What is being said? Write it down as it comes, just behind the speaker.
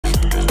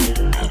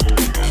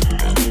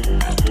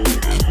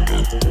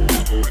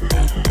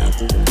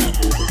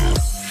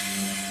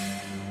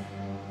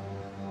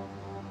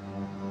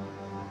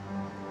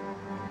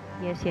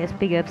yes,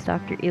 big ups,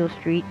 Dr. Ill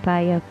Street,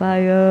 fire,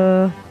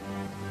 fire.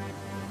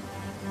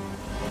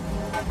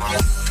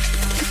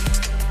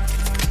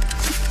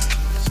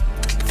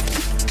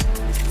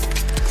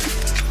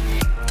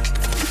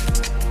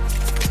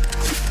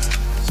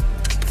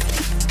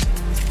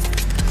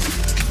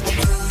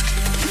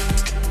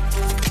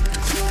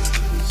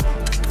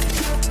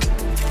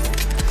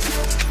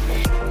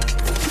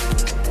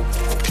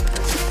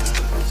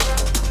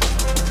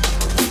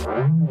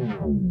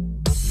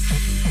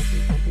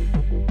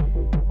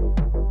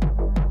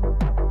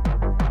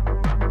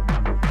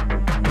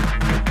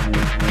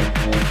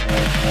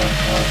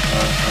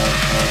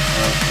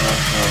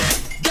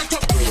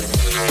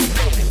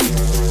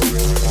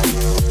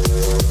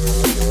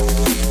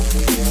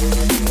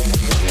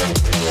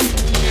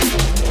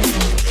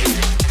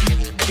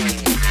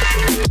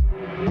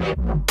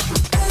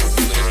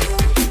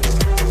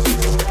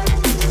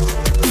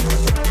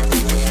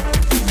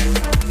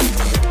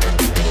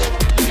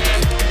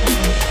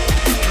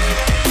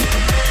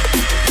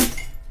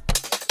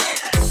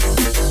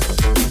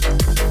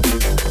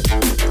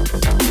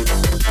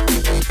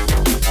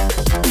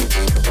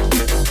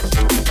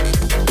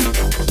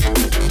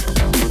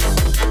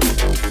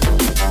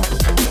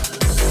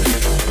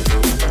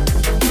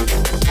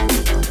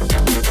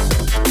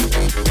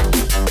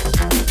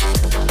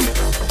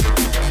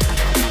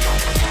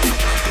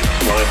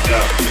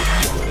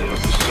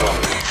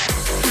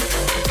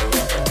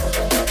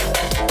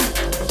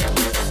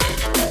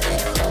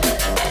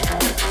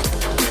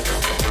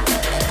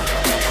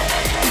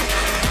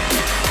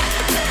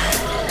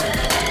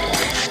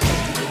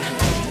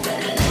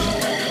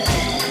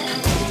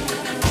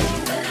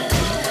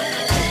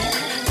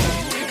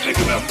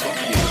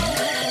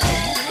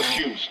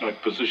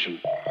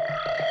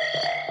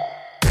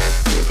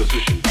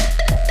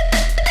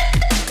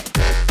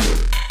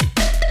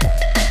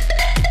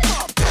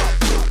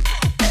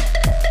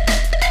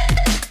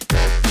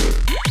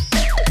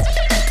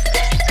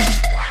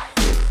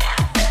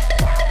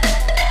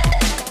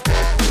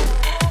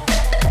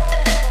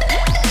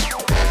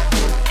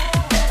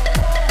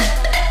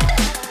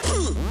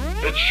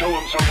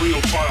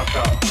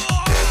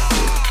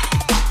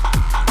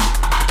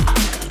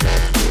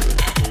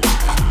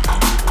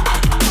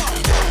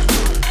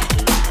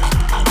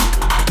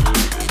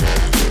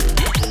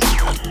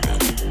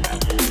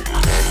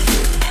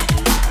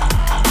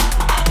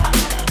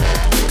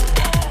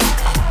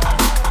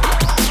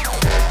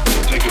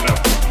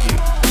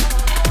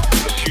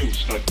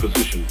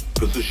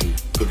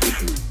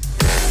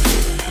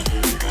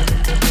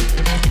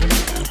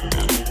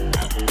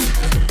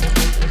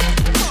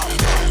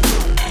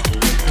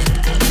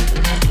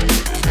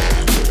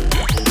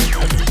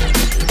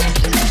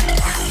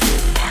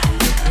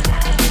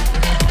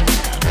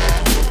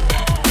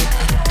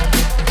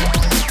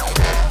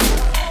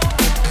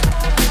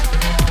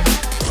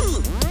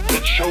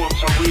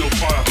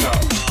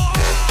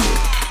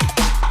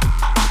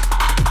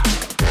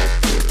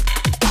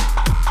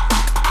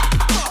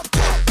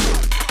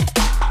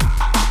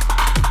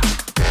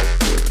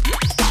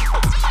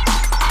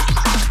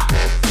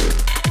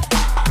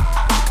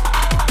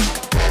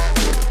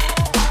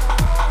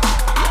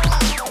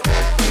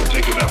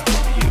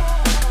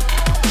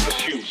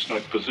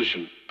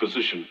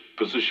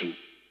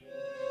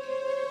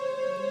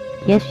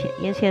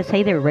 Yes,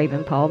 hey there,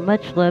 Ravenpaw.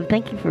 Much love.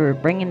 Thank you for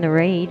bringing the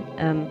raid.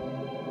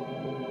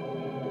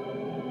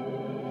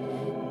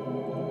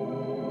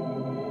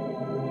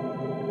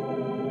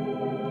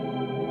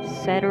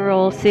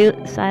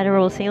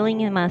 Sideral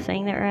ceiling, am I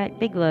saying that right?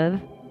 Big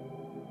love.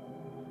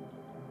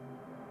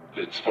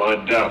 Let's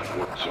find out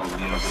what's on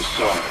the other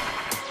side.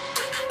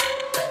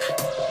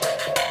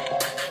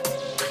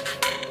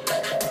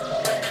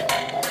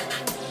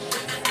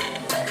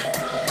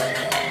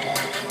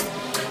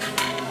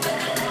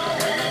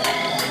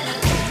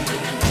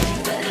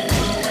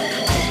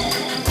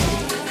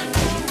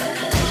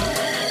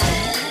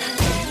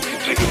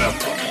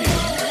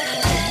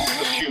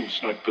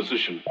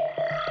 Position.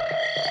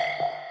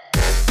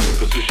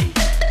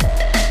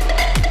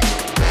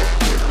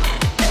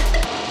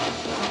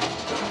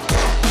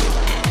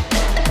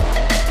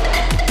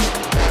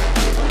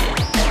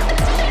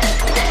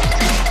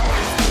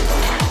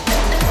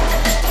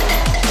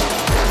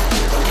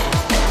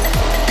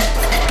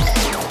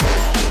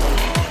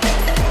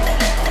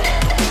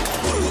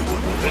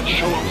 Let's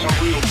show them some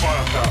real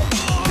firepower.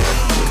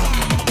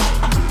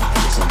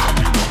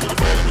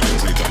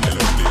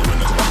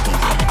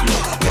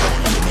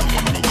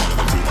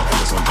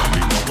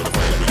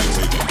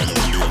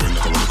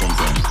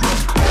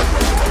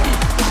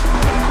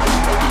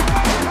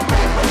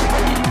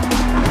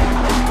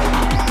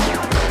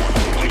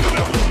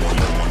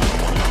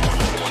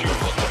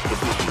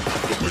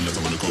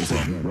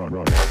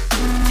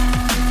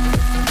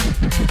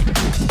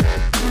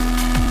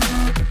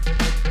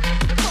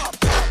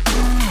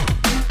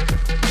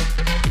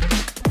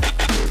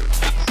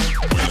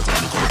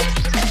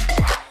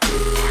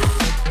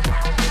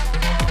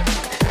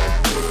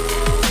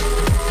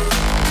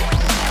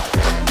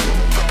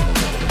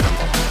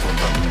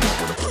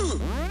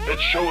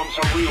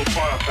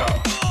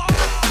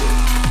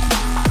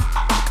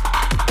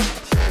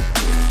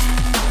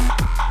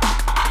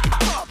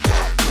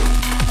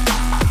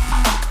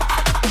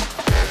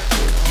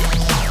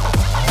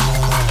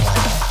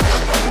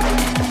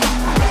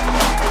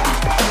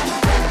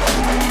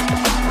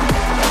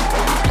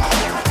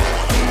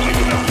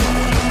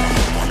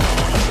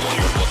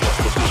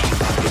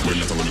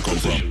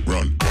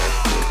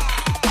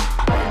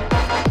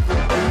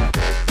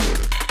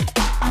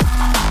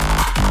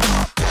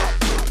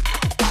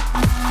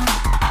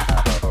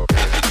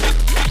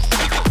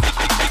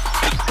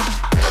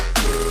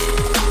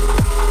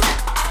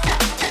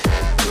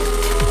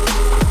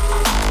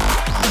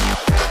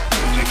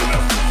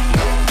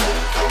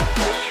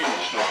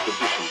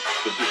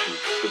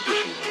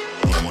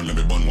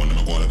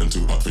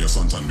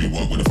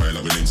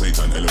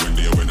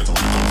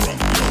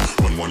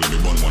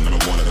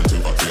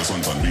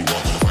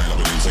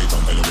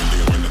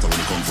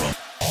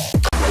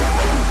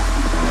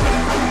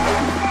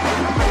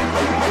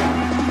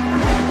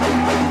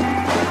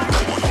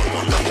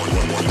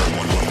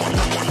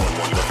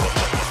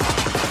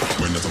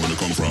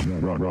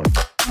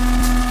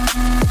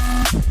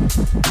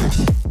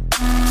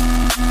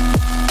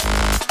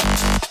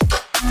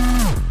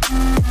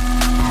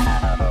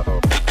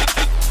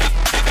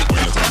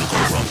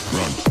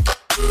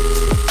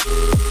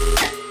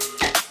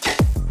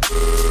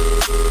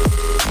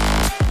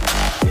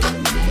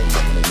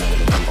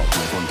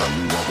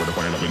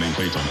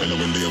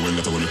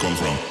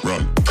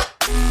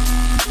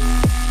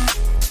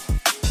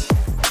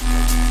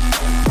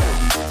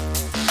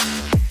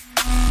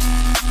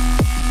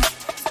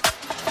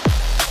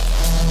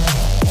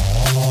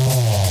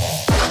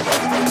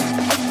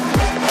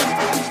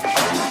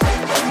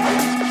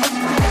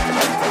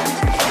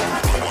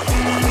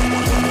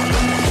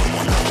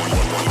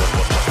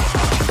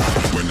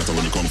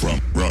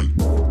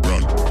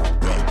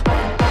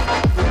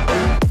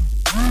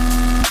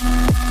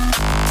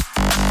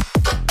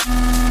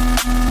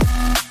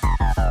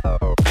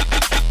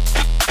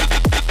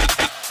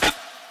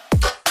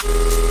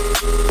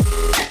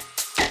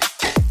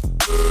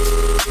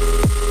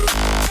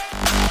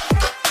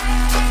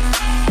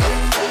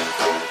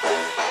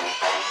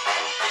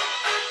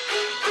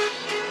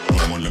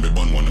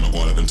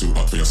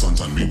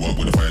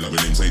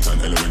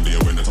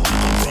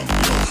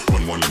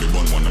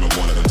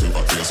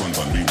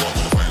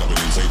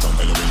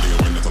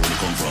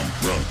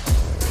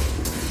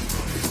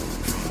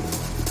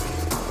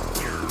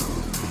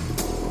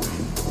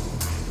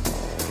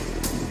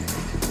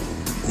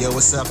 Yo,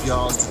 what's up,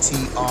 y'all? It's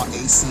the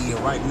TRAC,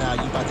 and right now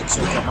you about to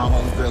check out my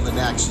homegirl in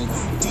action.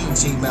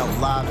 DJ Melt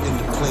live in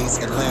the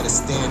place. Atlanta,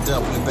 stand up.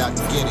 We about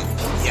to get it.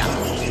 Yeah.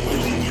 Yo,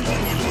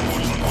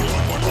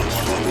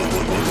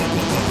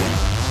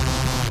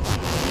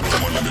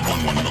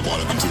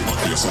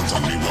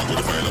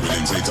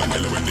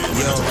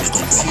 it's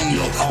the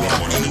TRAC,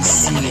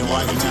 and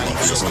right now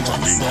you check out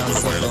the sounds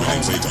of the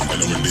home.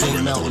 DJ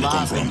Melt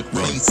live in the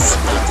place.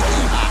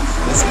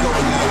 Let's go,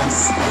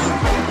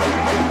 guys.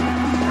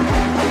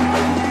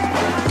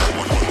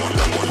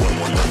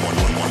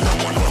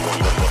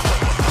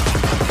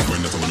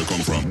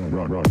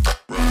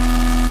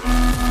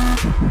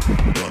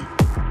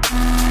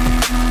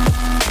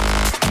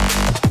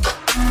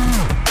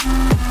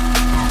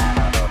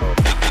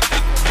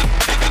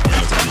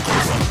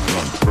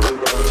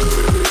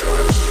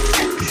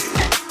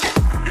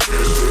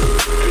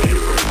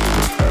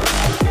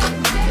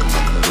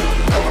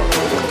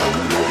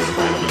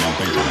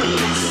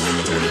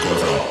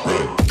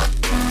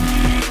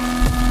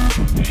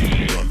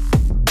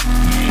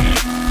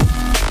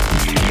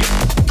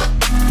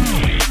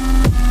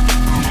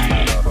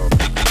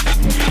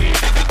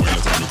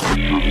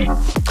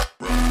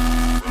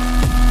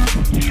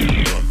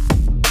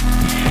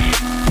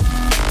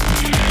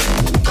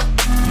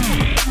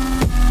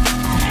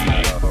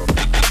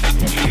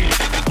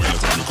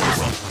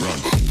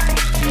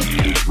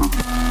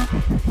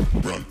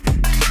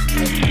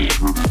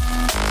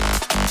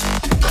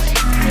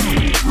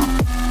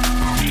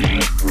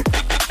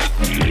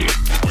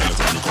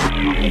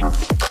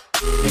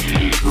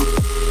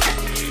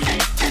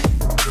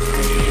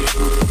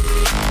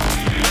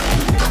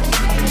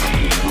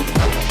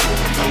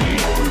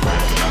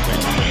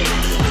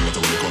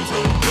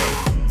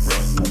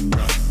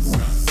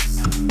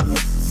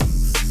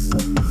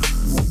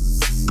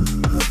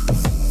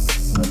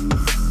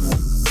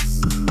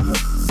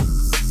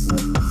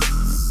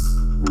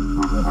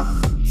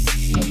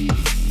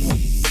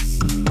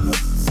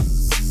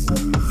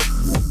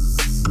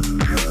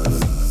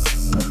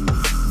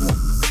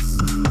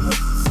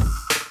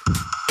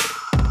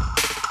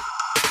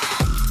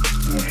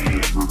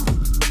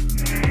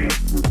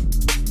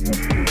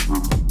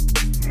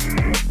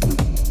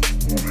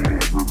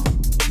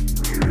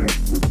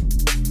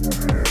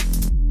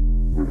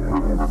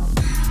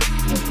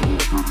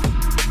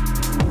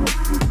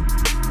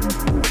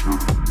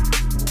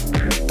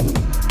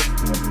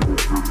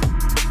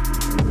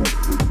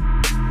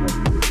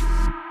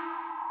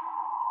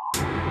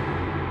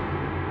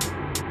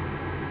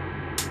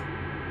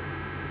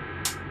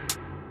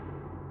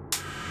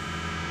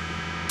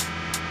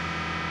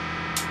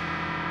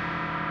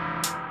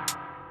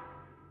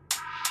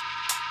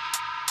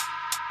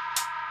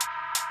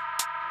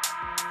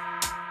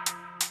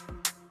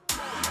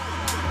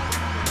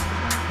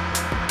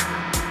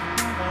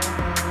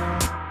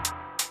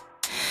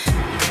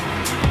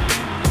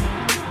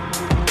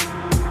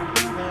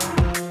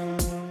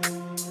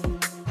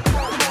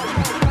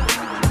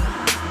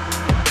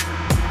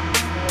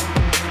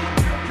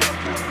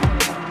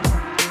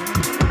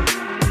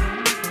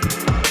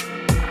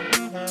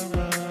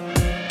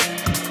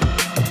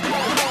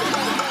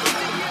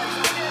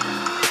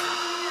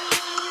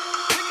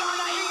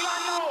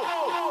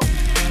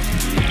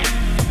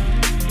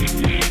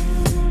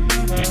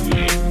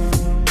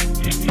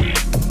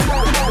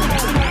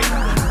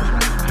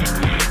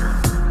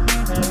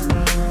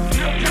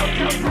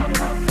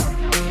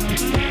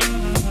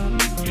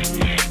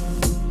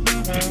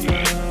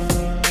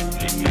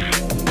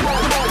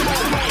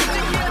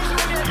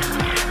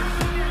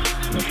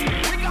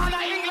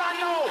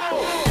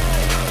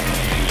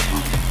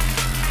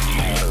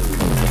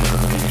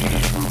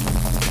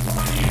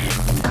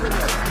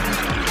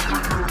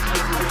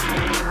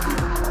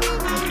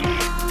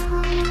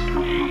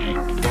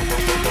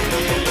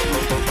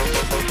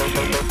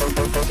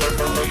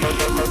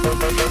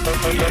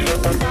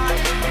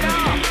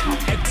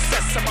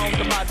 Excess amount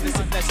of madness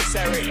if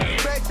necessary.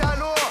 Break that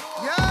law.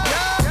 Yeah.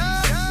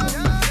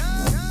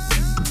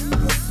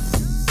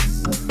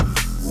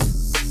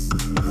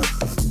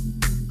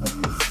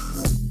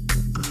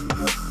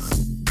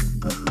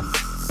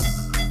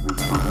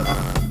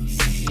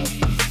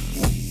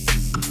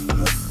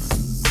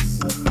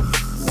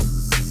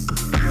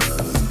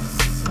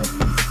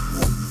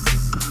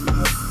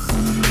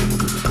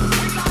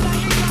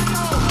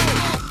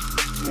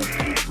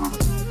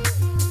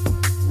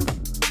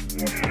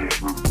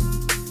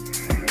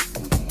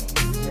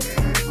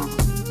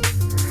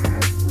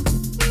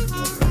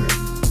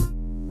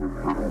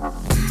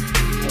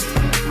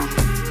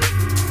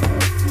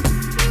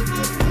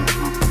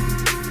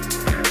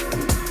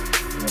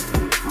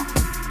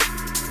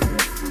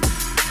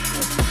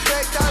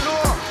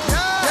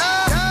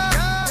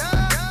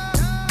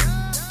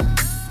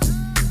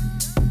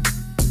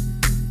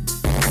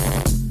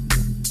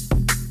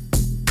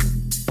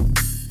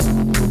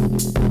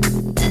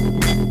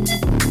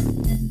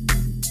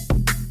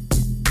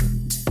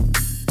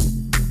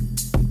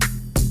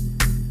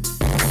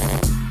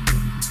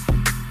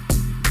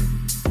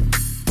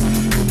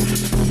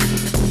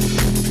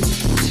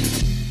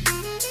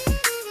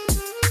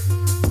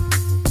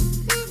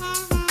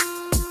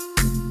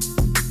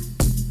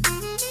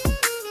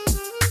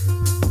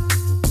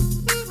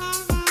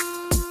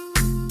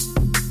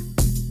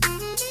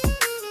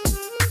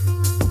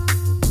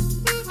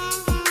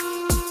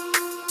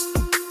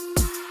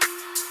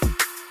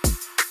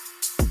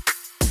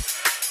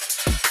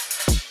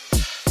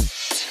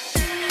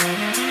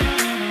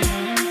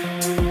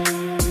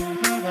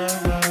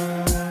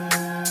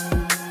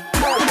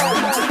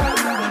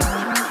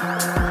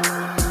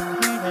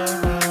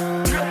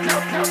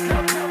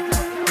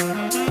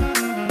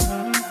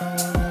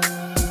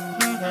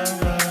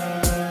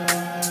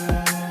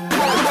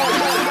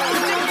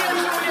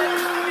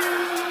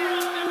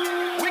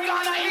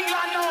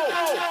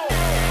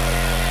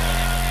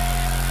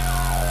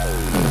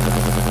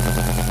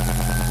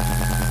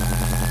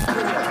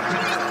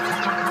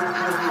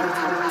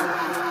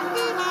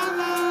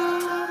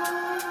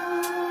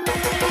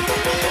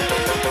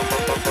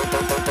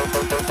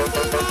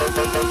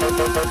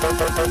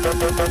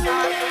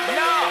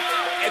 No!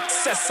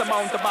 Excess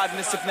amount of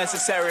madness if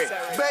necessary.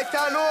 Break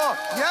that law.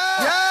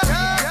 Yeah.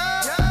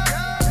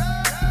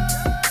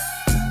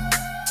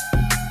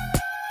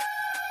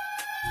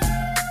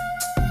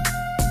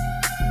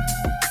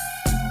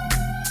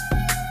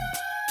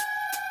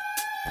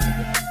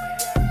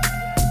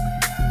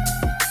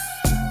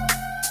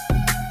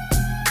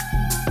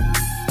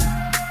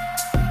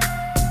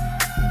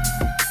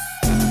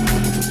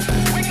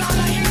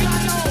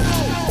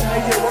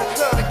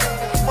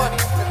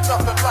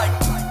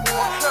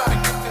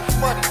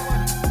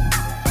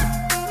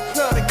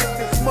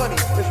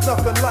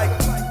 Nothing like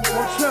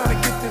I'm trying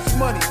to get this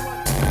money.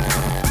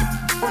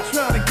 I'm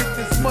trying to get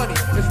this money.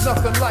 It's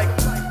nothing like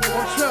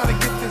I'm trying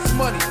to get this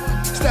money.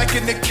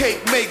 Stacking the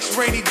cake makes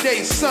rainy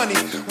days sunny.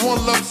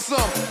 One lump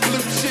sum, blue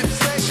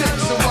chips, check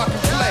so I can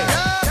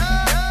play.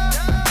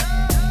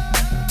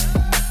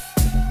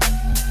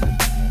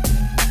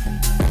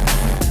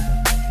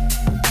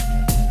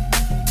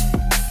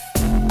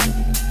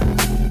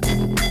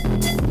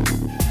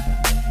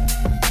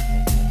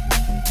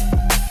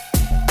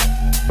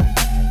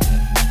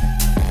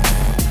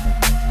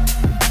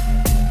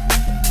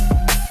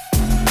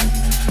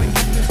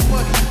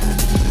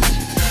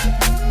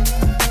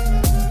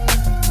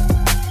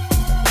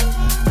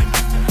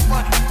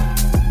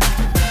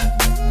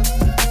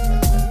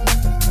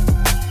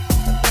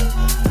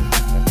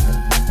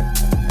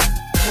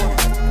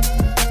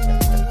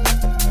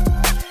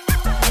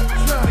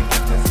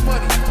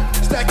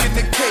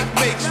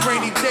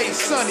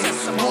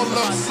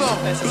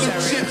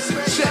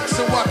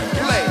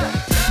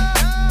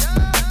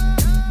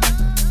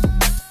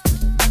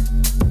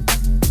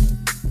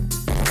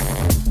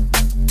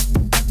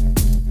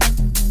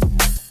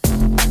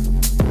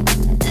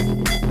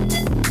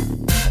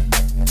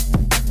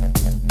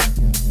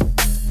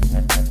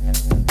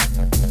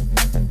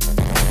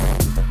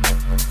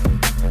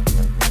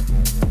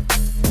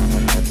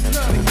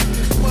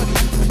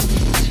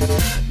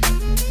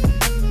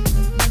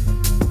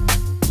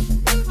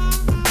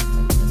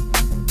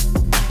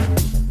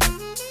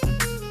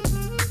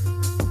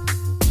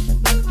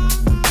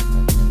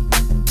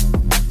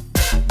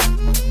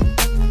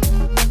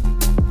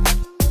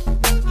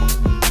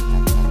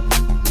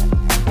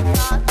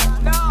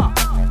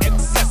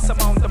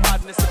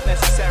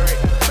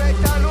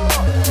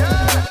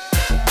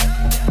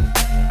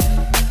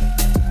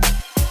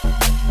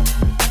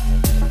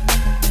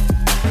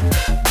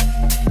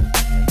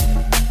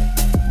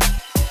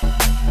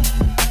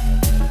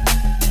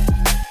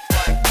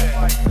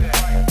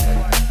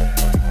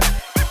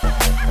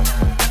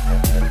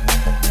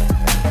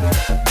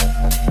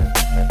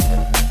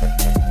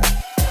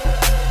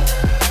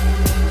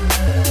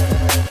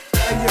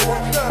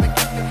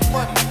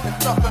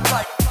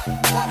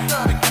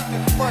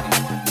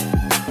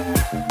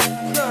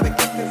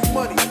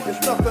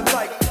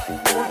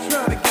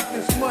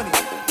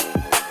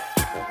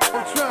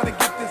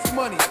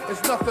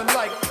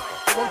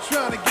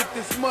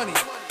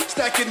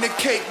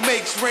 cake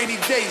makes rainy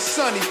days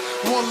sunny.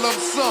 One lump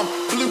sum,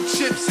 blue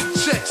chips and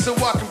checks so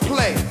I can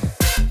play.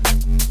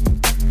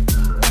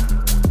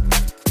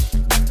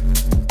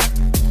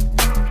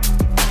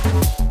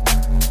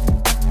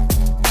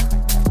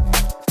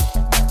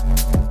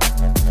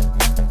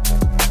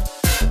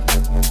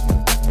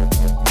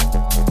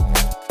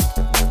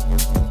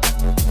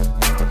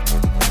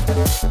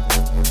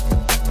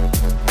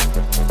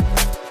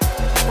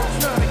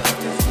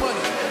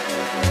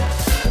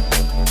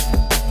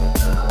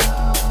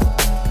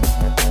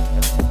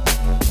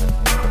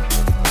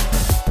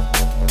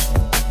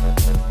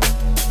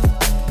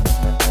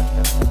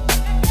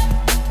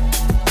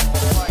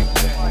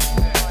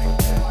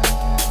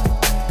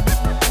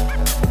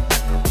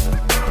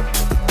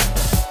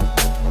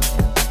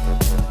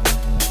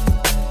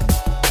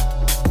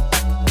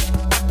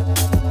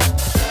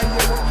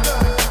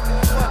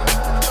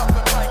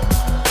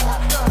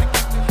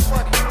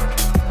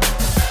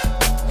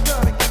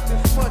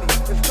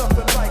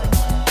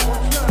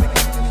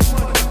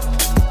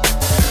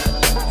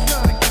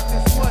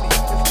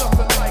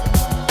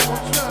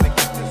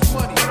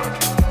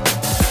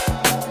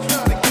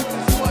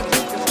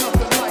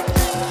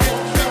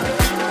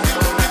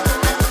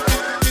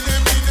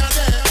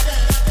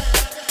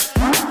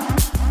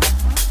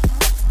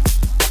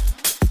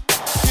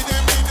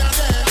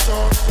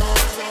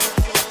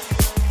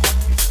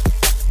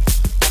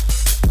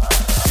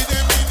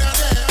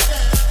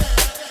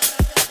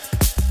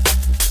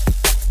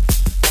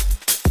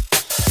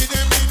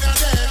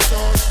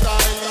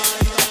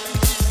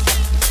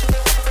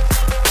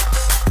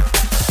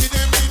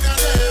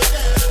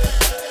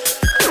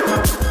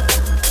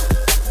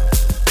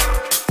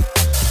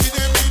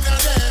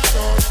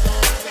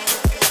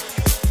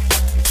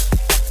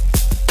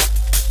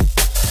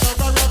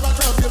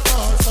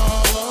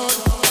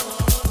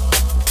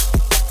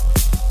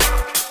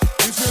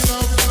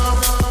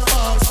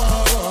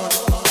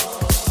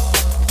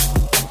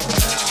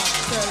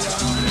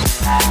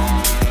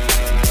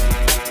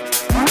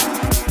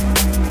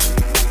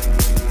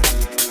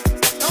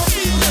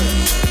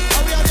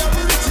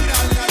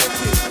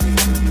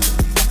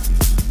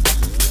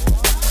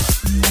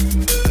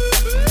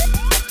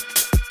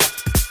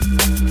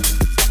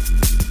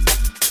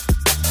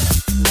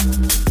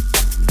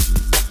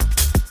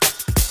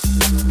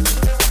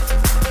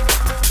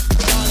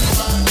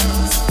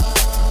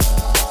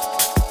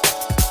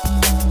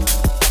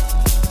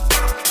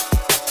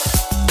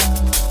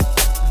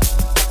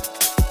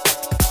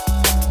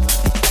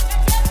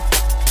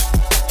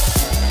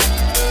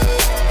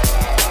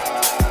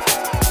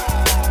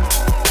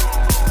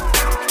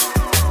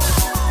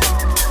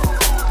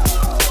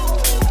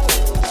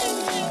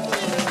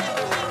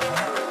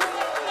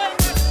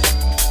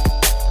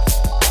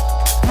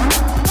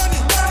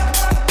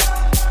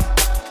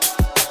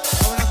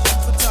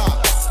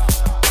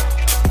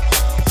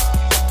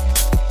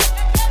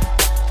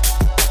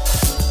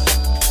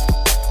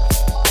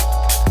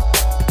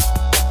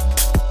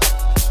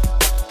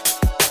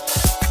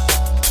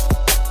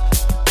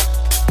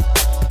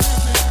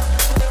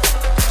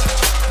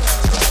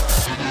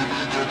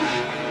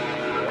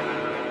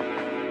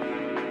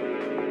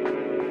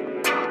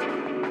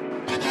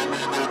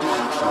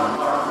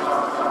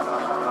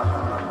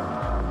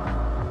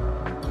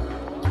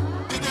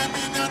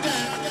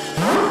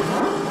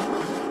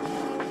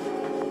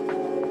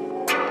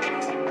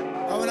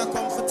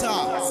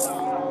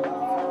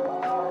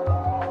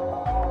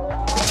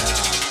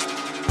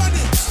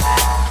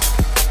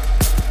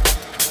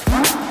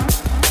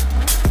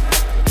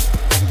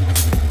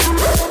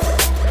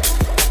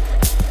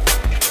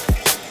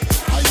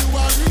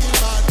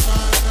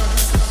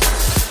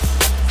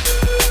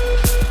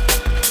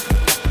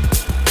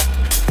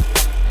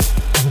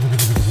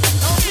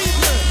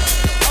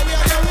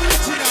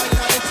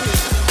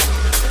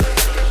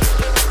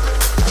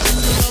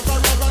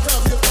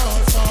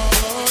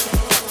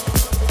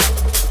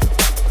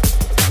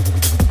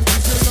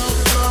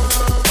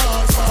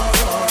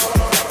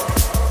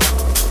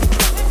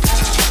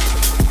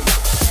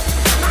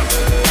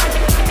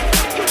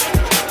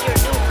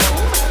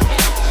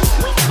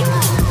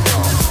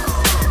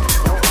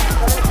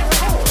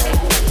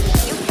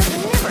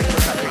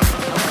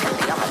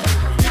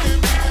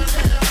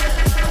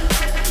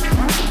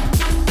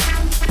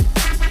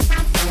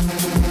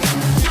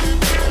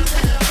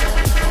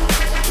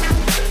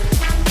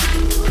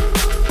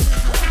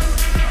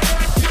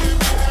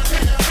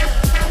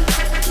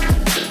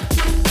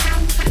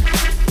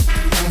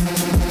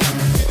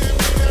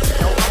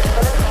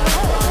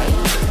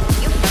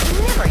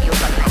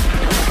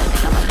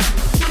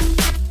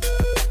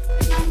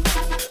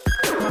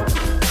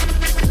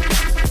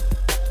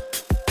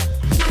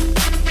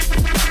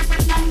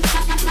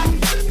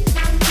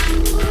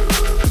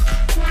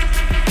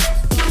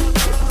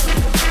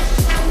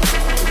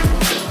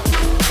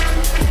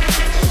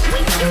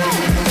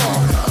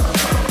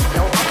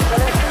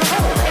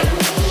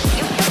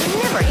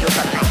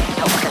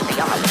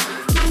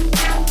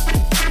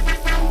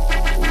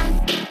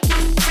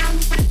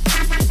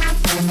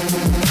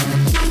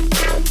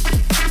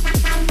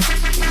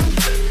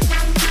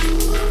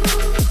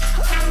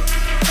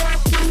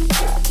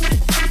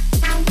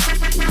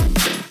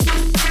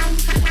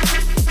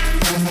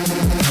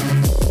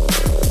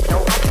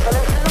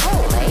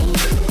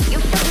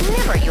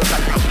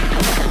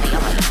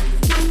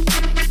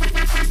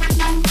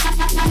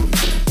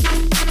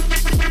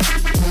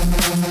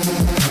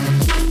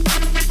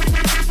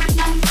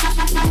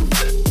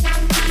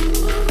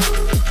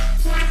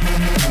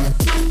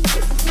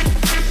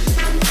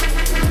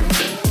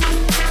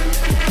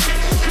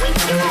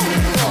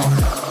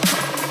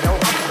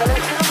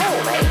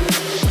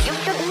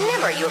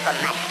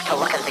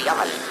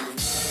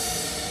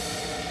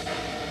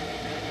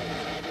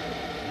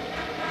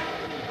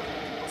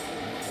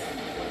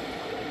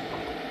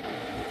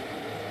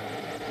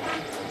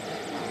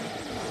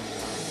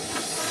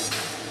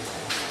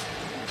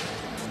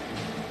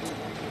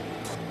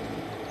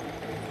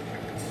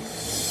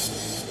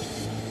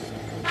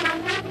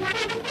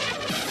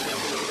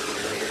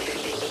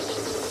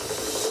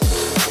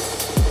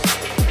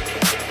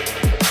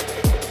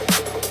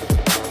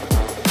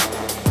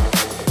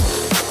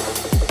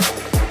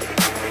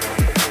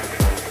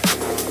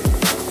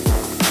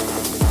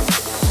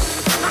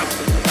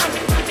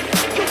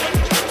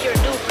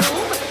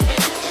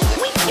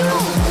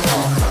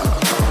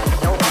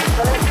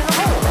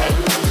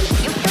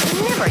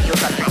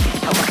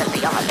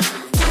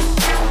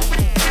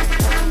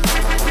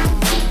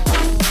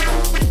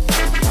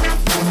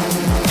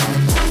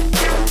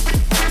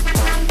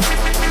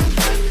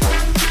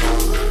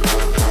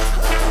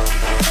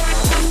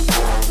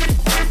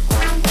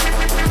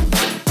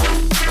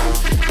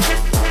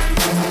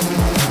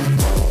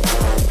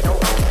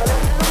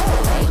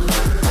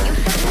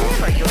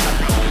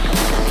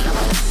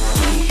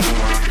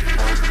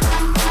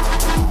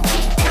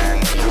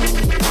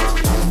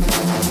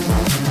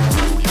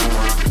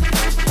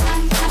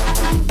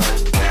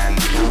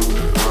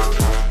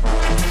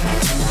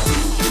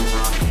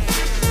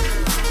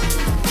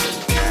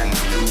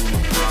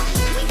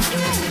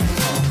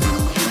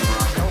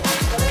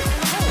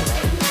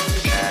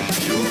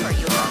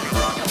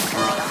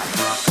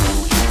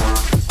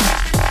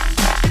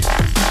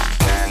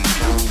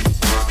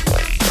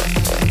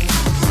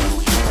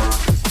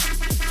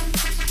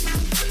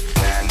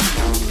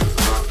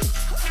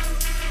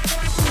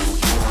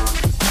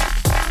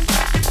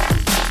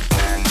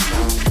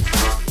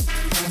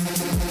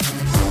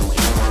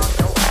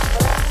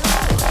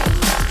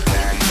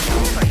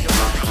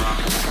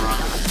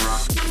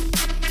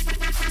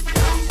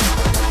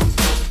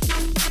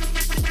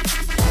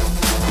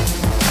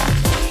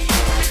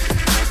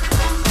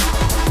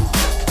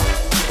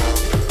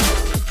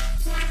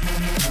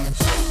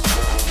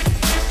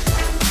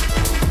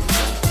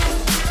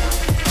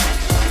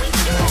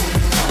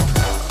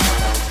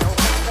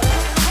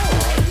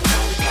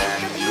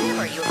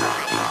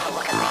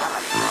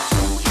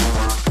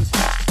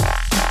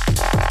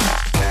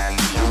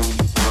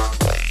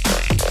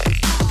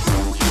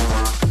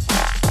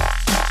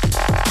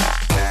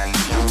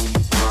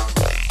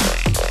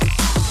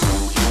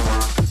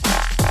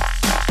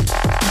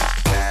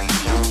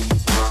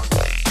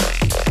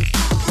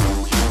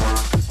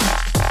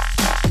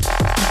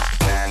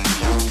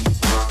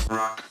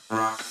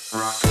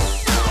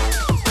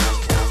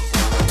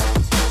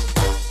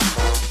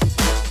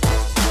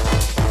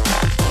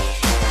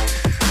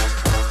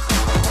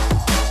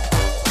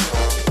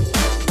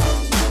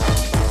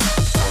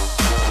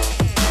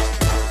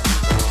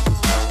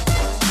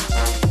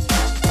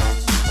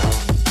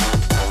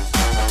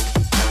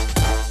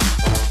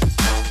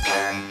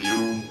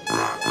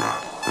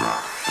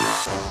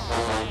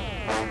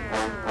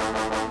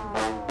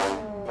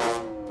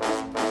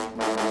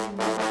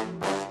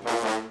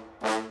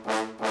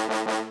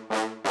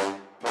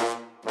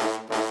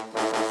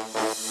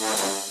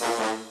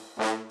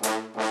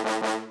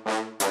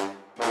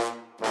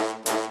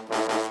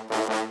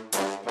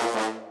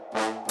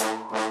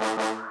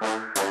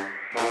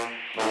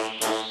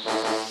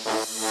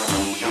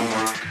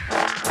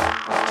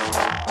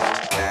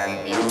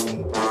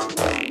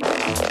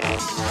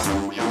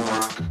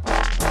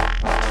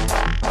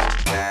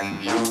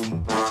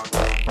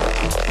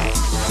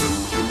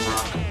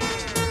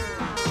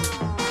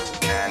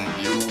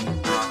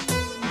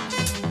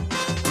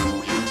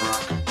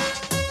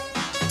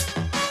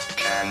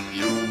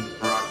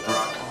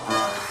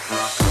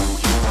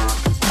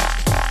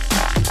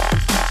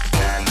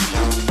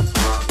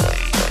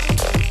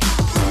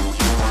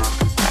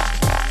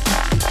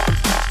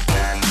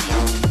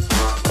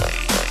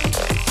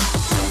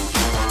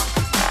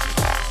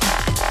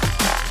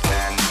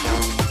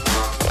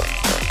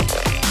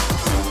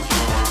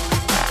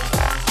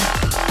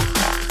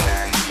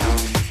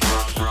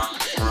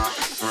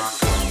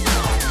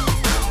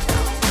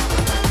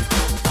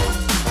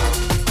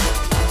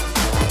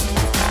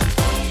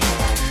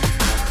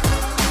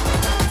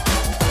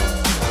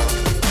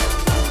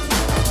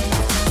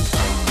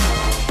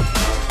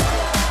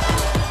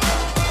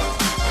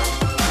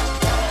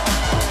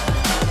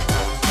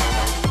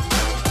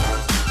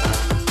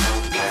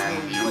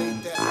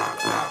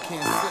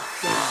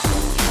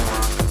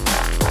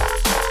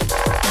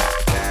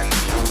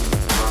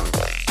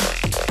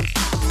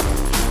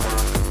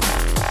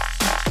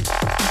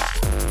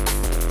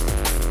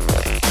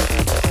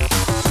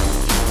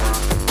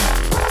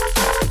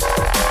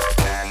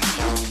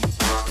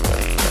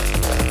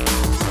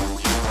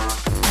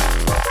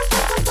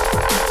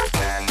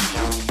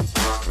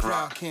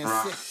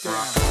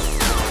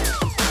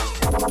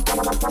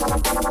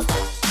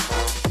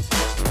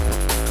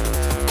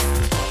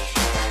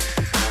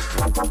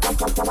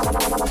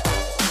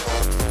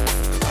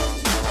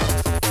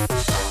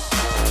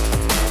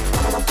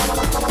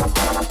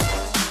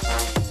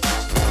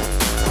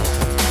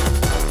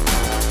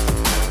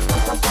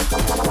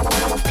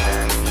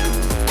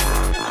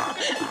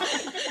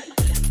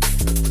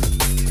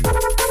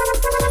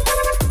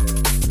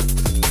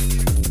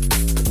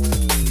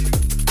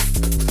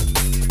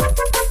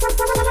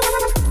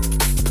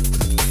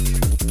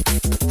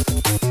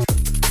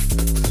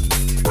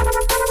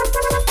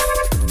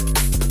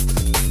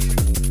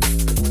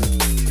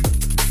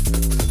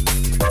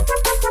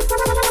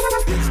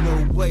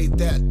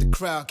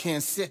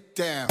 can't sit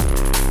down. There's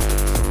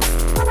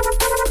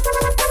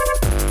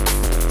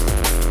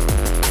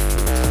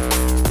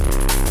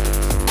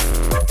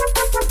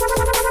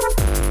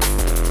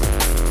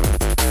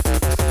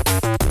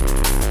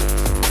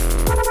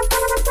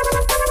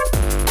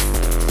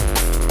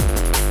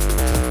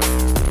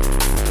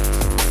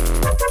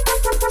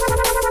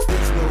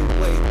no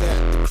way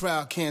that the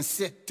crowd can't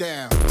sit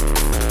down.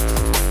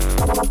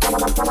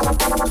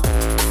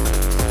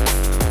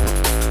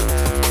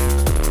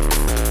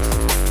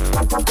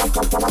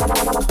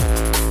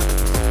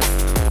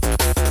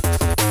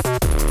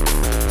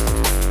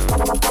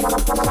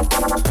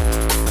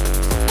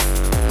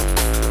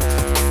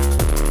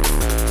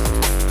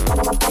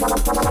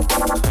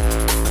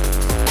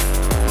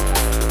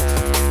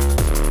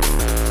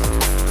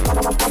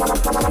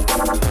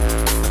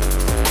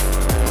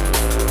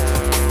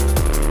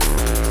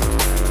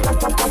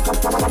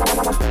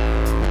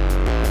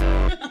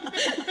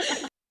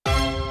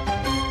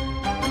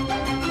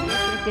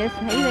 Yes,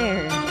 hey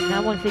there,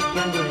 916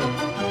 Junglers.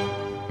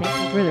 Thank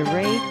you for the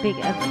raid, big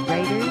ups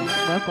raiders.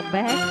 Welcome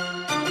back.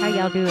 How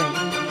y'all doing?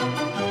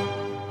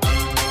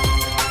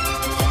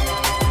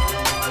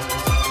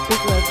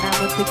 Big love,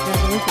 916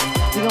 Junglers.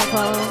 We gonna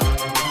follow.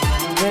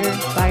 Better,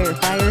 fire,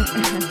 fire.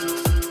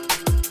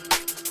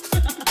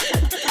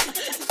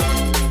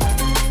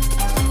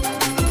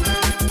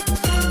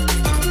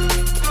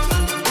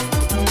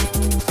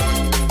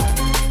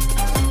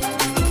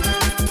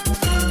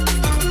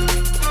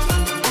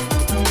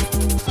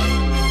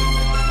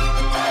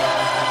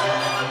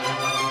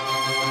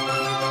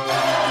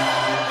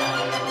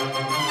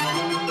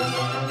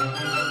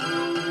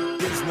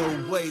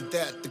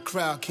 That the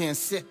crowd can't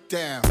sit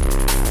down. There's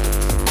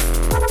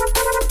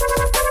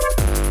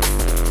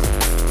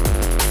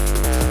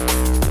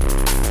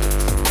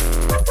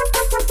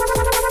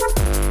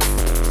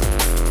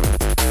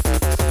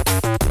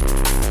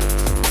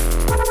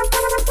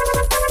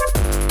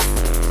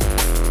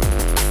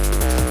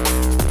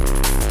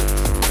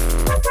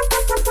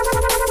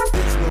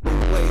no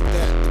way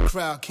that the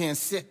crowd can't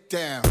sit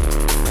down.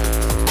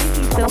 Thank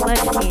you so much,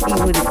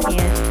 Candy, with a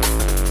 10.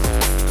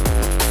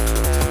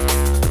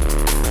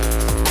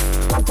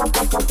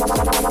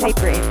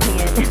 Paper and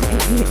pen.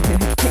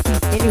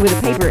 Any with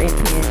a paper and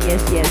pen.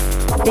 Yes, yes.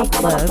 Big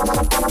love.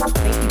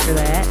 Thank you for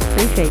that.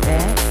 Appreciate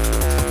that.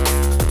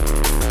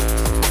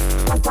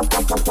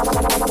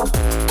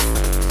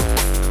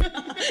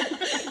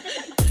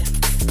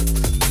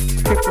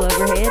 Triple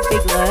overhead.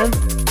 Big love.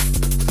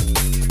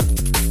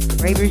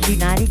 Ravers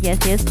United. Yes,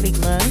 yes. Big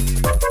love.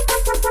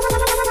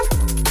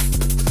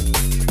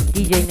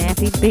 DJ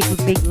Nappy.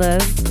 Big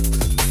love.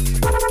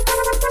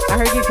 I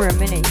heard you for a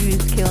minute. You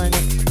was killing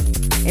it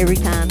every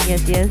time.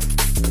 Yes, yes.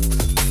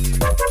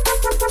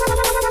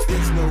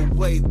 There's no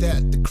way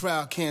that the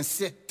crowd can't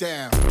sit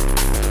down.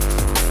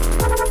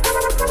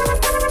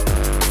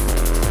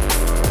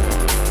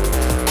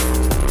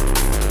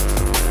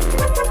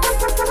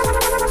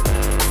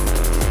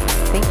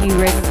 Thank you,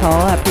 Raven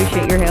Paul. I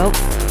appreciate your help.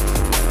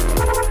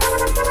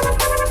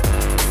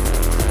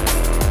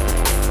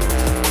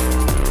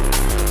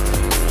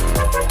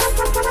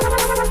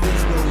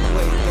 There's no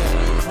way that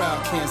the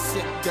crowd can't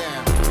sit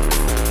down.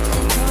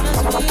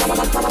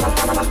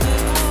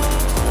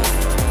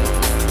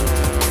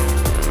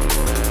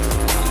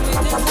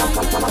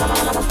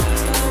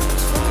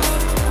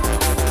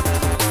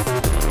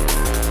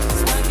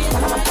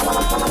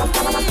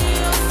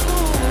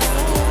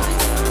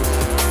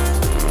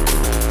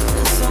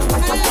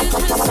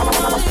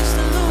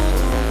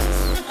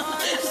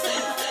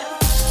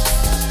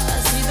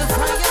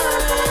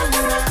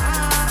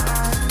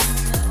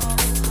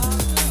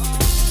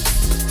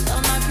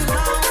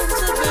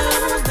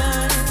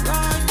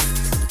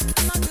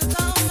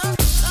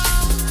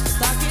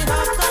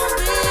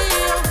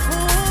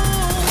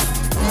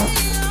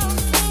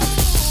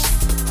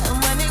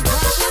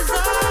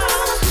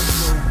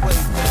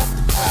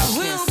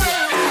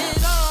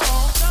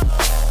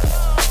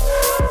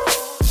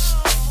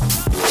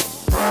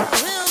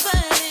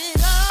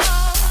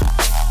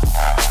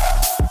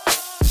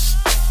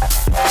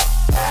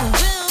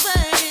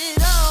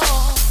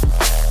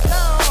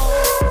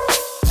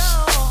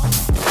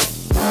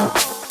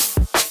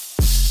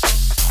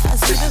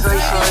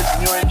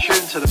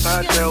 To the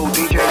Bad Girl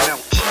DJ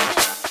Melt.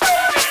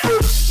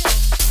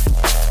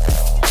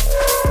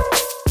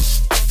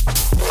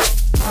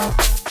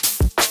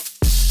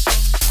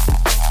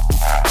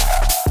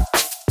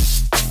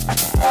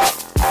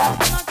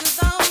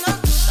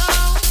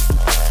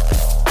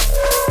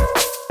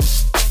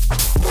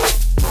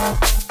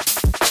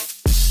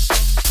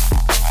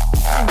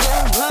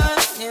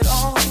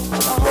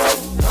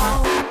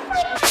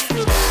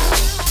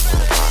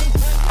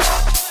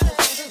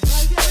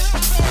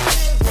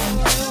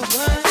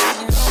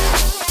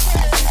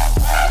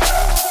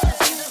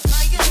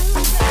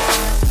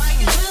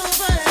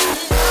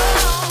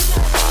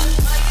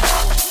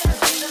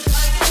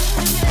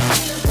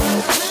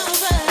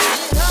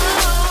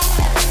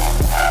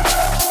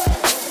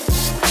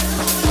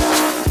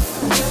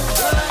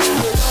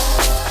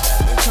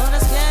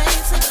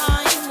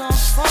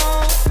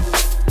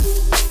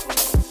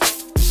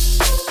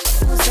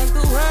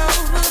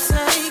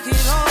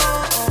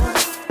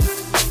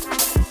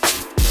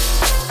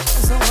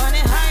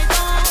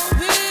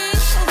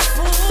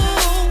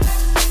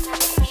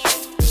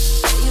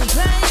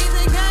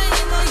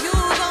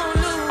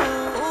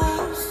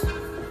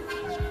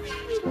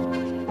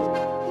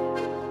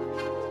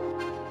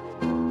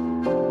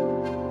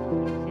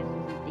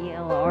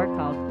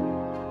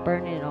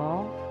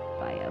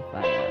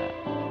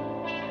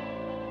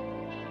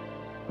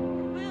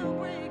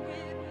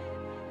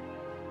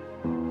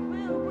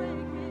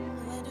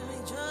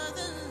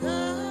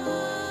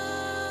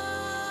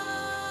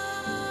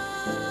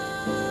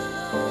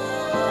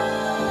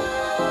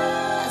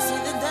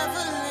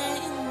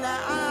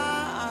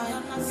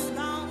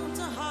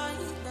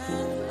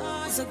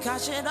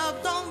 Scotch it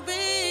up, don't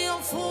be a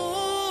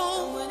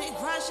fool. When it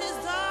crashes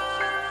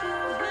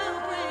down,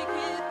 we'll break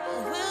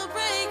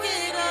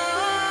it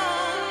all.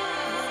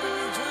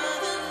 Each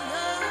other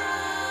love.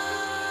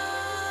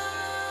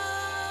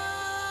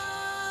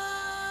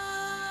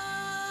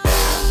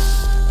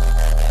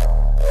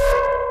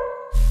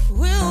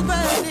 We'll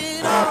burn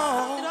it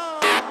all.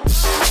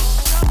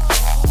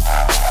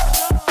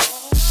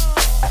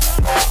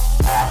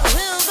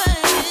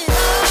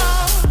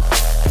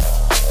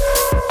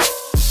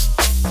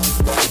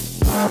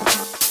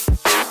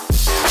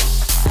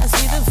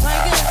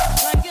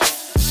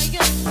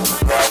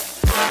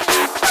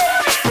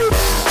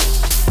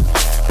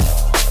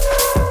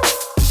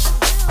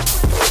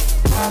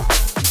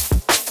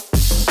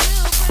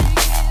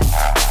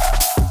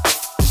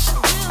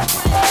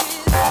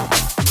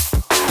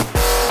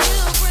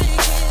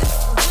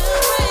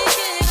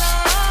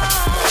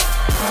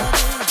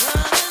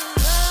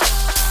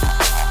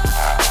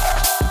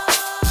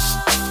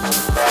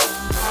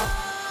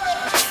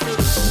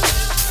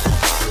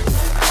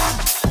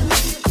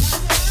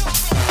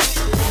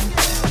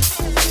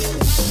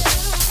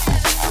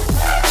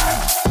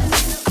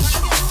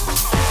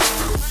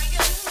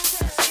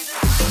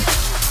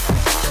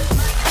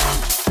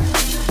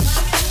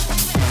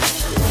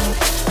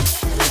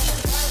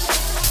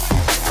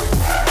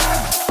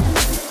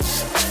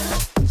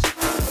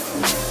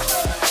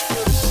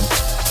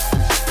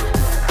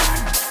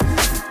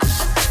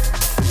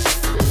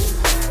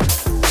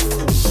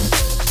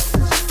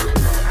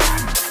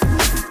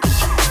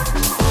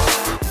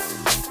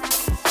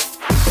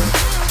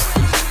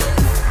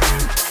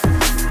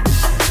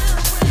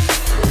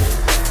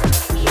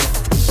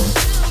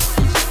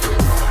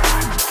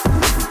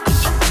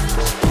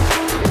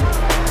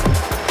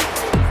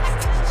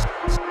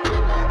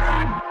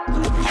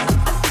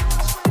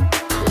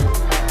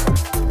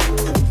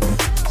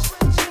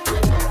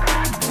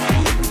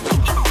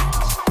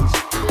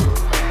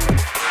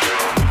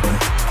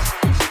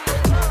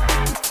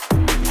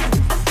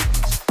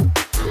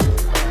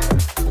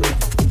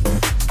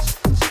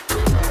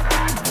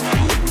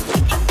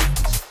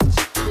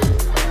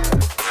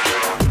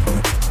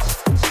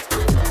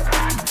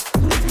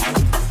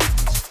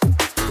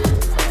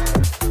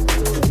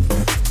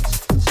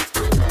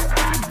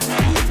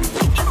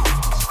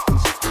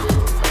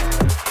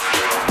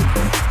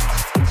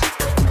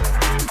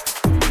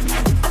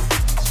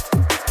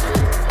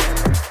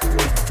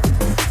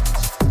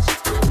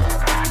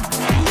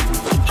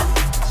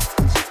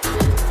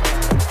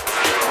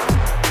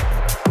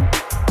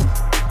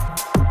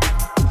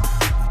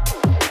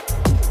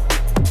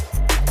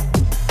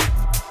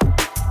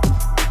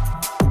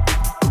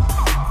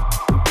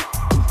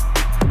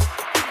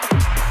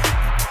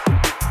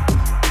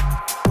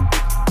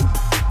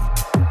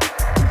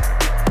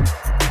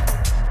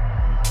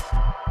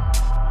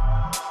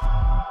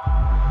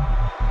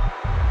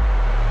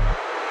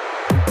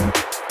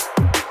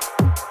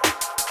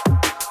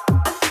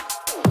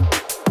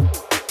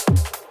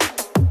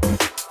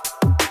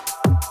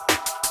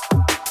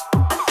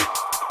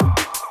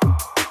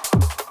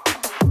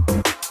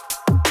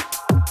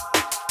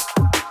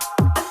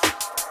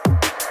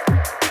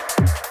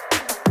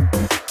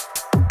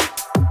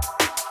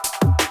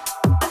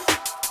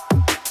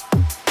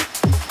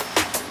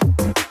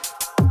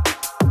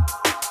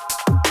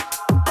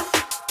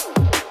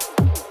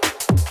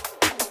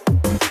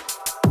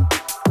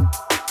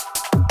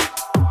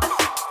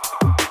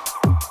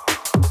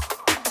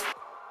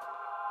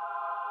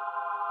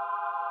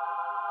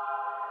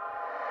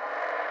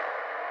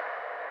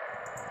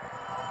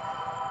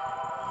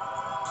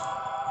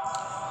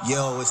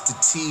 Yo, it's the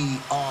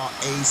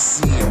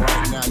TRAC, and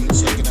right now you're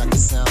checking out the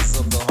sounds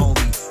of the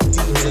homie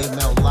DJ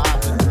Mel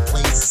live in the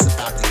place. It's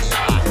about to get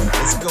hot.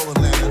 Let's go,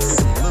 Atlanta.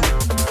 Salute.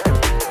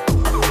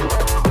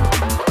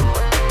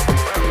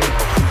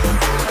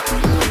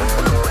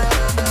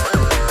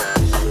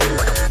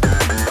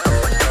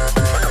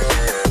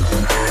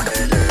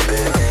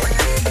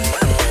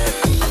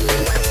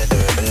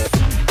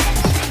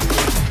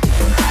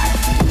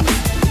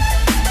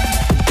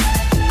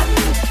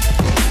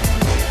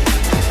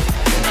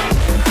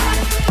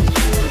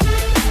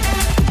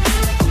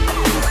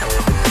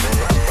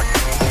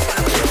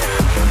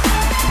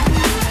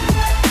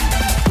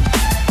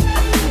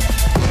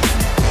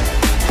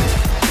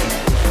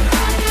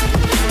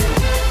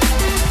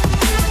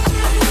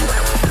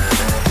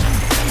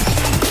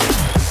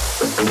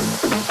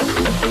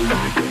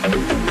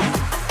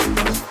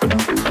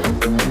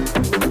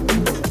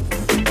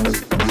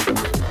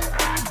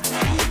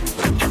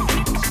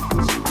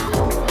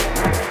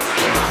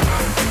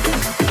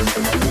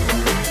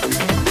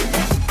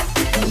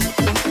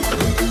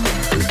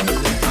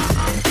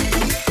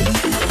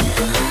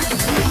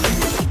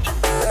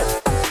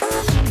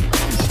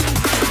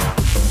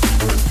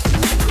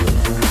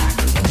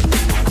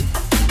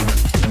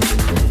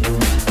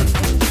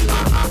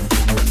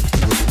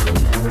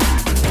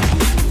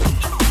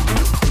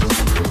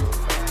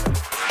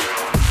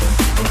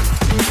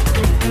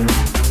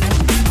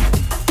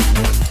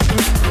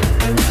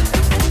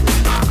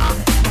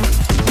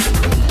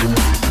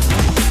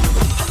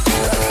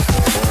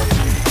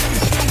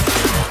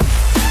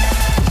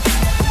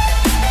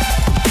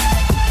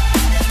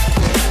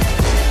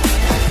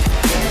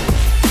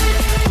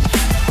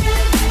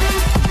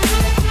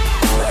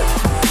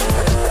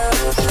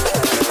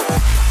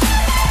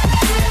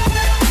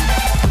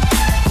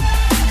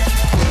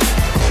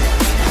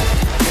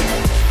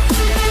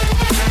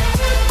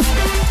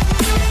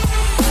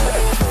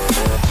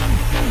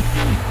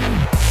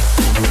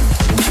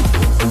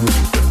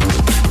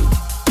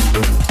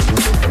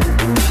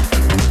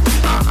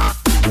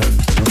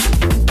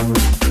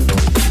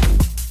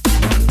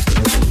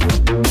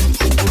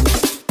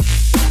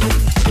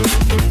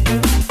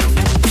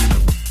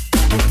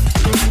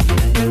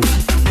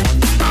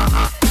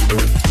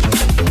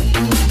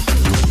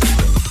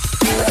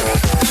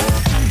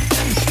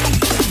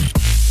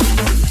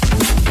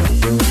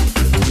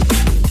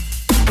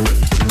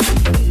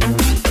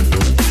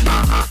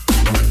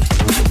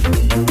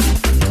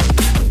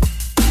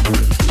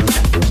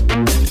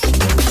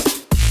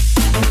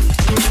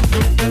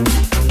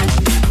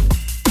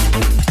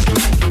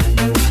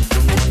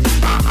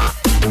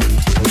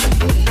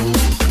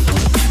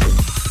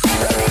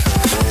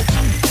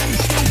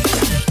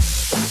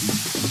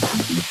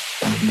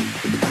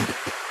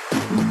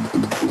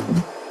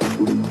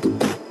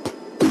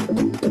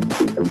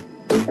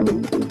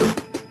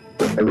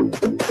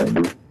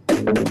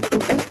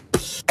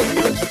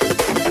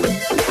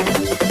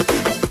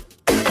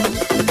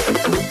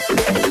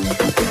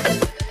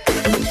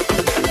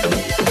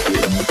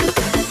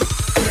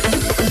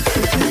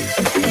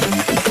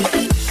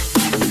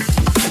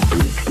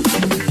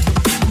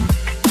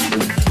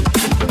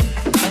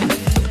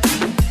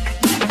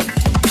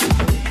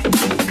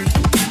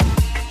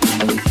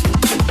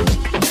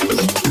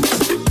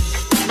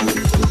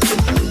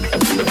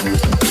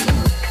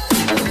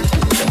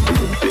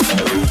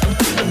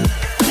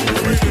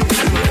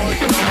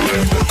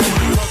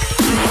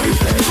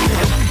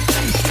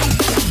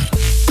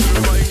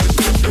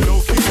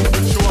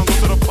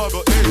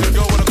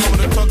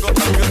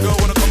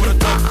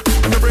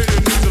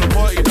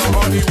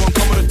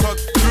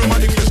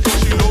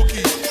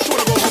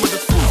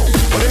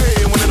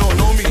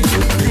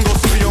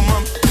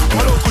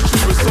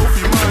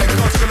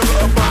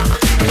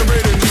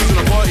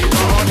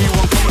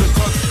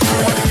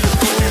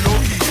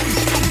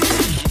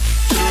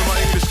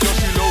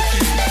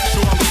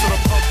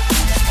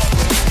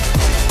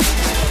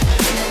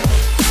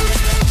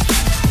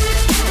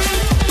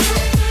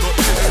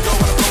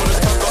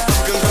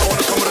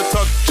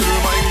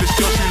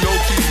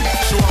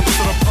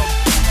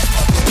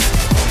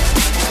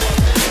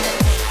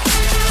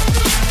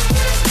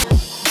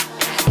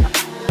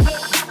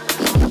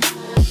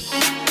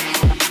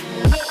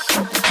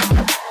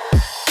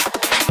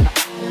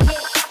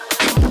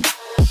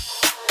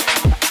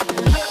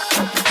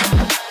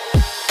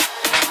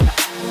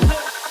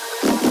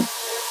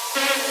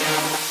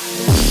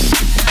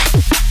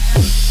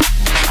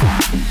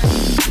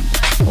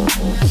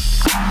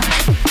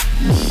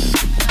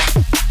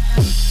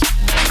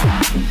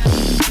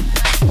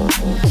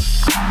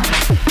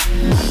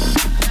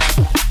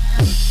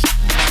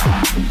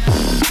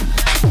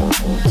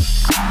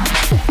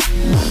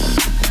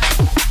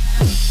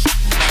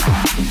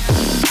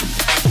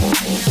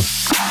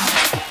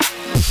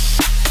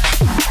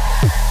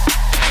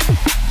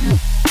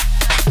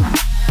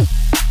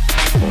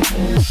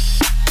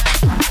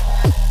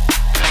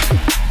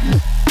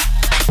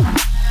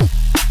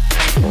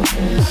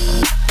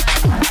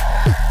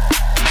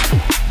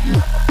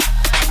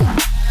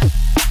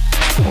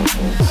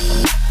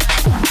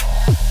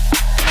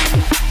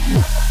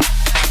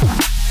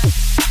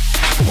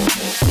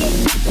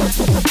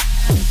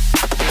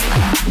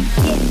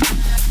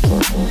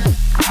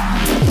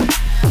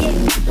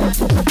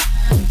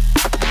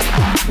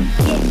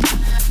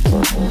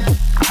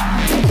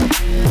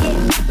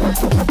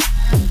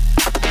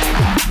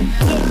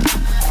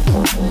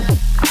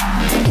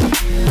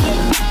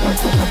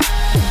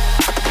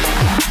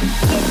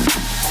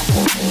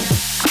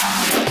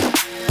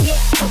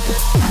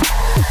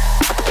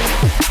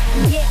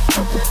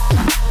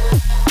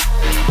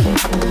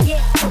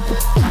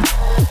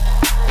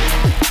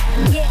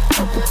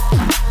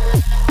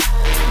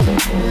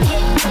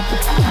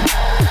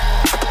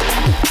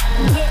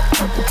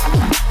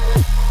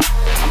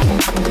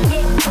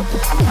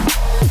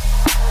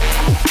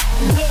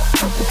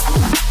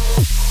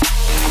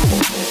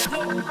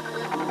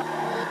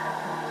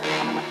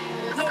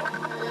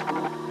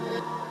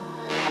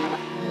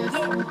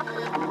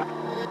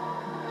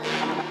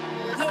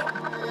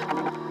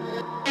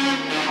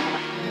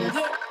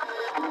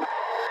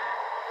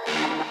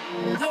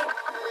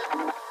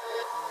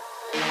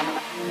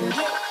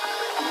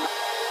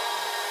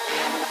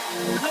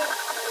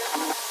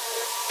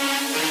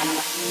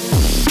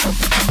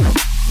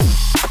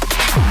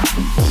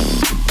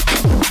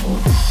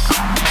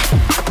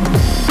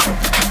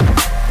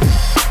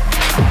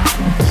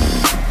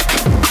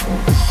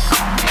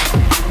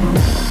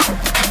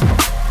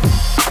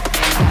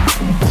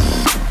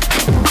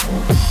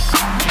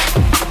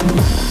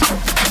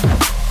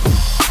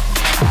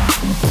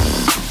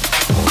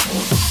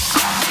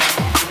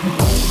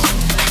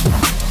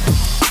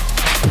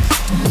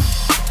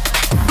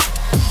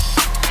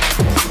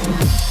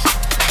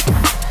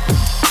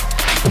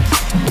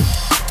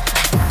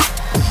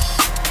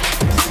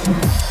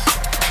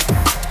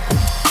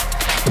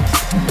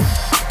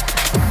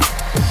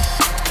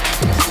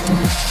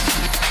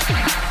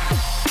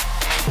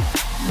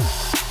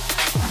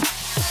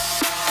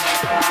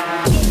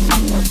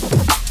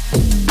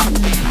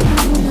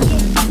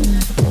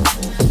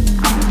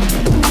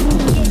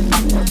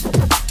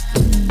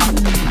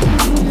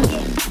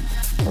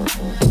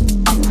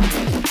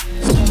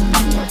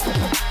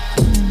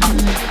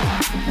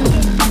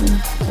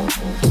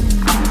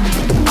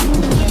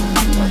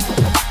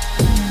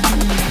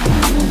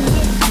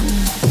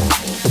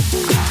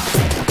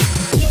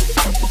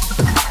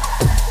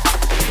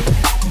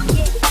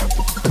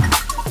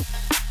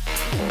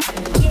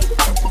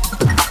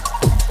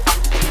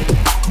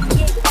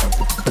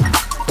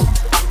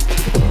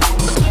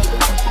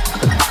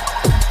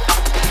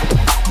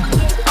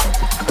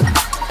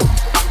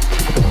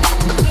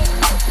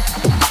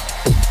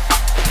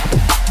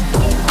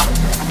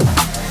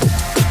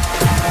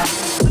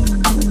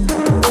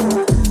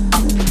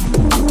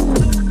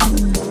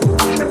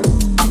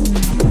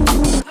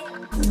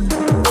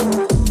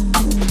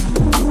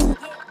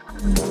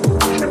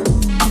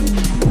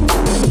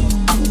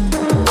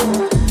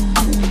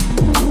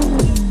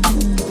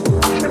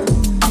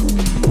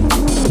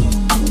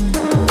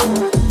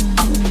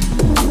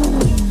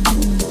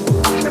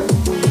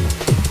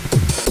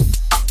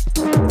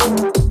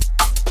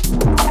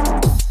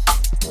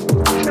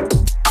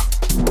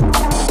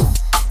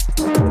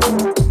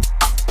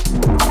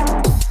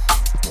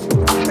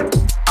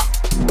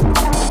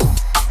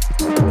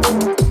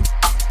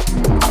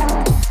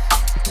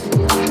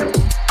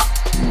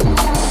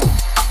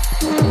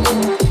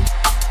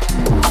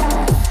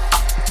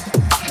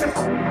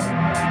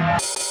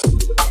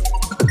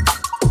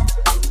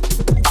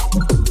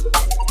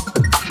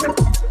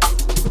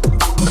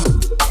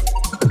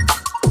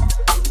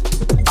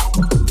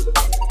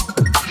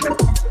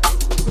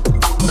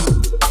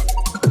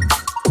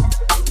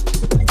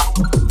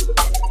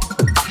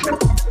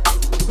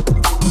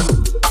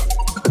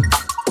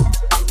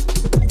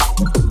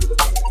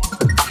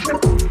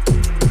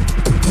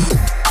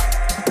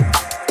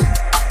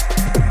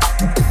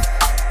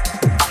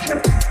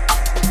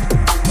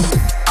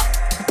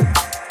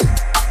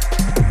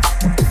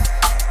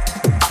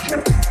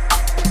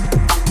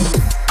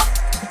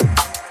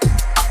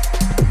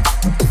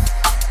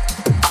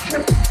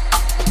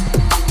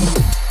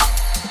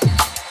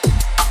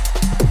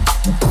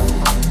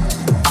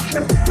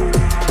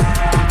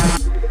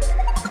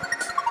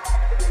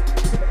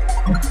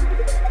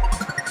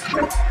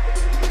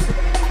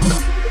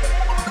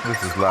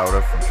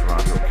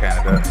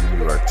 Canada.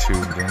 You are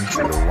tuned in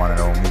to the one and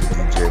only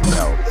DJ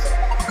Melt.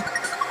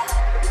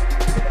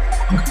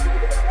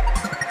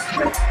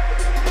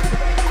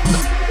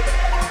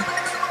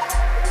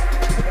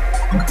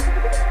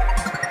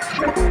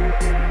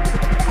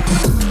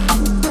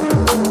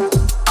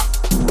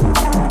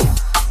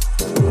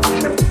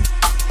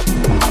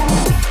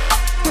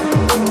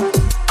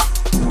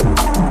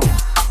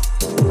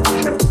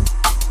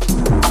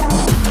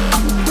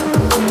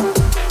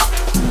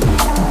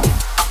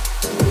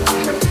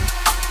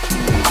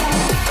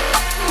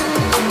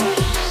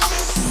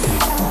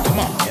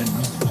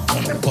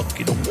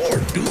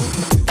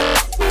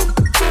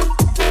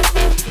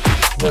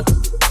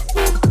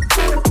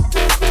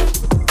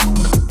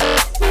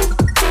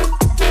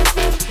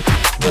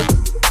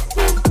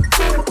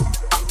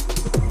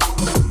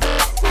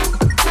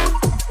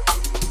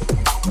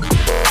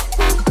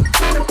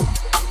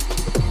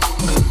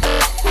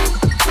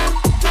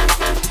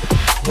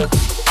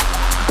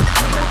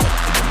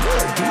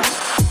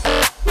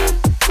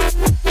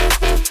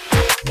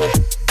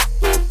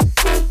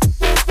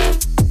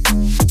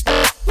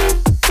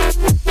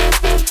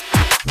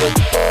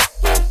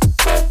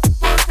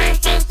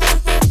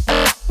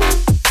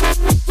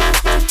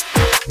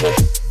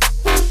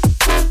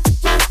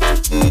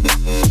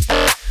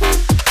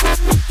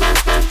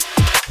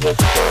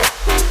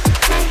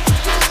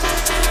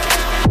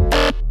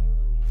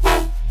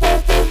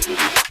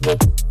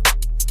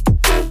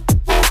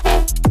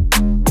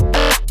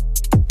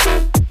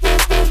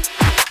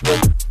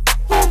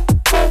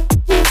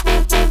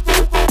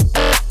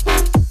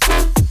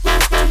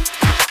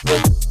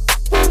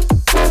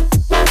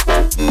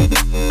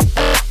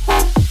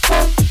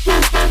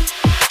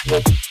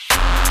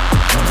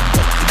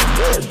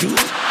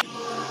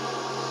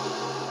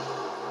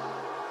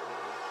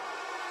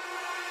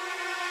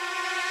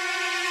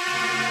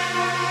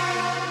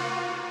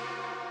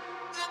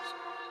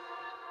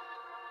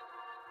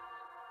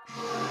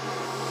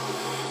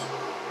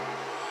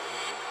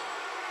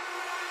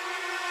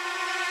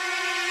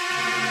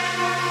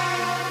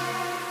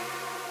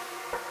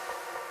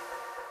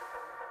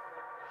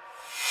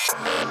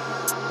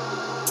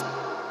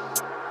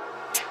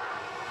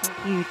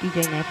 You,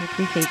 DJ Nap,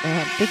 appreciate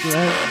that. Big love.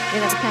 Yeah,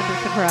 that was kind of a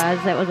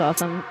surprise. That was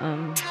awesome.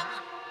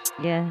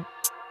 Yeah,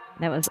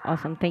 that was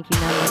awesome. Thank you,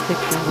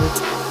 916 Junglers.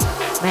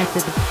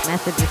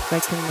 Massive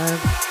respect and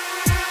love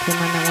to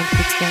my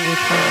 916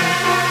 Junglers family.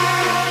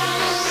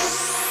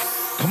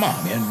 Come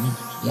on, man.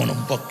 You won a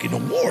fucking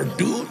award,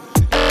 dude.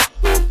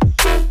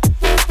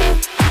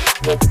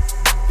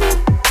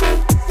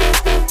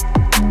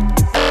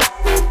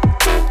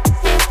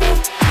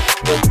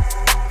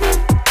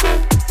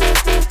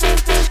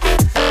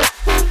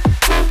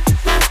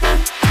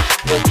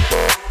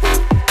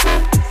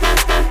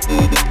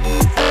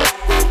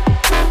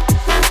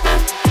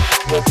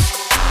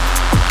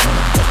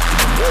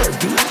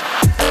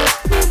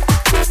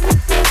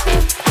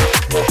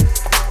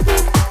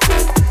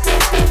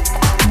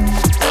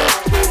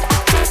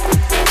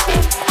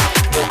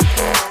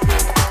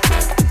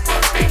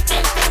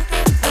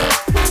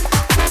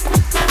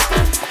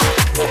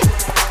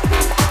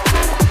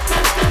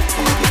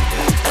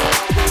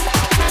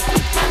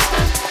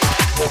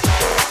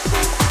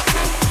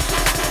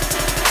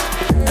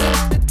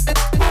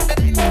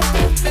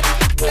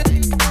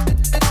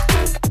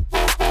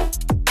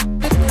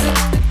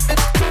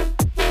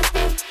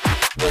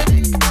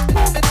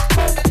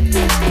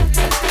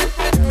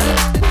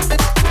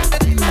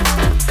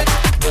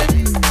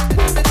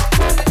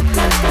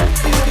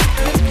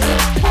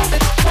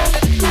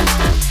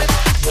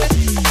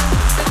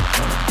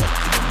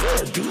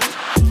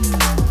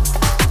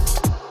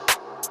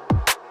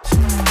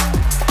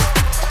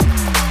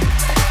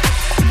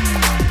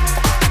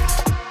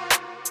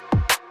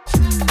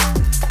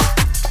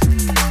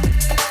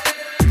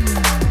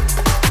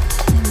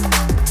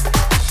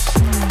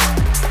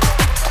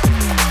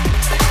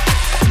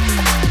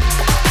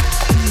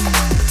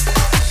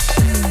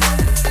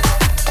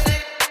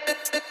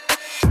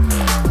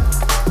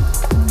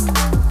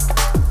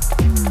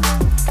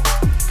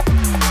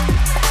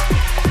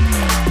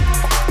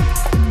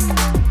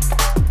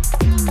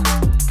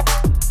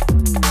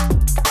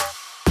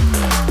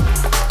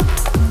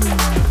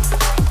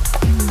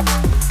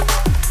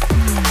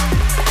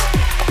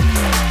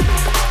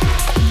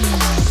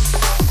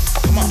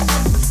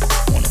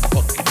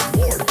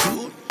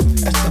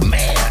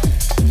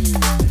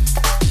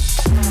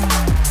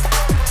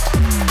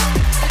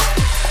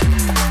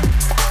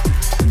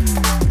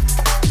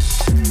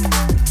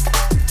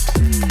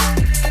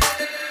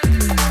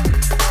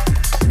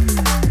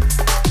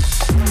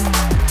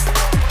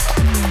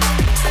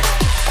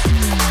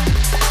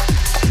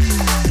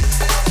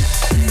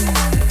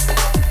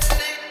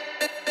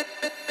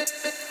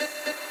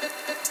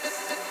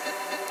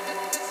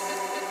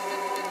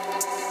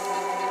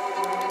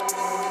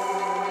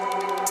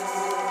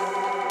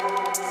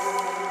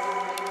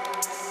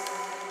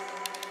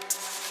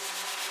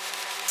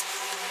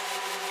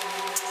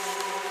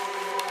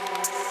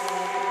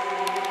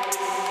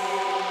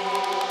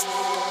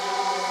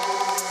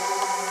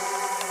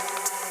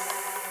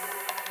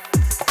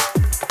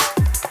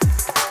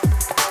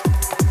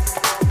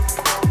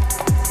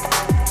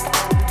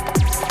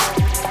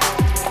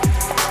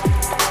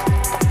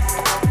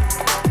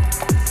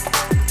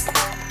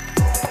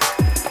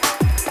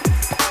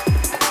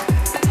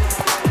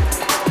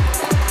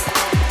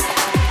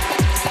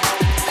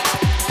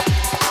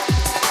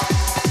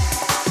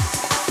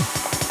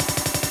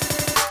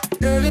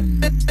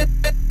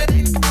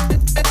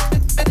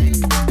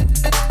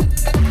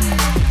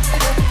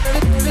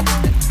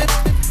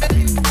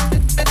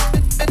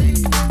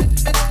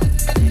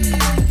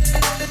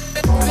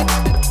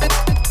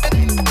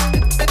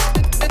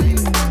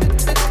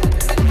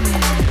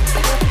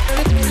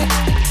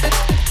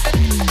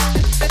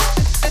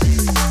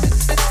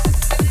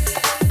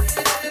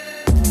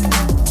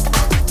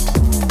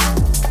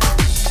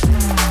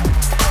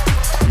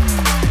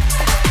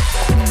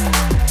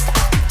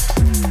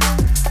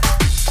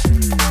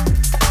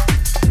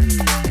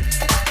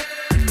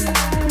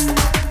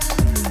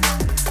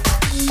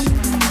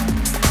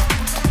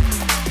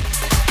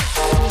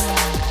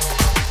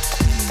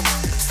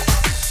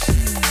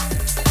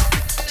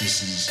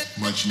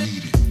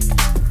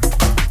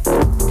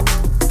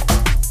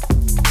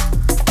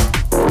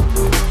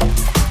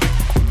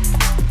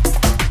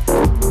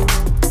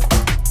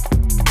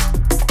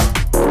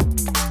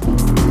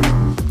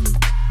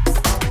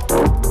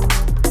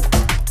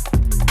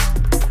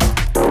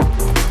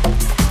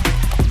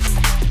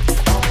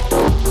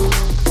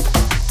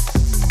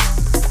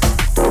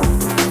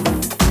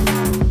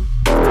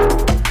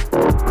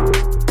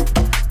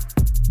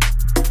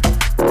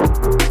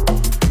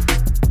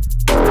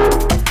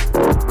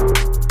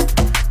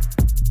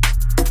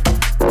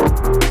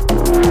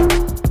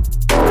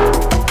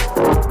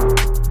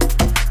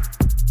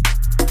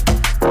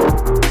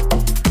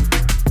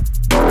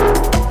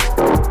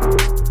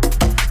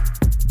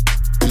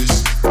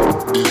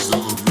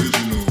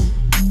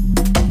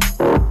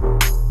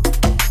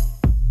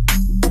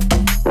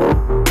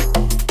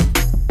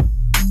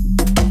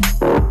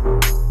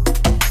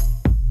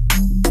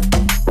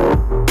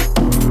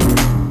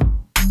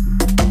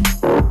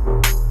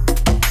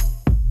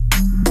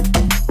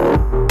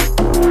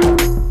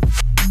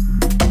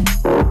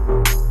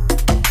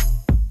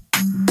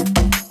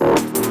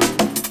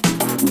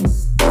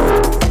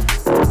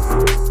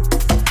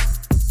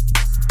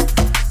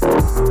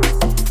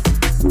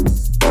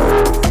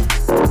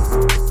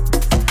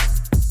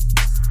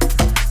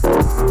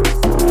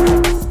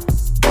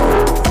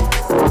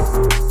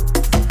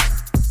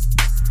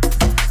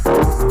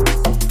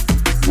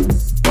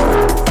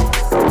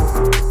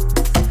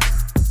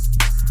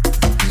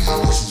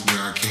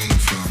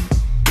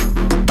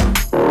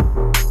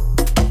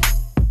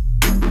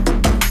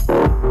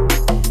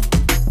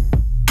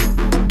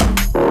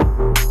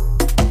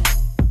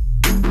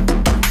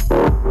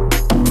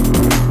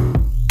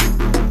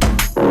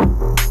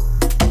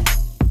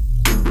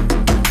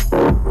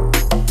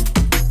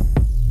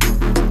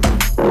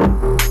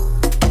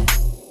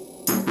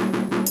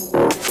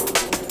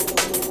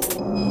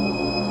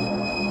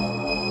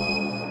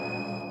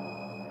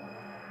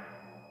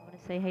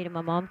 Say hey to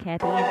my mom,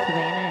 Kathy, and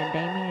Savannah, and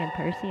Damien, and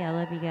Percy. I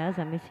love you guys.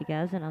 I miss you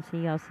guys, and I'll see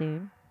y'all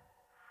soon.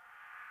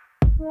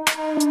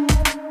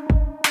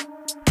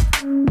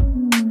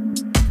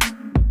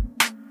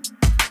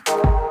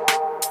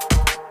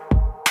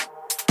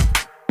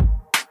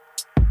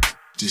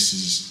 This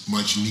is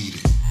much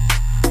needed.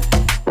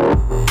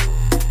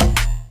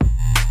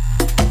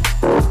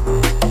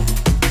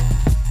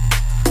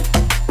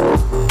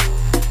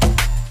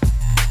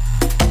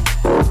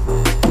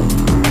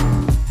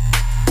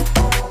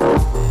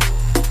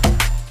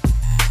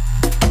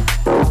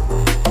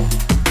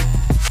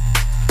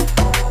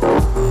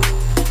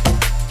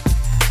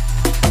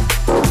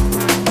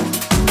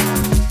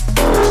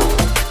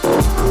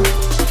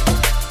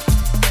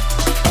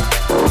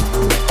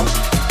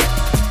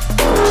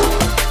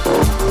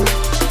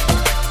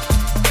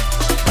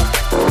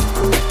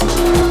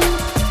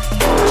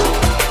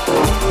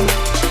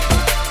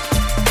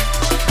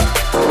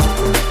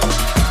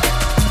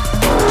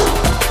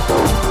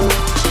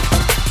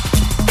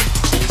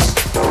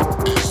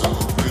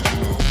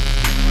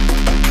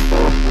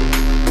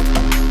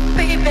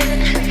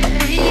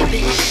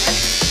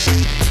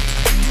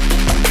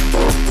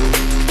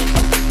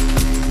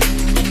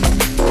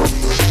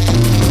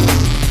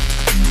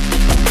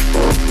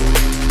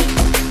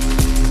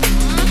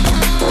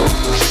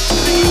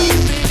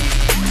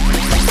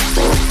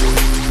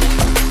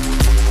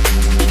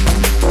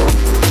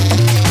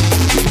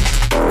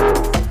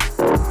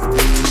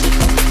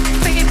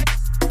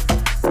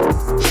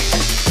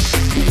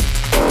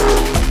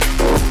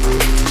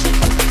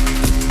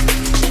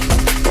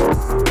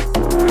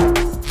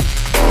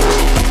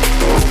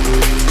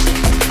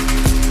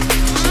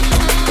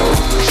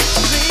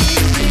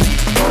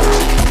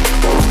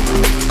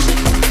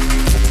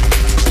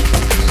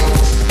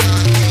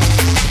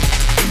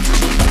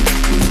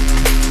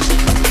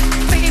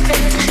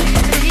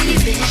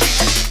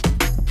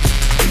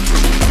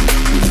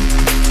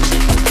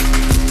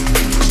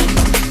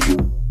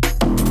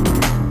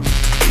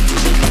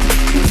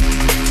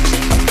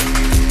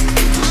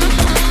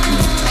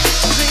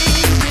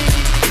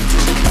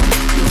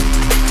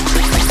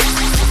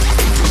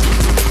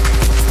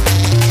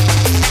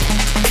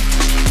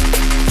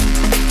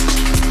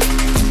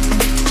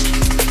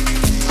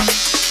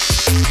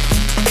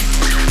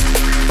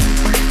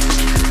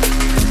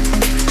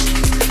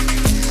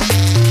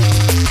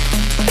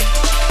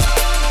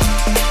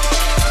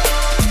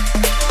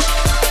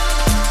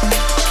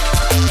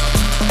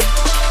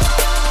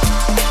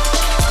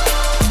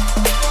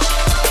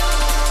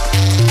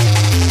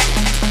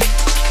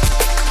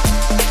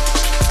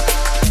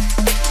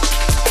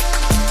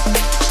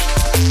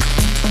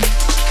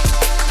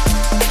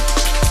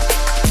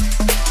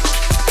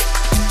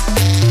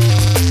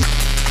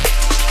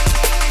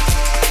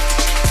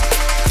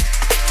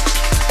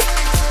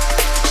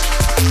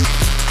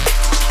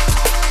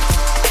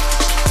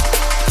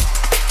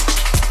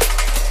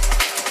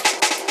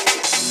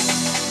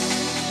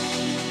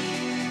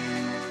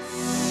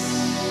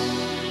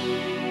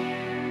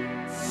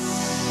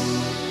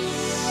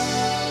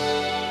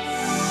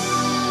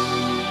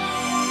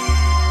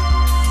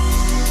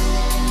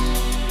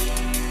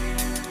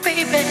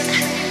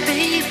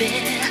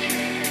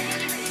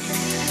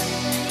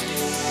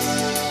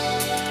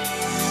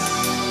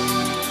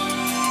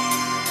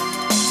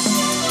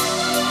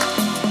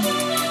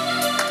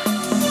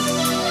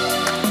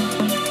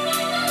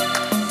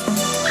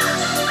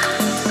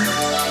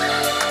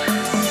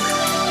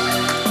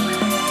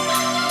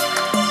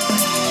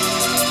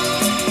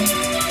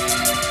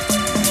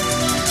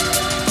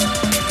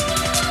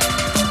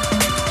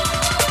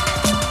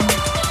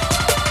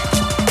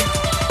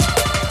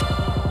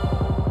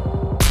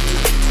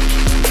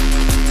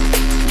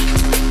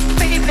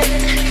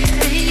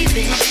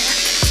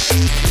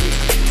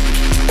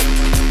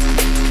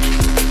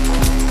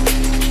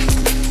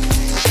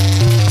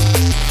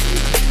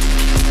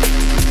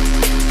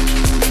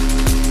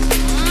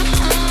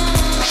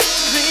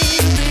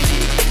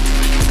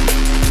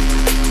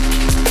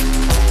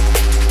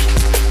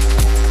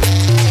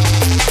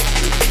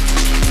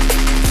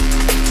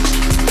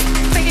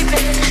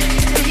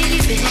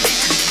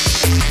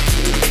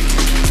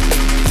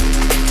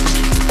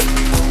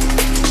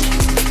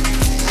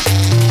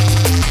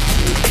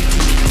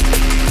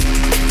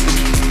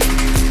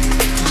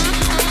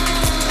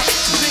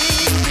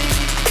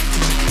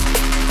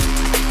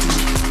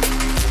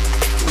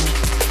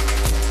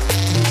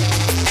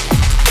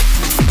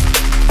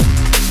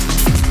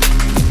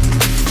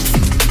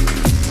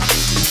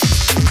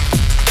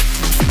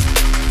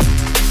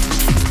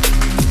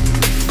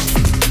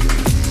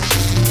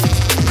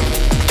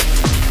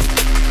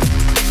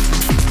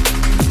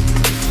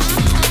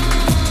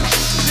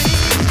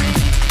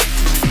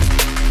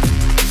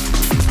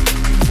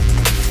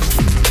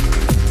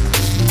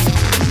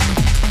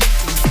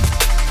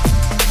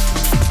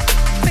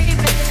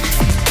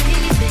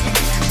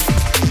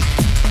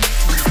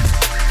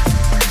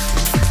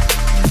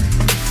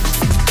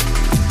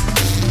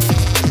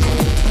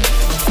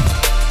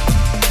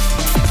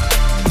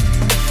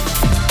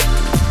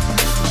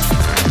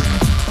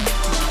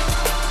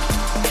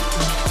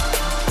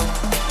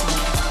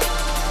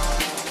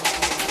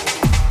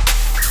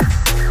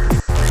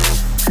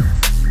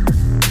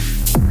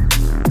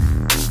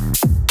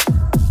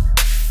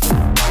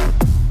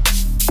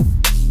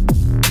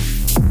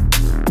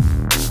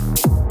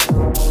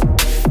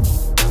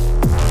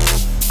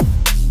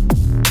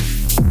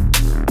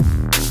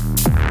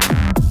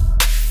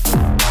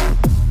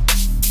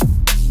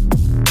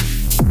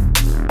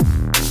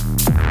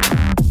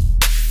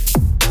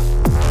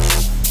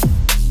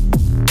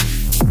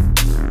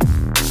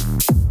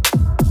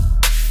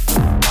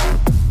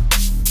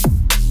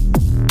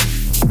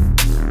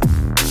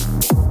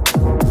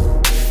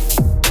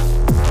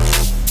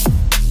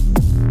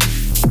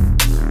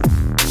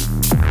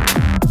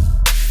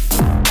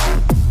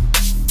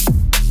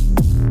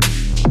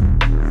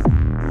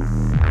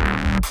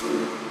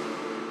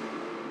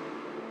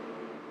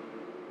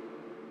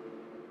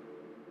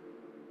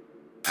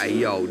 Hey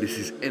yo, this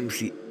is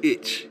MC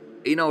Itch.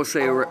 You know,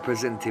 say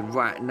representing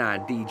right now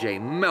DJ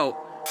Melt,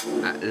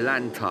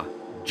 Atlanta,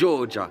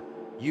 Georgia,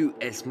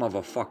 US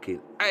motherfucking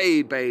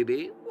A,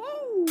 baby.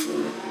 Woo!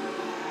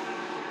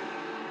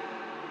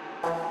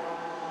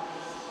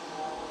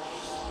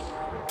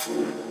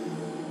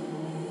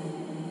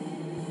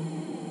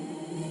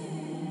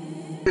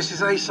 This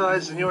is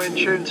A-Sides and you're in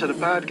tune to the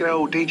bad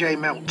girl DJ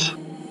Melt.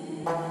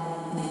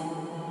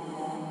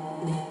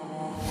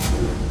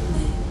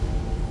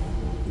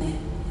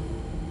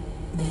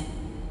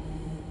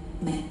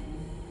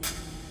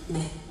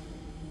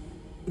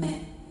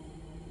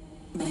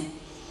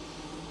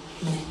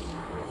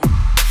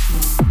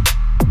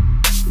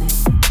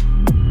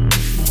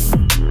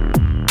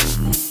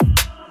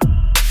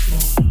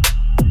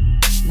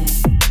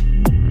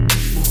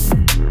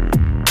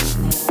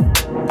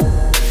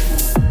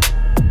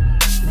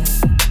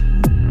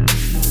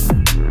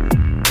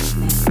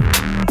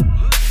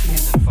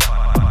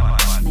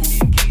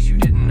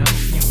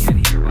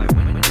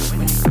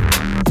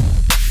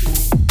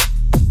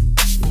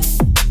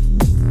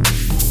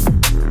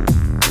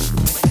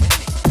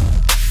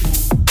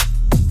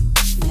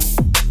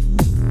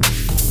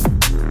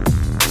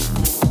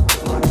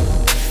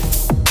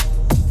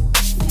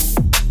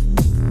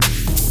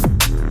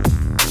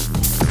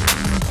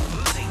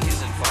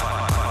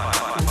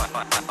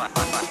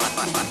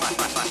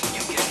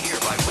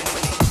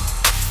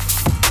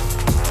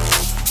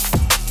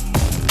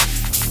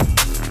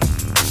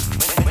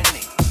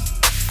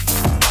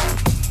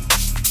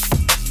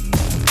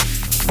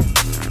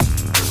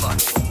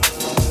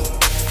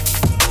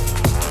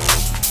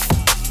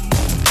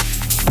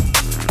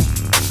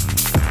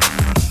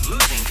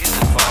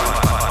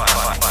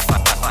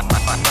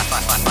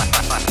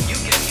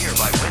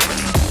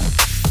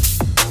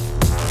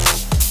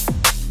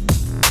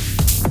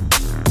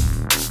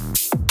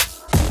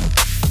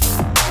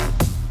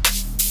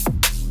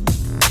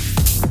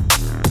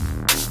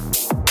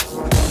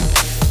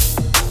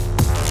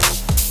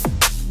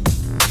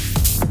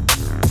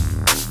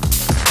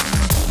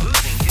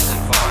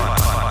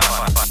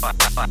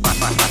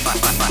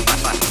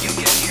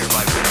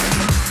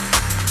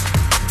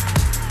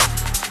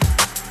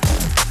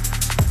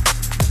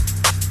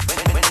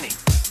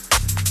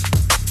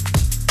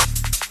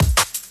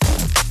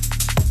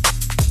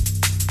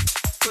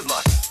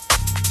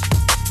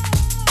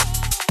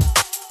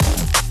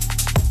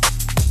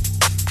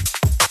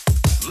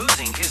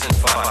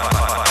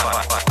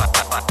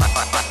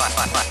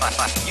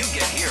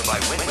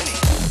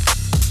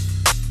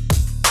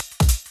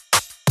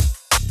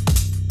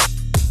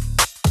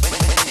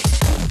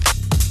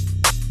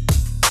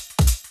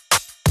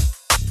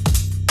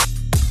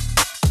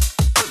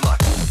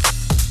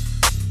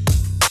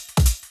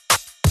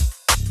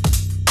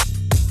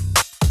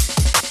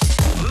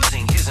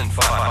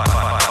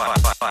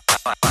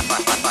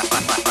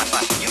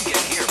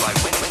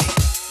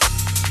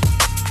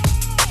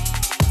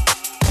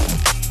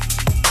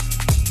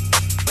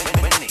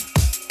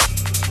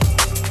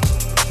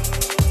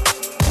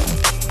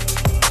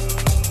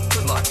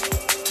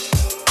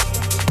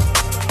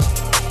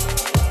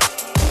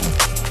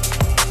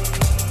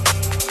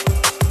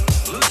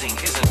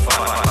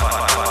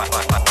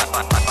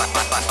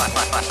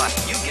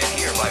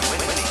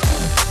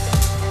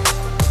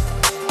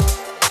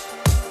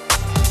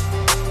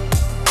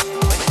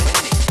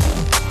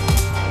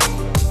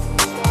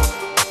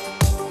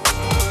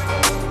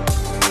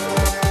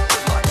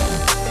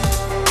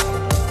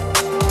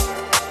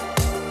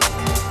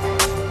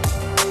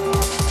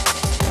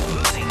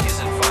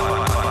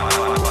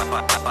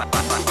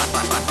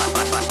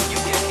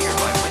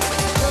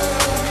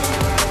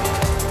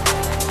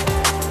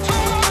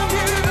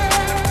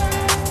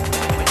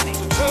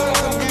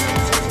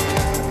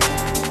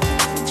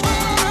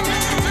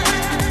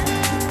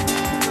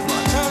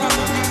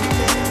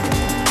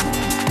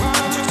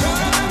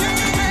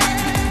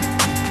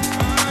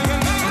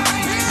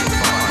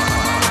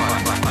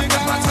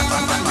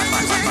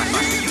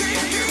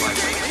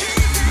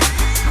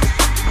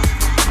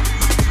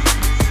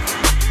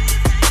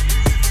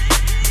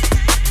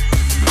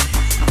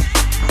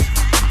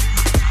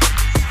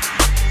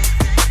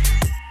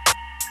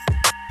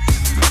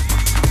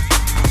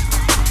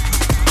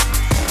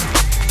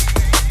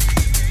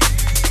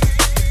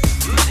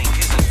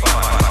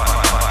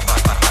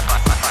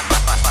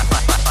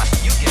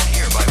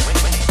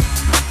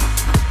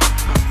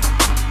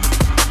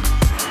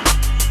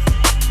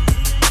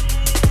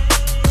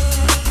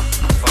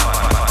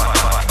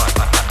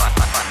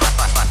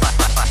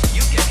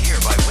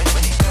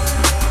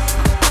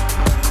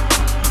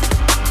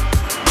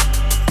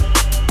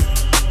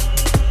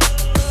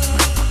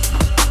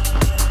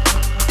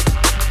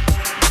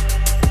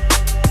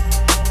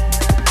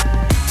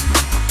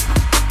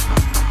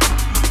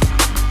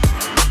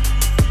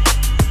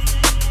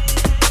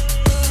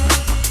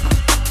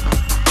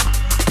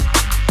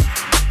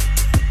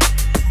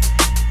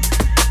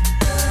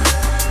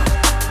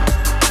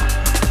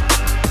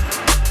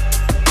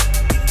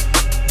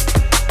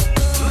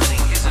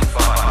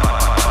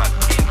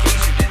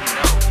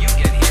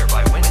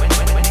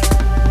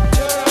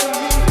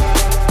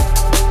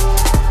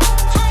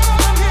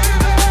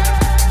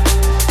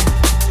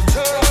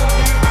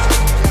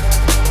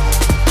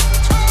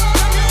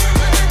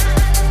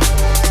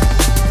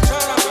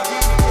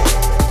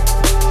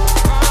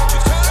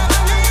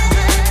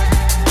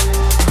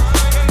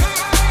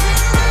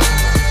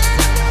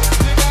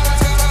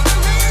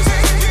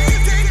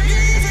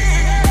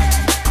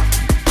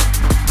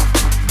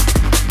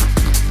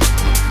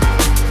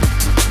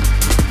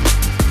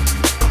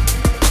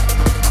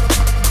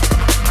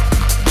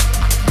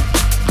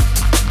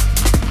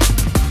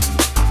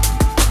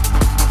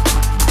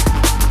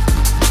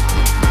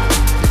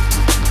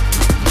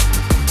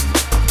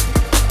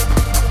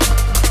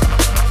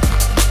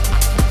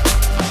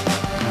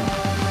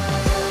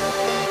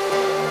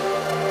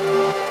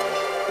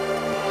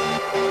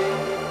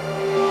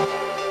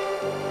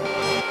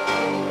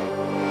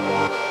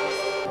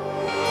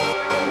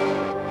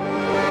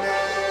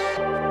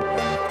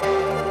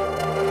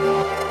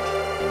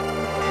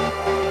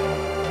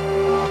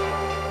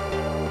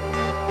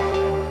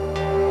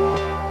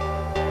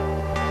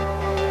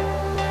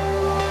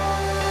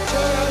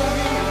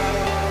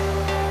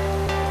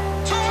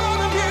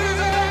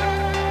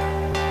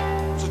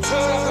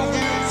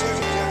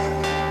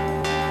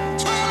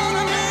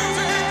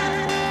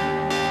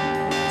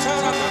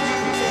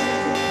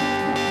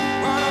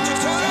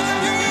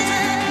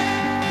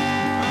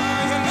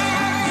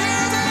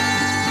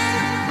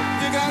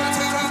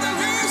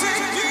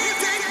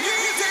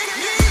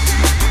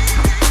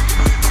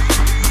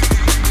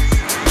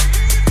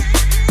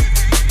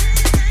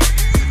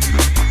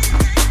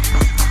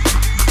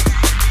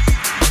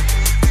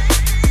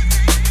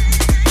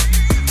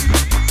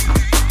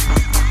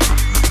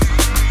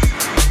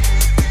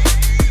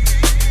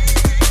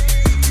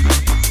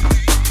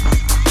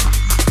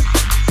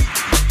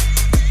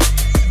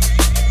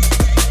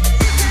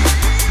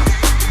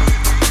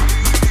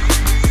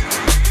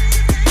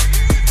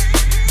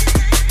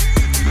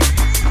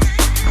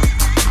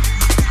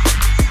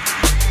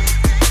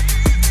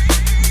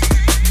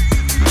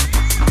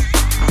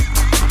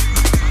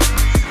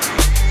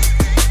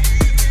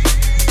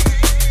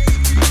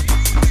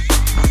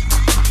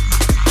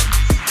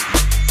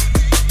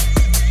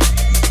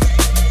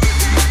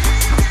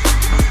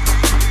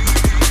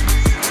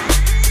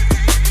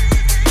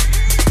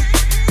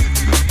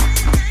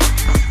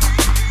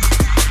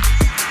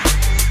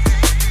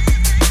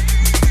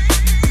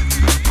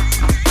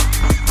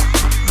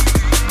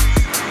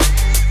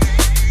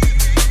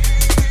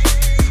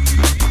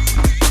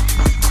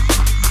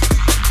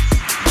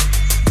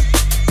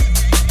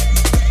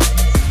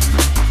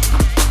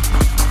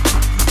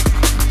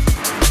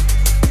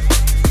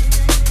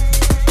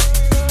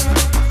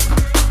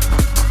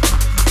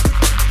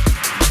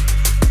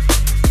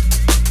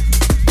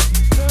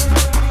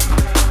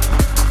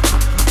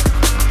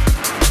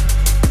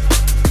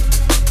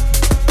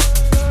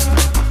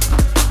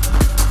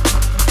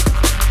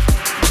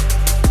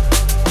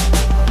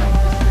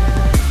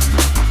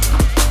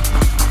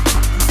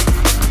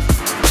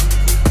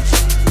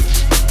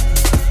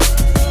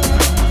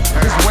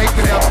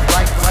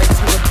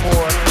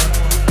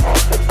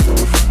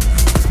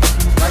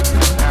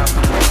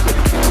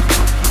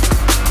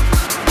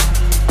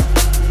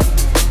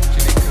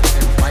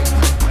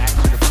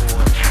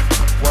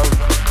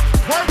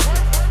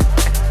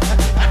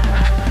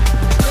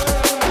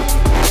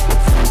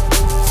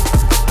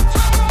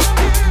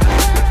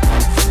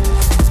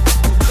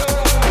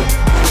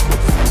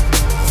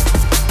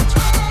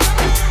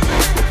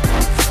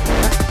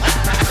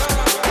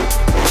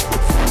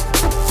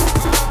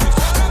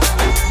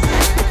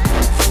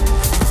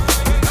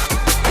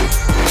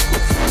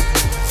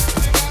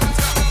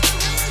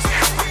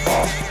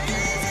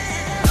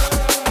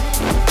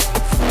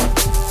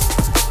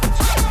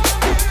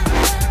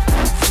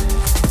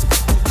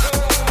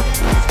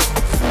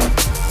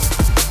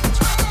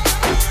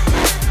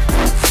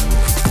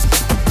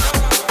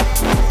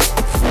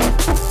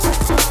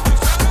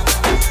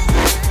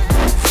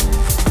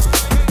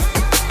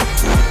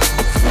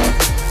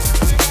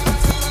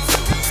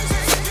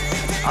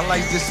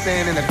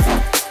 stand in the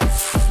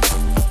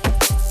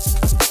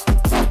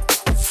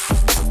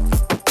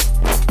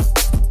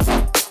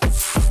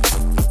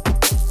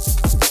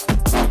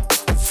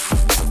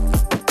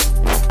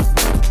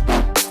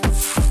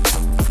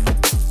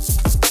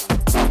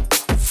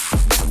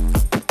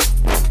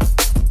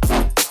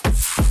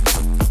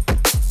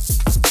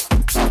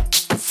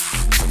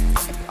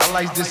I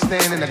like to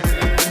stand in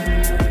the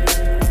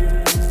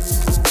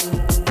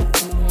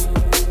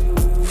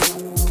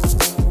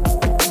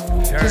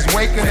just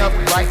waking up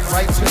right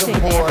to the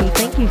board. Nappy,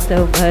 thank you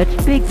so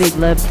much. Big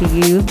love to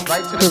you.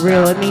 Right to For the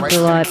real, top, it means right a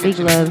to lot. the Big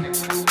kitchen. love.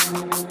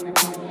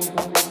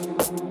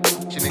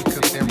 And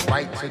cook them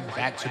right to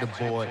back to the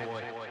board.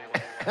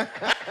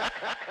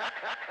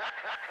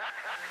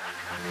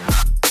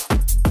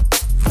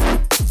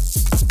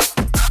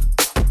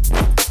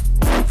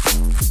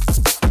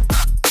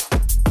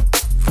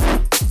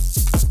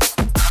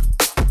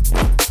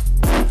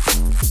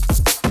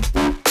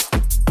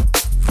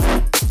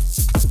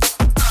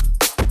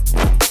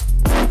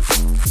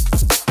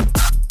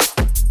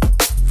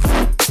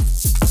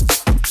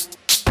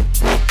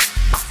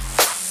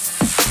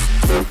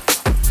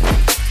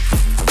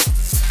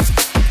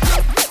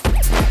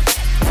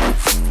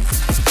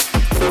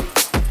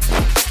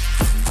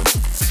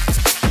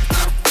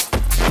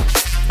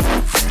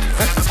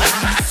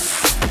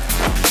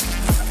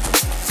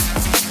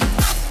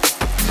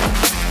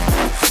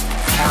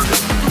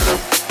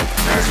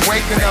 Just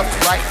waking up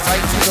right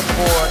to the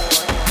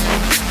board.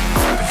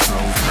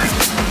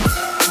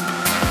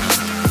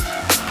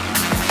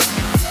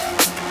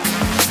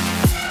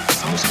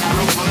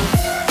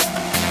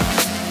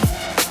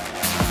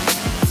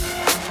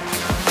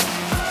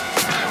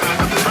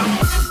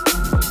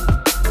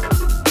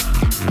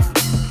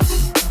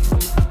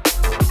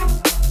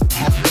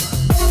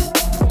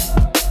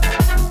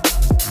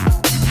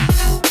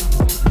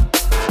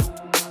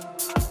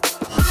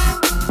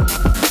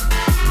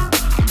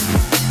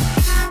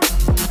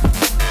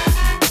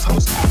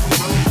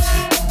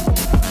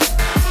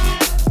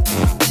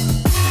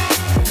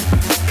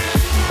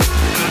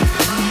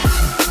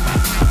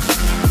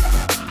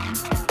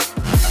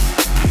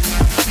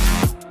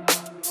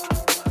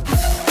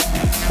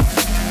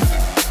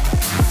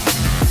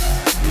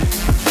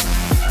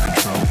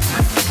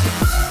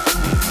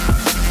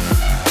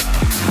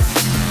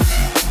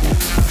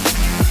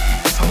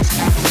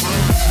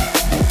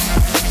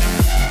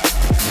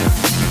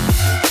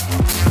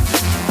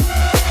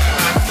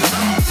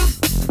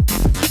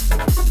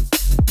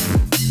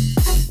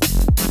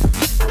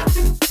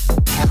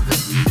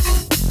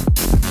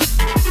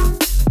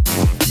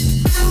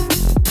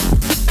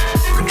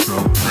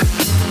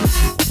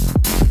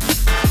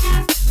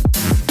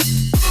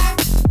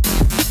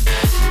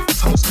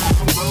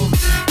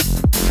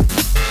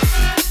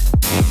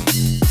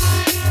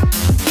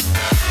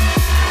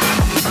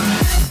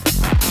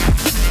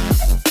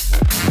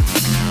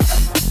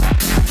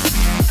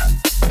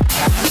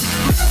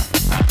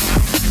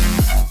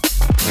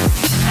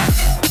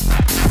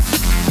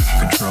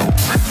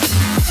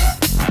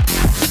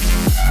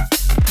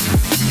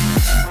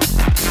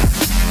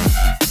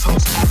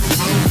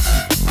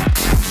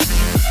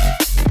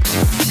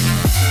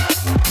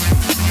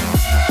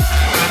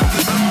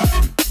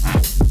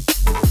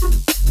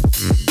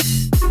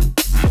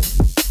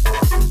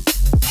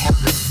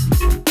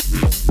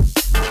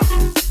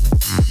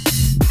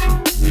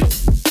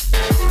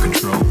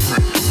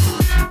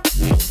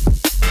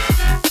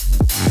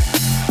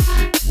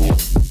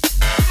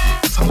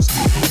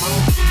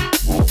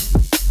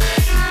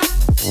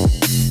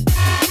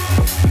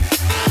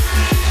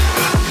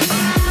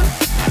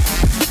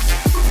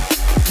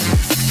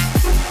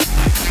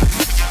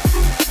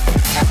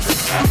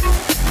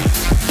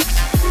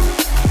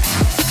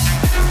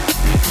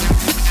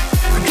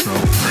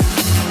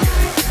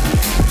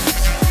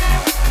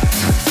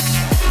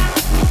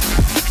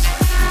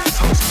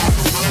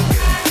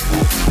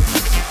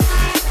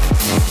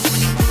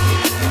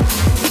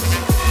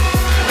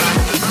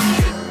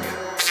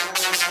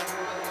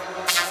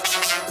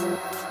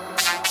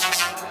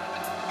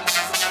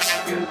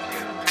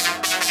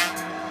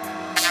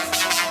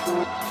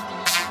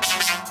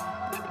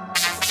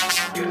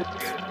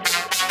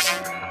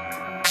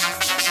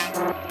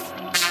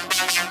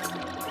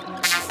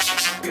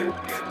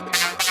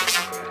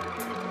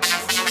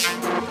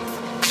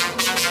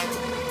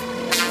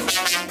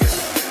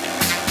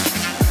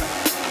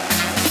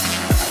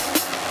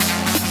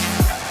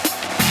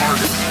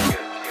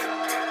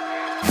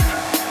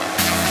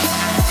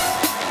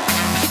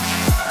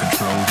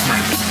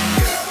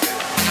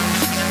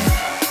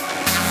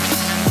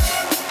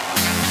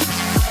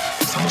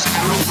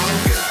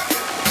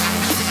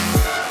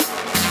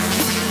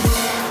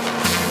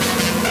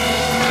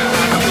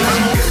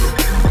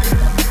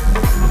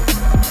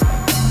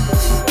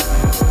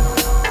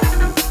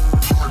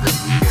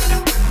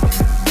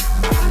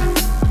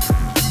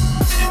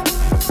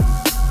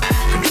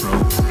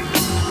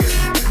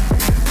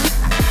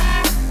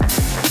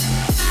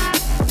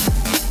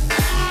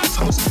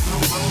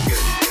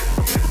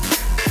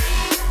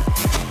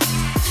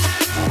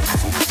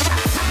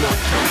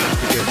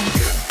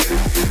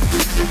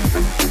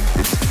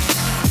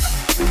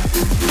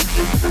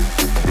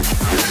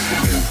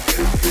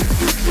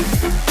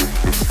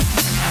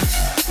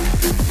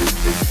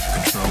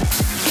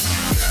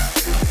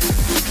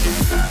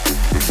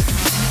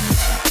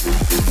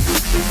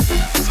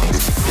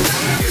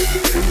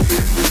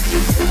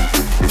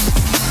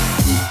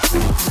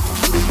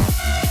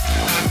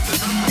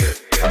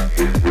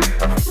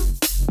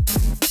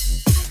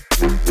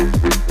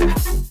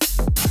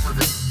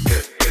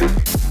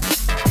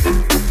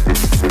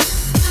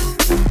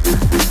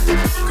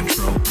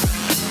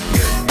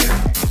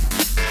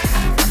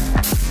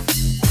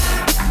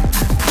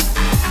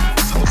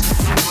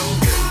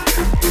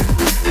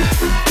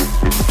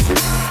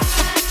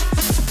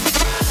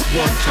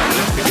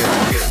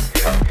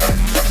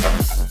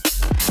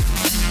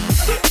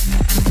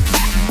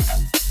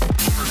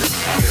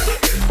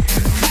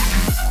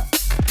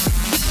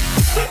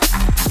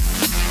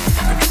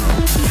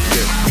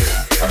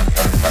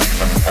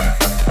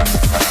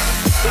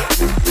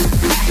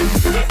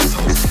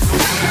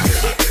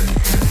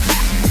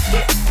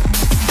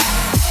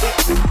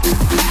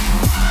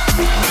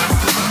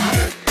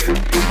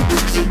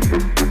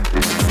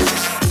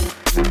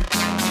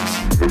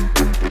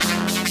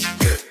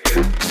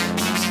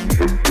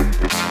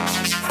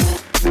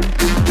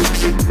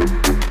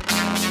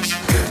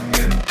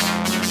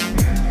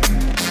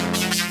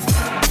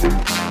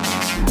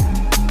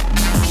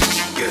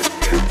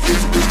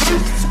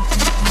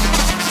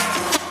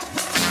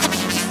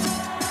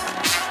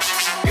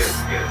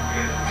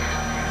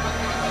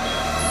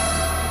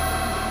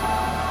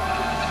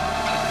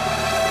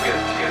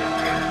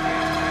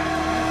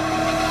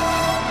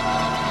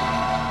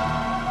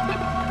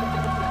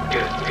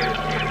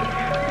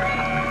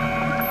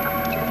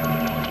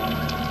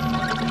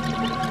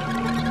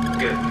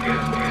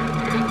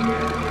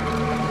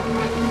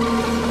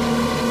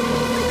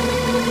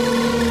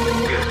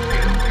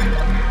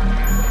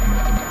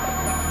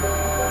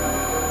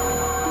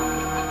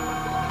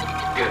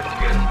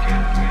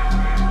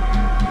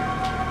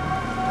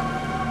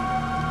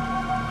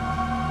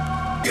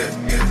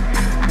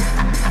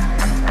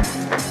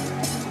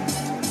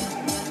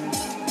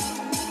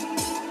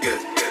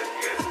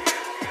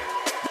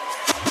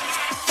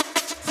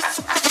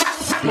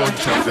 One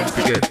shot, don't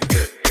forget.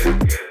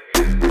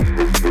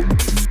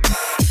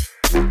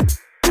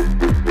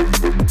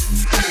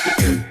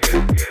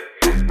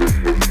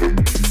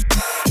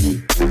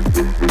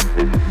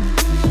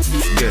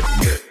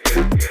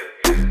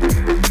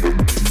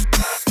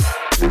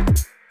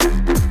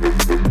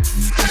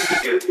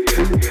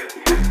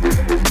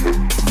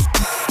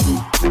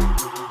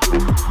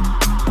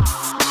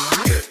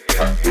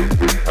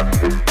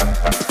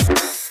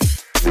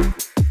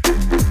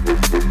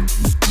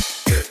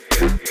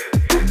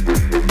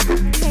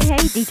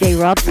 DJ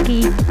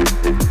Robski.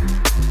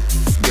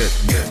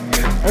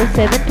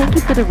 07, thank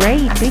you for the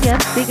raid. Big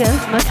ups,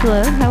 much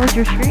love. How was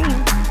your stream?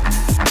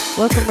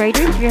 Welcome,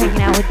 Raiders. You're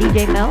hanging out with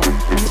DJ Mel.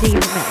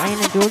 MD from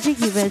Atlanta, Georgia,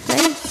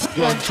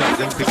 USA. One shot,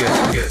 don't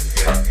forget. Yes.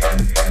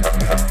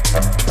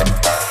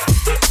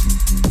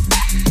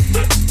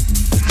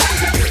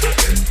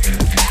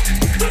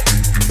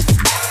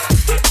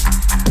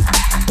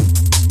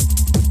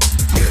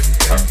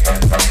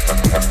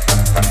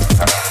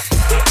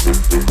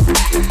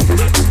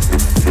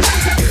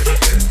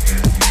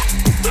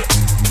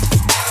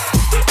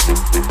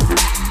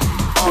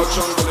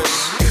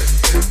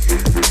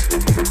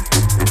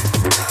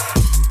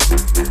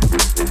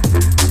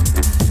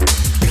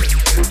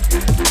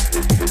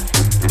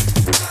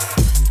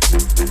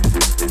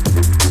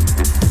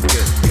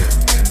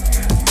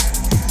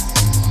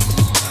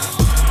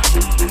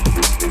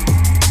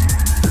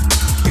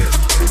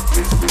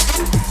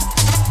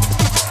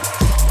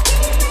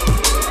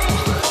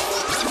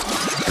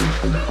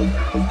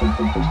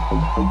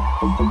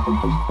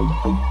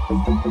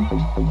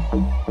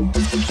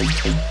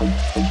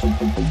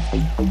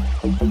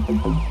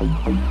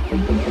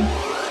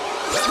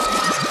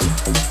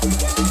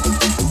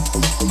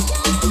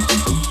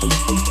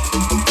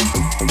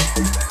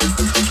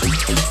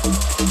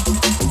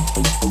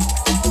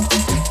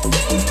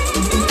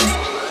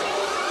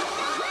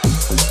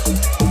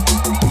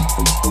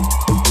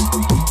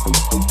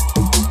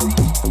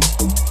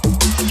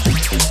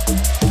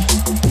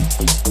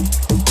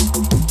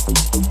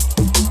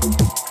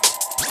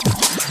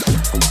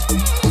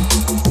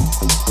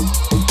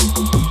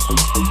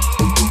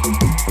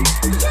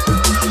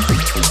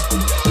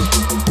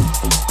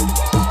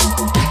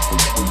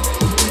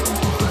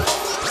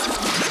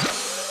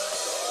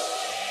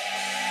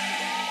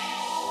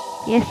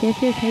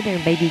 Hey there,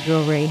 baby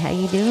girl Ray. How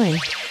you doing?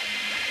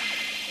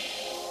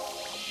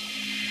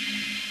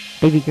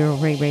 Baby girl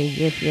Ray.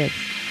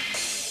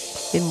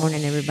 Yes. Good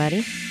morning,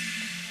 everybody.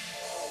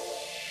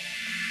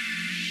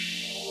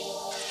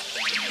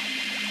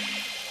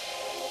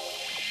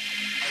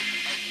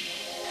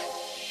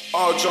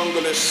 All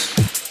junglers.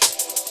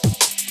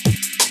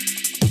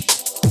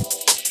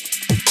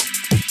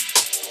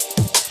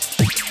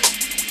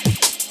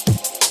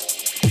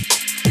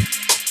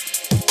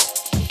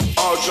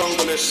 All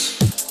junglers.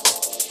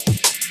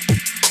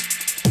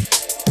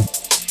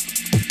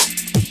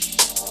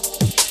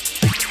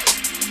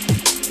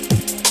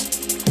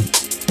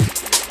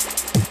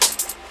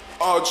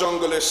 All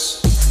junglers.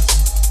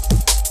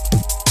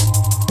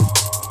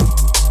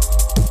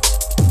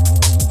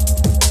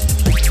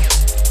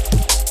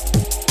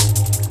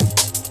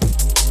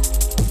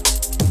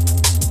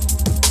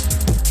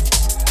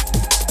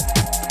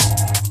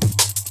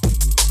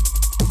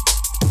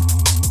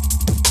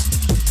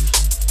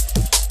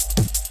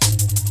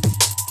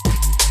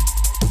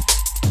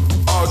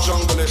 All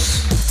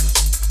junglers.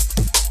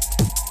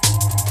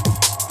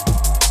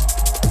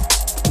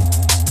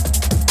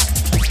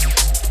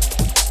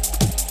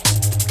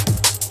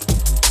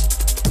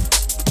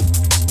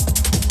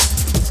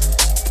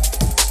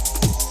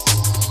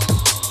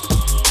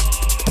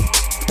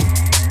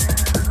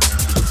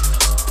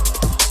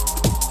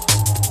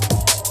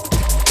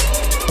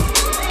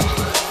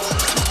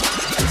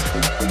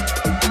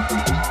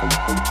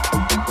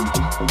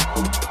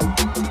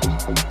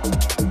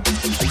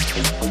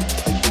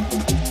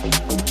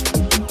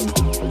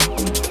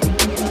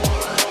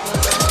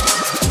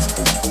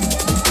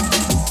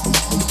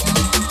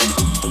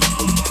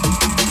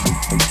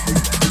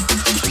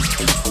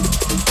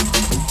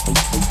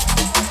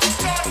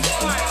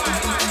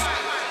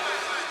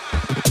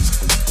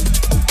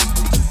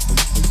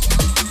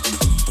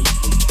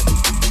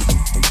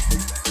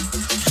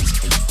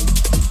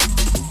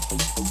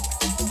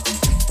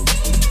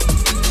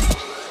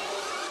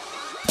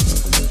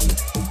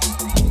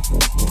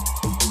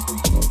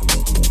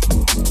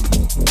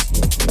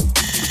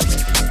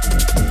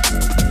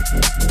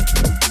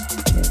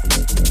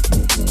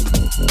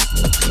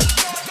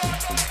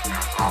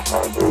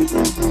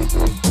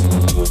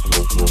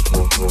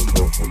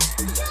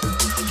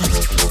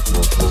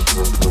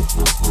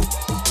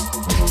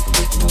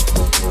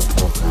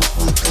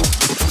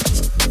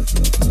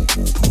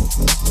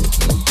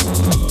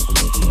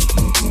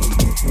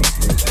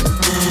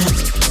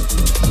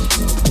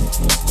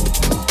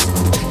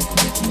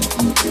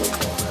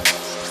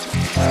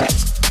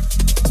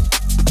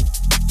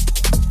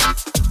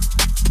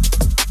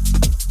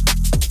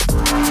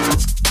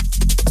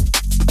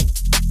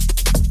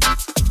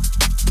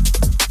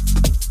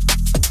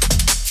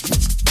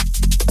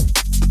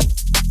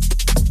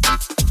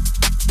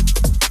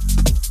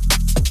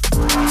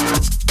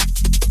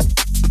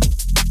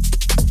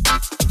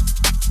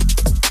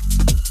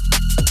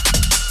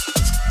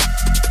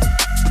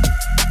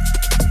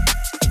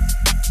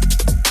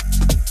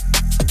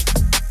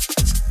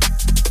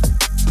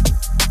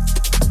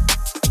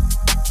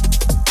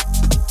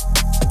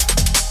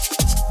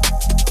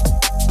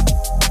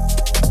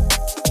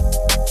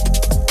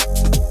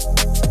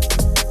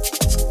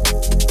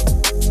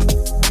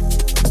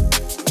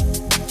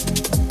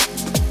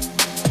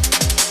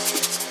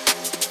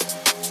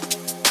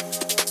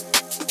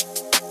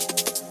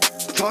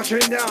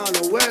 Touching down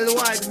a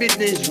worldwide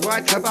business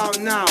right about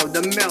now.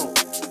 The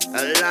Melt,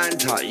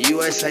 Atlanta,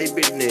 USA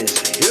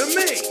business. Hear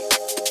me?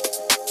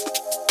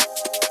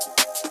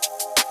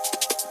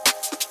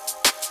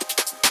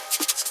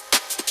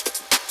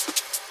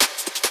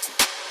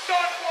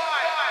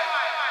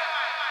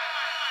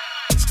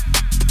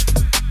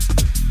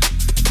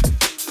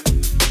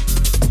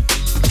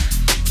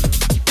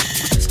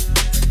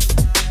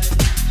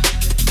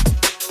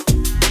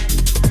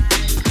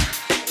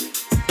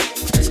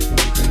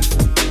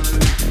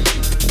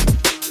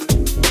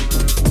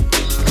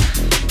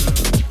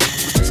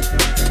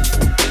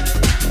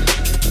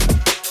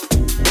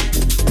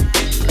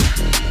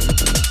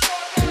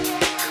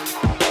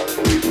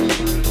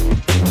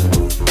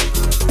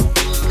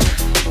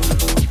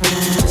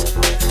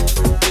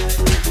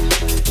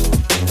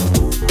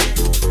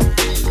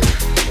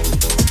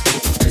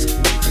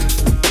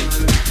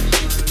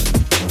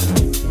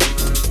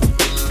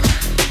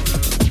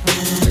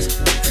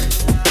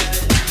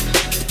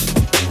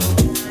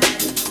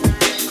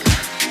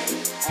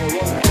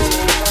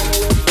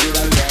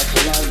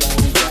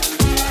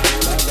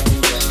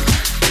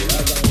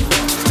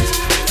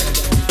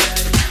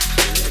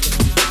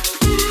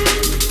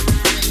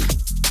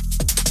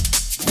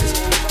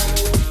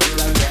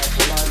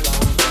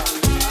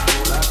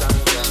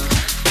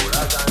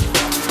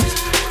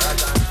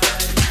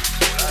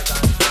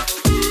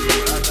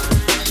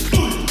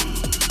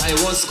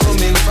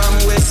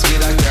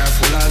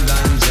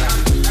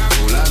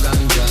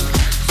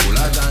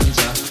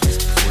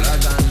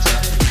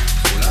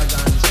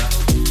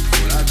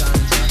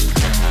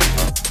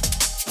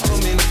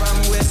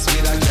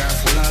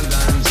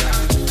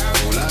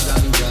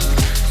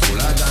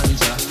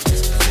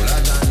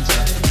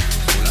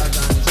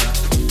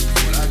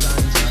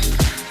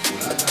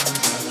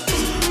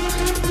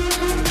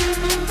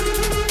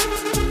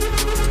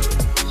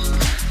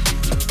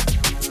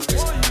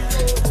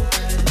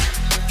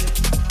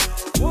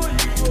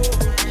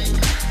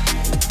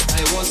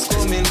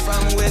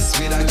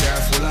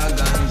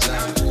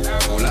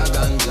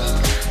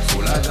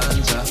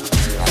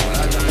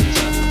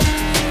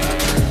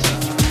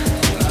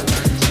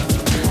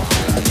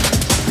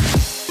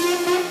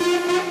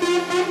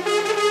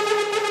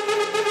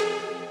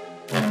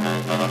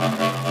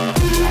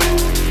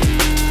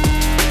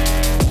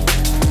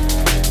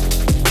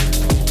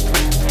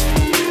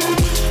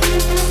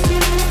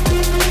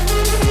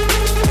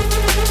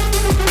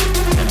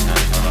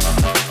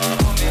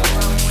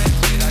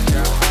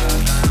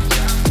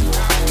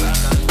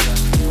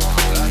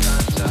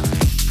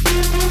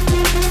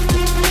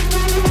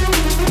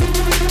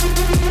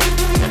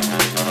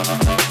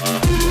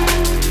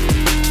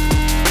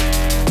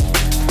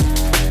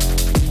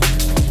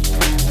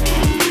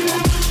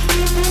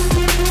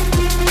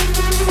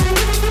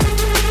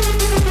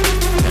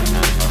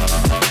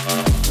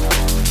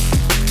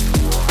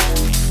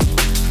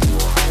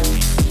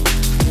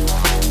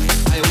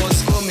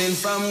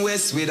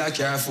 With a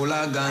car full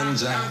of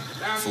ganja,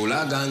 full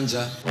of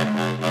ganja.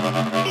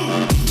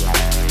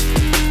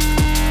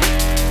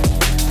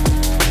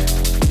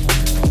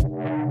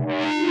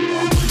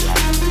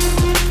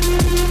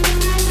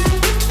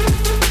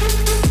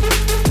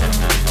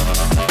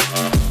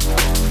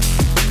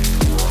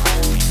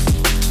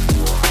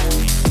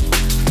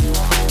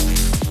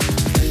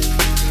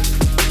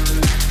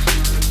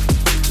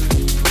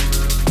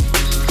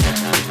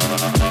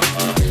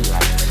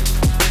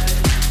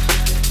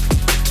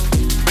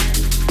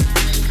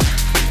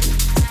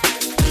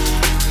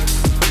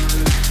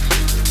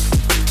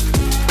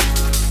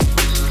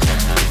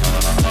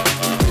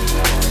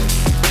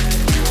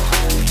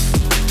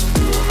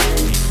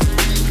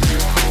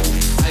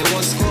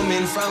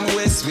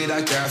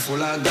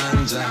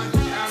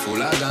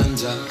 Full of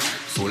ganja,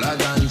 full of ganja, full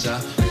of ganja,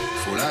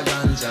 full of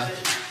ganja,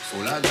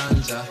 full of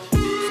ganja,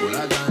 full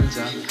of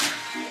ganja.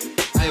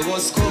 I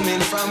was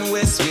coming from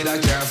west with a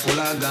car full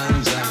of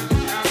ganja,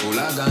 full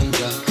of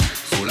ganja,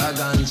 full of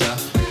ganja,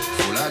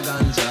 full of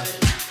ganja,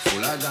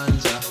 full of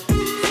ganja,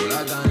 full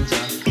of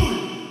ganja.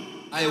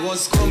 I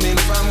was coming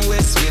from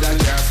west with a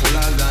car full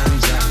of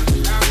ganja,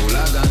 full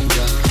of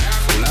ganja,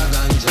 full of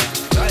ganja.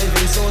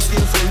 Driving so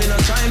skillful, me no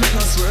try make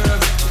no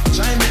swerve,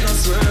 try make no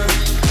swerve.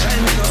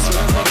 Time it was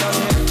rough, but as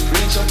me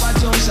reach up a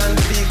junction,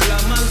 the vehicle a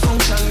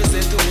malfunction. Me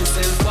say to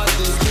myself, what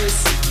is this?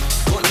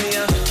 But me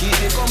a keep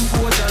the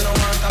composure, no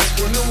man can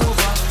pull me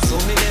over. So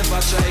me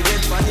never try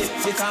get panic,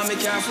 because me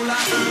careful of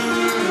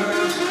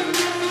earth.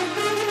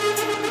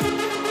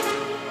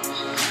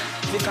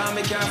 Because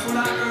me careful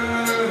of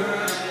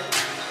earth.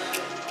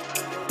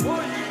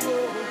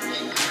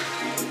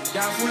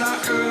 Careful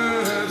of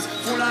herbs,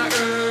 full of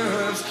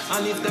herbs.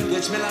 And if them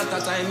catch me like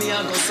that time, me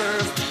a go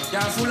serve.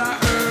 Careful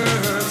of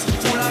herbs,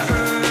 full of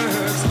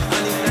herbs.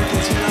 And if them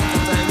catch me like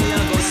that time, me a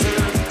go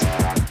serve.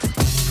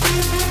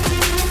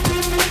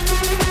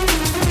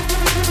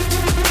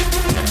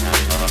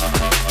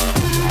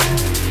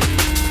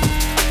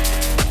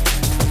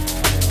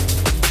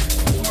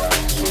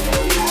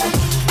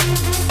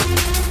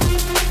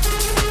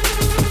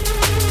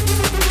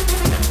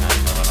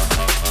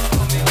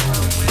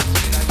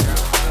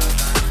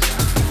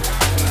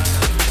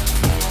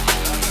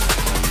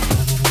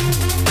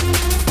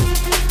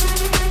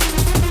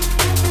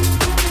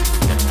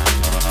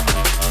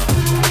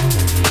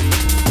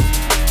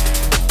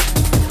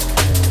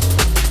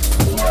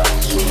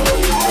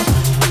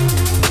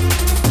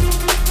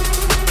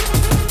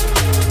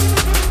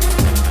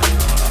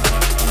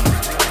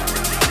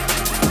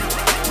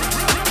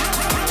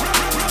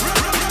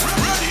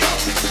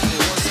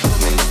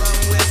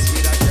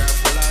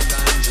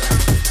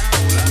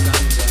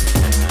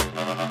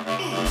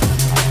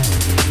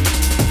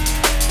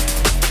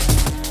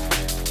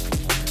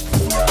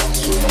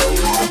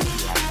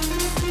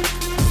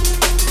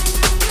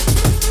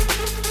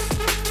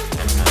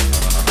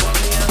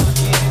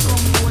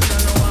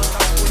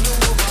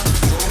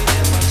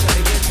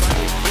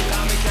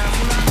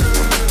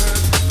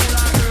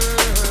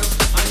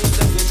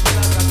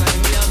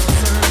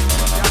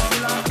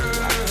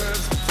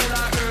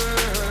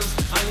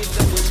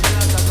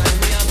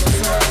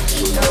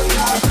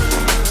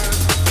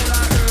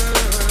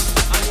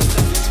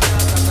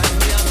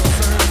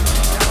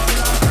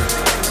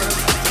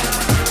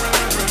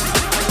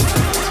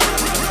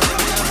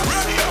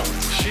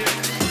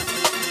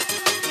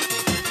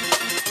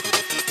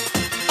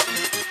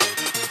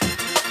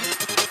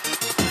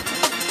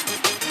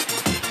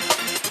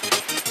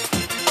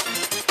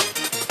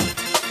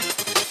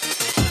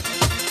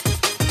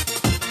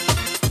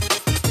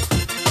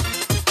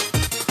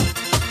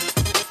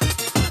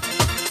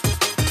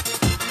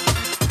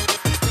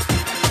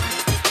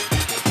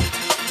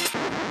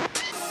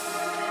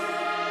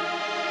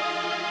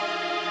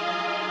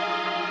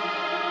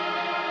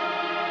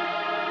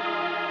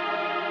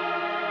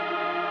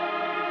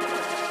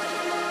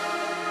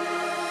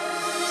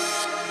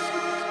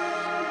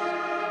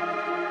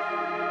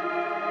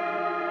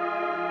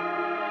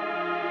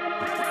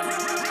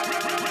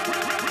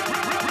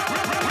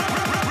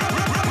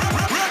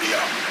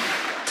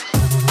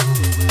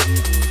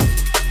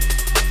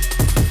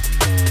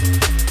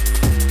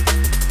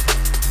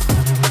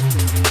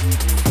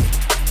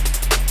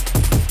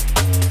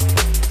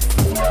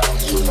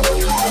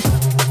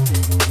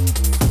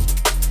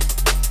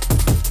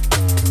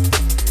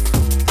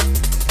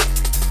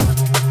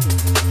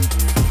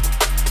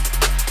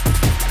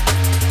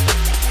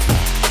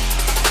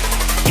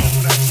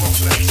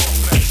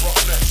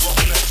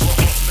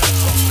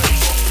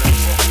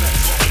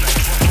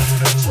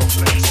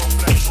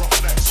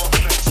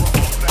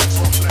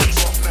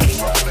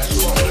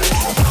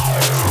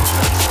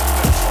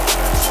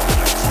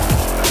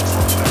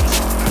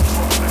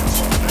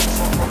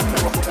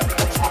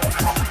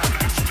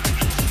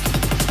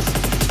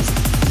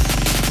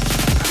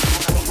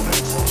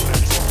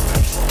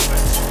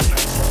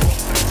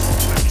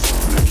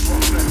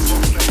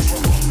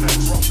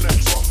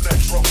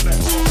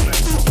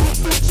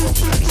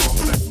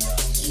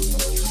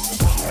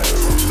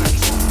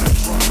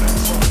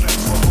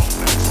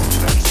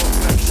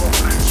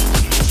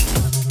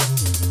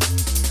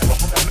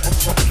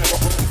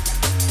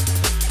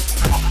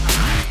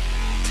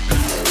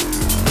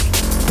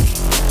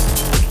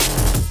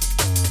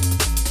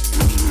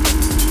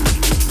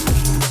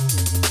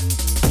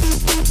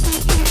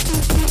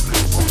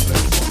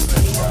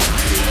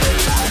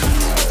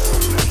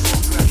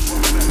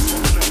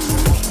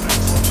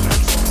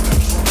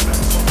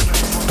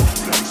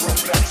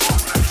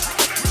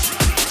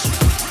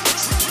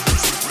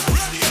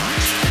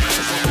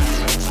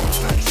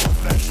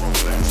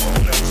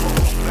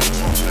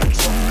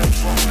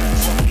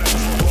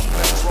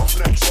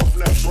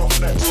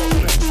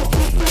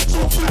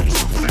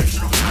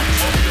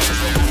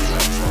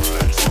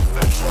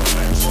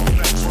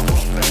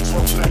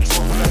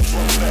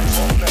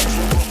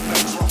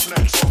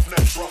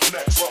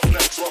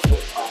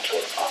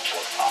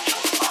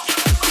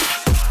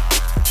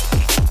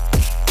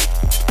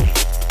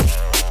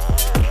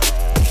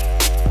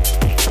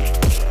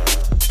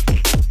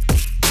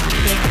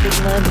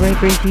 love,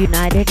 Rapers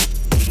United.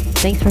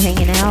 Thanks for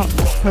hanging out.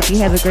 Hope you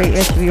have a great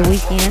rest of your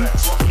weekend.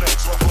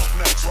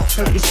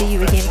 Hope to see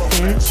you again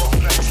soon.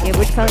 Yeah,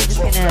 we're probably just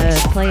gonna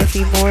play a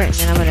few more and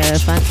then I'm gonna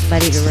find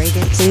somebody to raid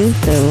into,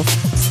 so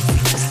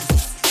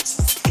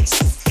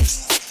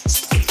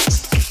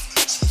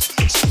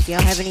if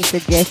y'all have any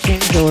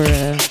suggestions or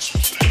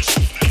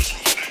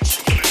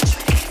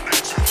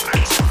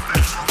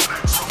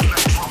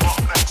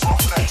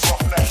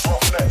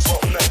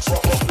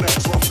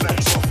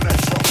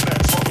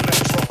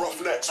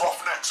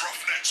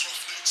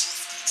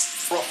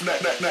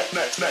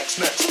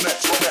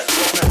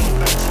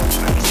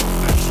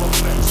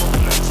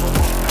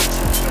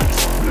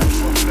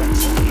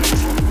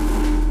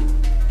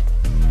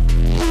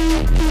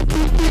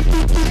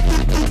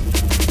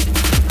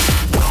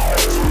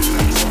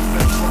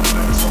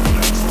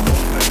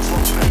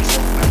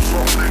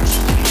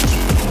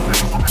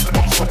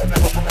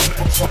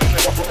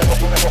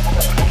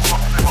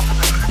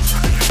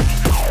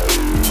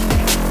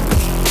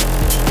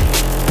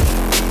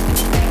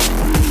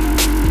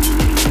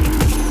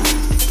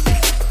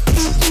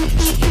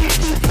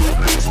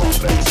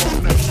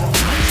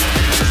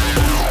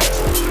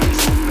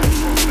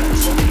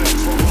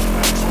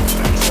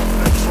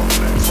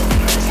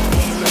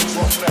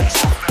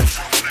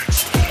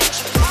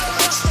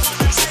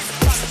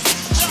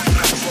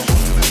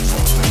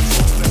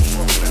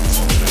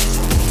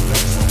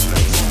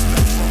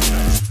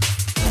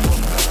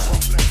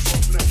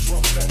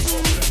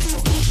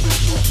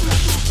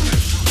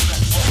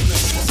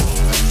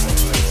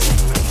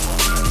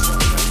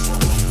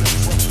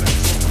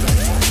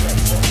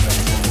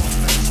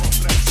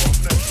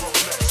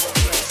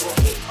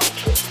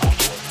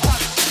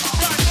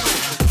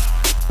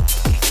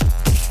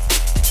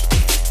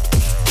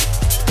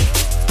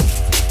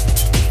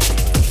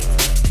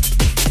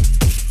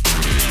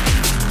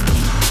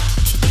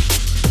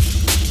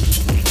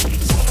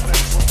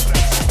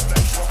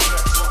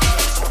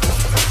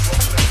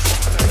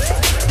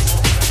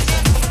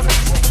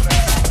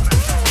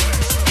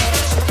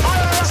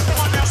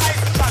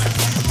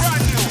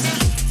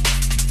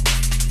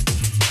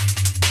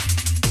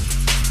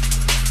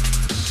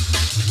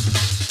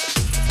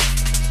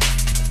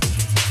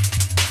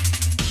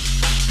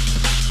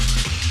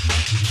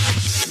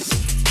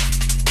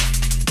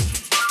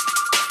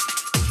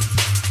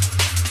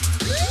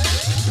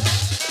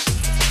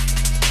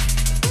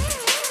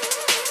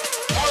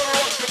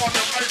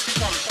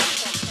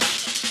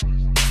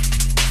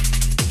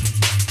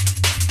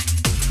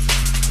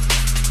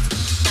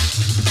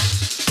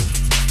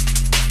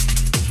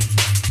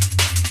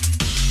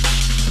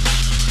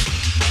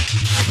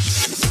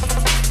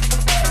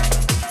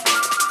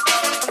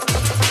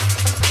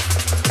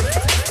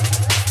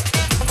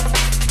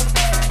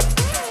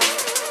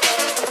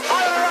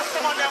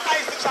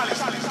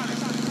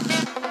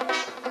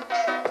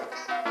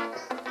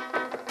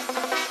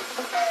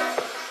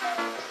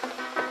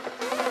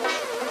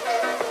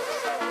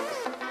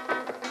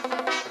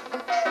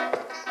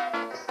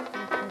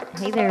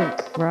hey there,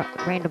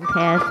 Random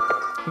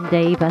Cast and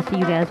Dave. I see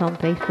you guys on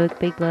Facebook.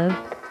 Big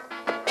love.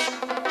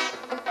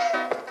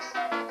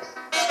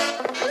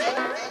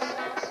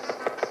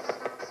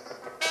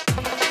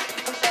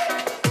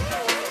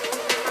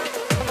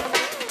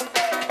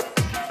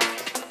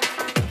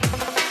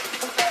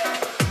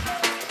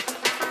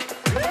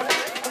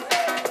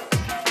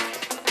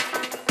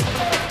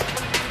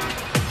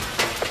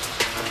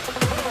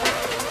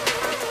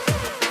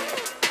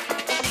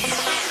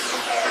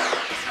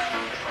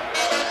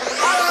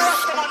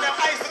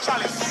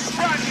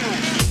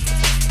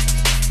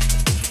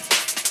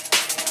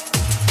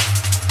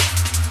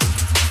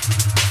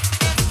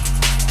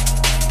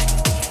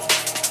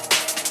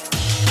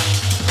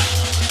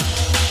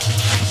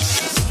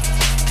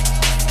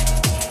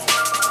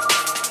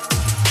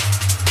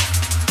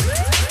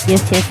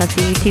 Yes, I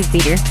see you too,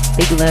 Peter.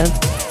 Big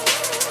love.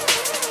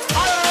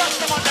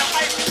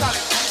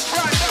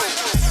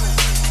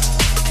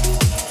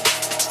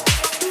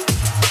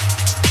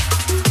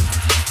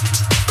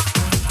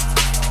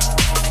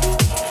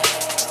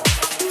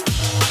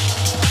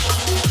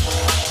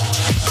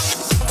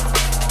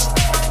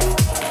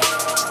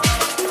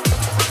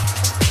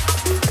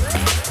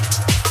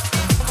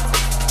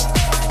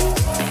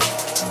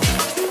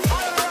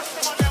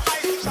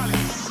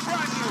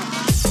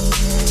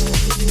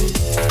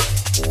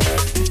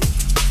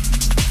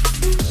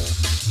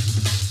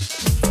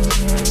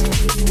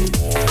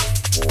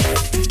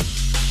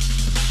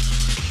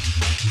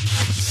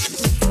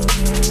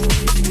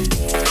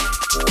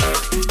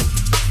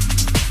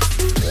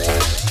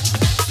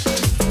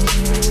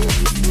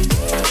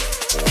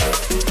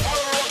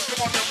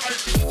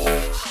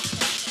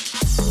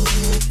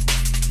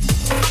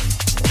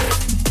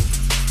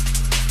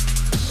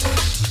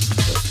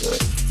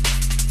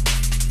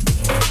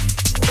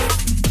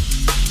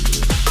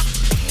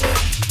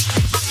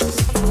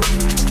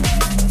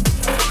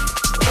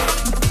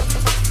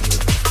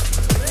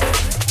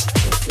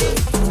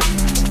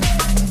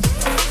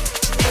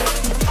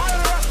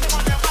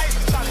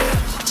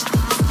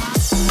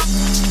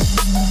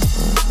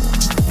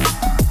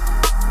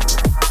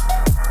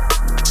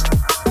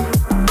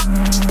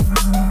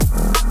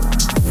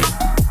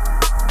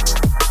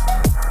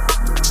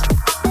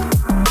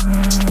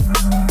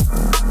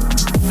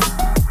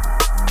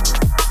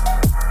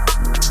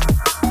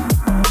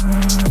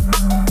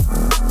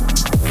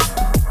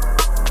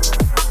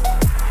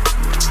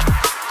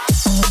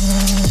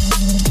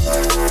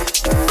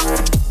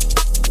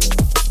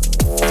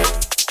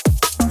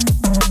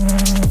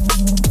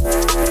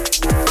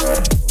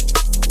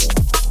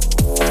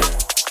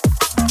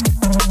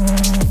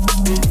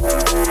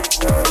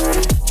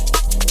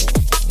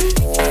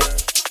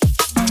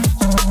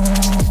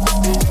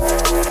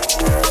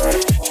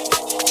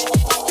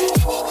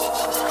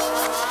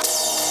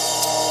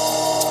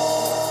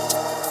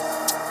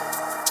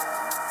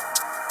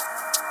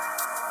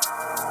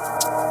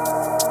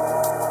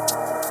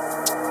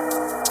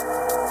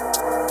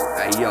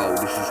 Hey yo,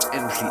 this is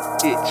MC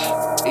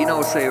Itch. You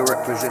know, say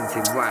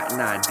representing right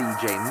now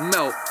DJ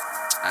Melt,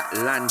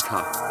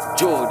 Atlanta,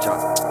 Georgia,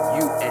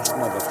 US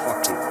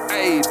motherfucking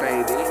A,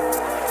 baby.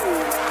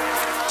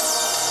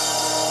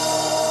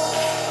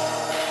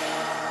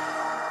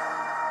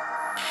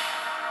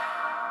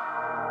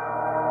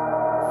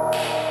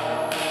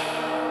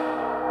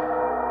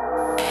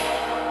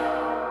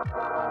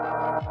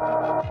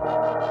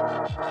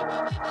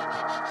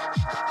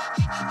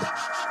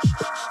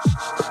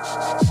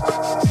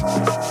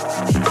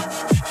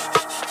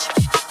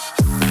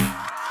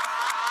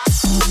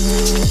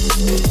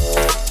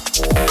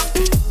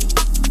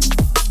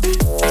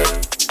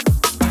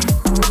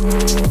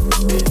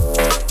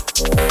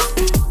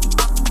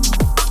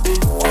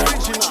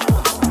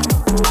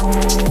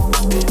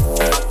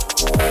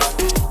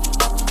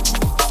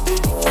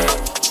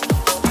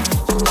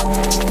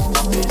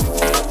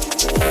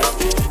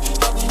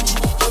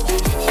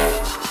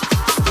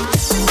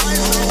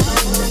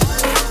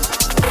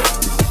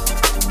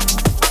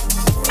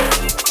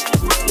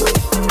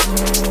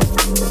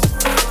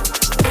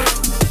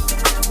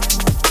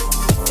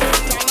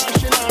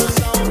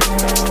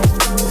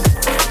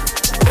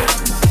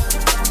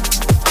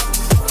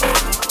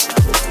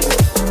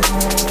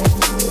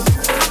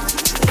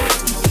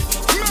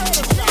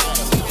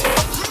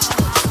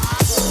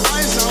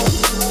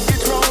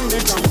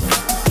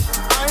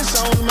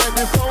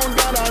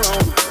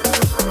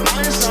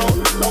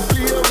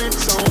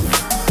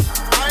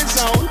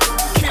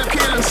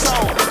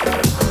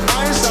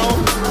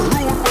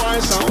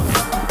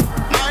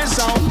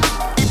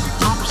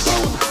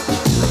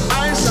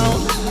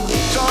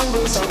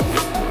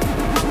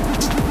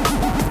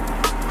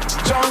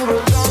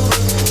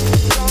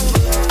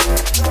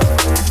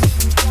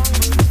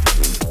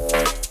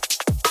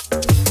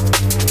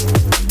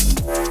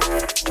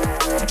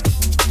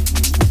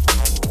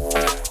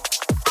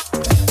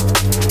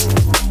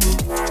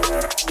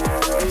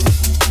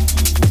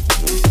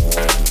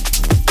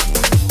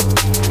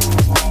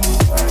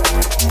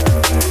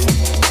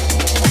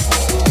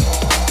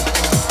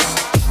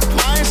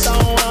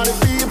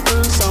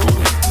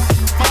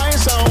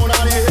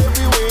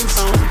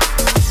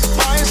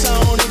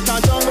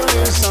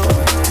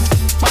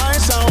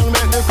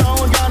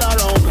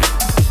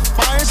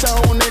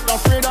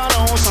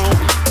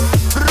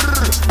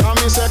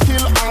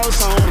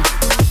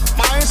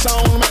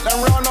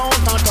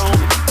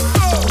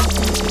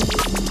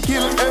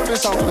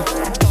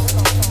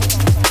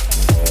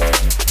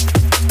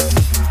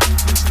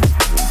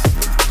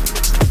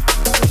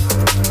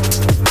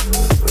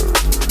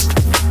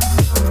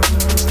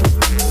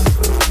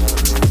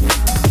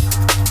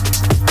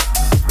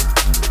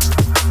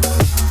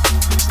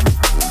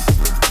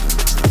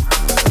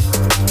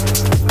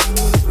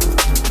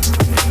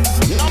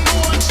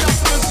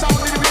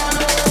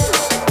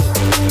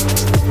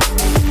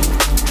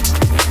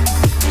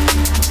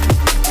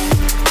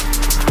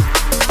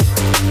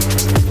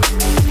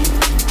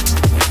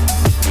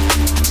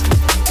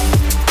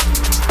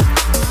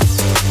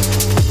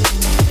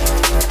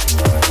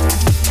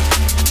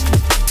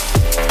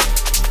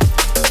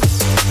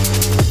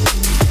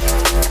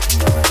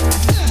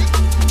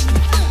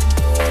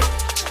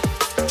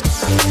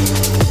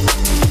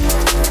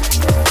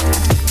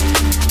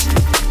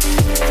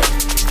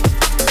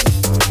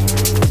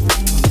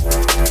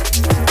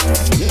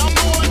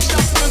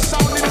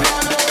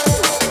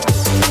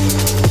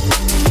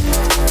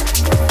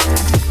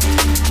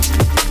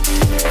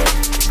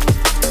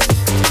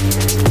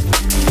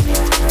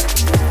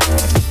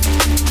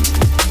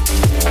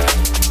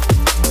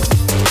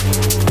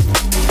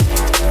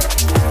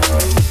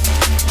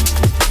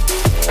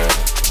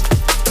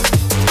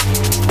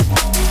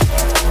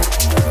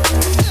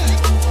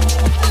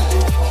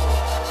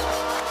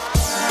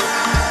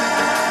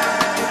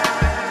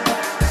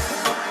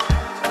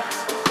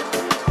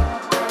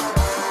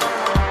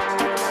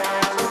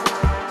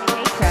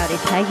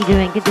 How you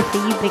doing? Good to see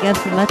you. Big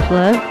ups and much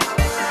love.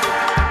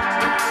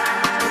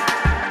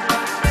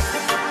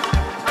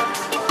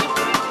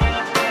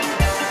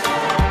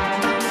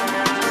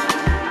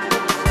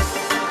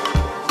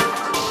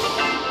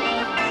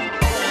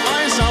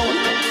 My sound,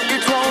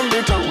 it round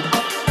the town.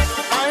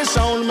 My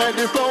sound make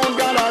the crowd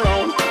gather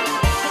round.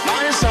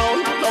 My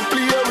sound, don't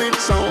play with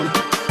sound.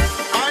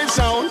 My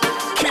sound,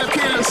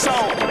 kill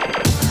sound.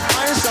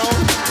 My sound,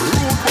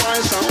 rude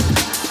boy sound.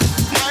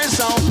 My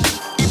sound,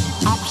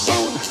 up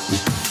sound.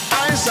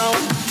 My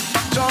sound,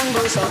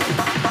 jungle sound.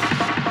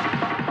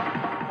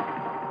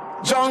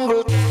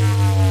 Jungle.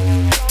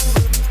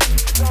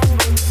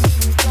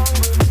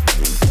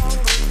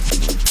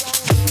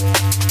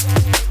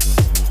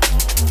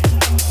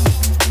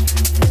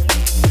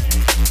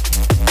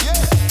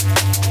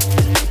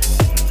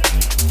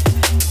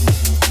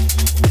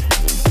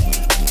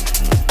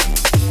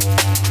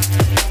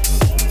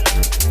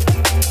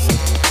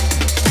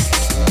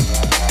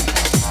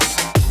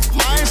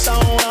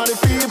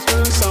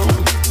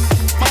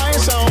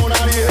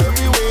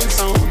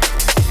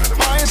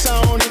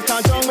 Sound, it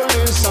a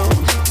jungle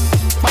sound.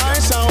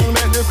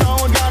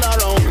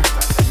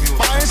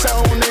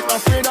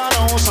 not afraid of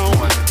no sound.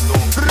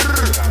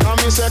 Now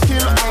me say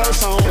kill all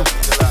sound.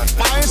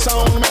 My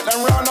sound make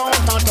them run out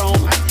of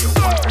town.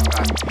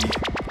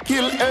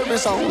 Kill every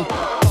sound.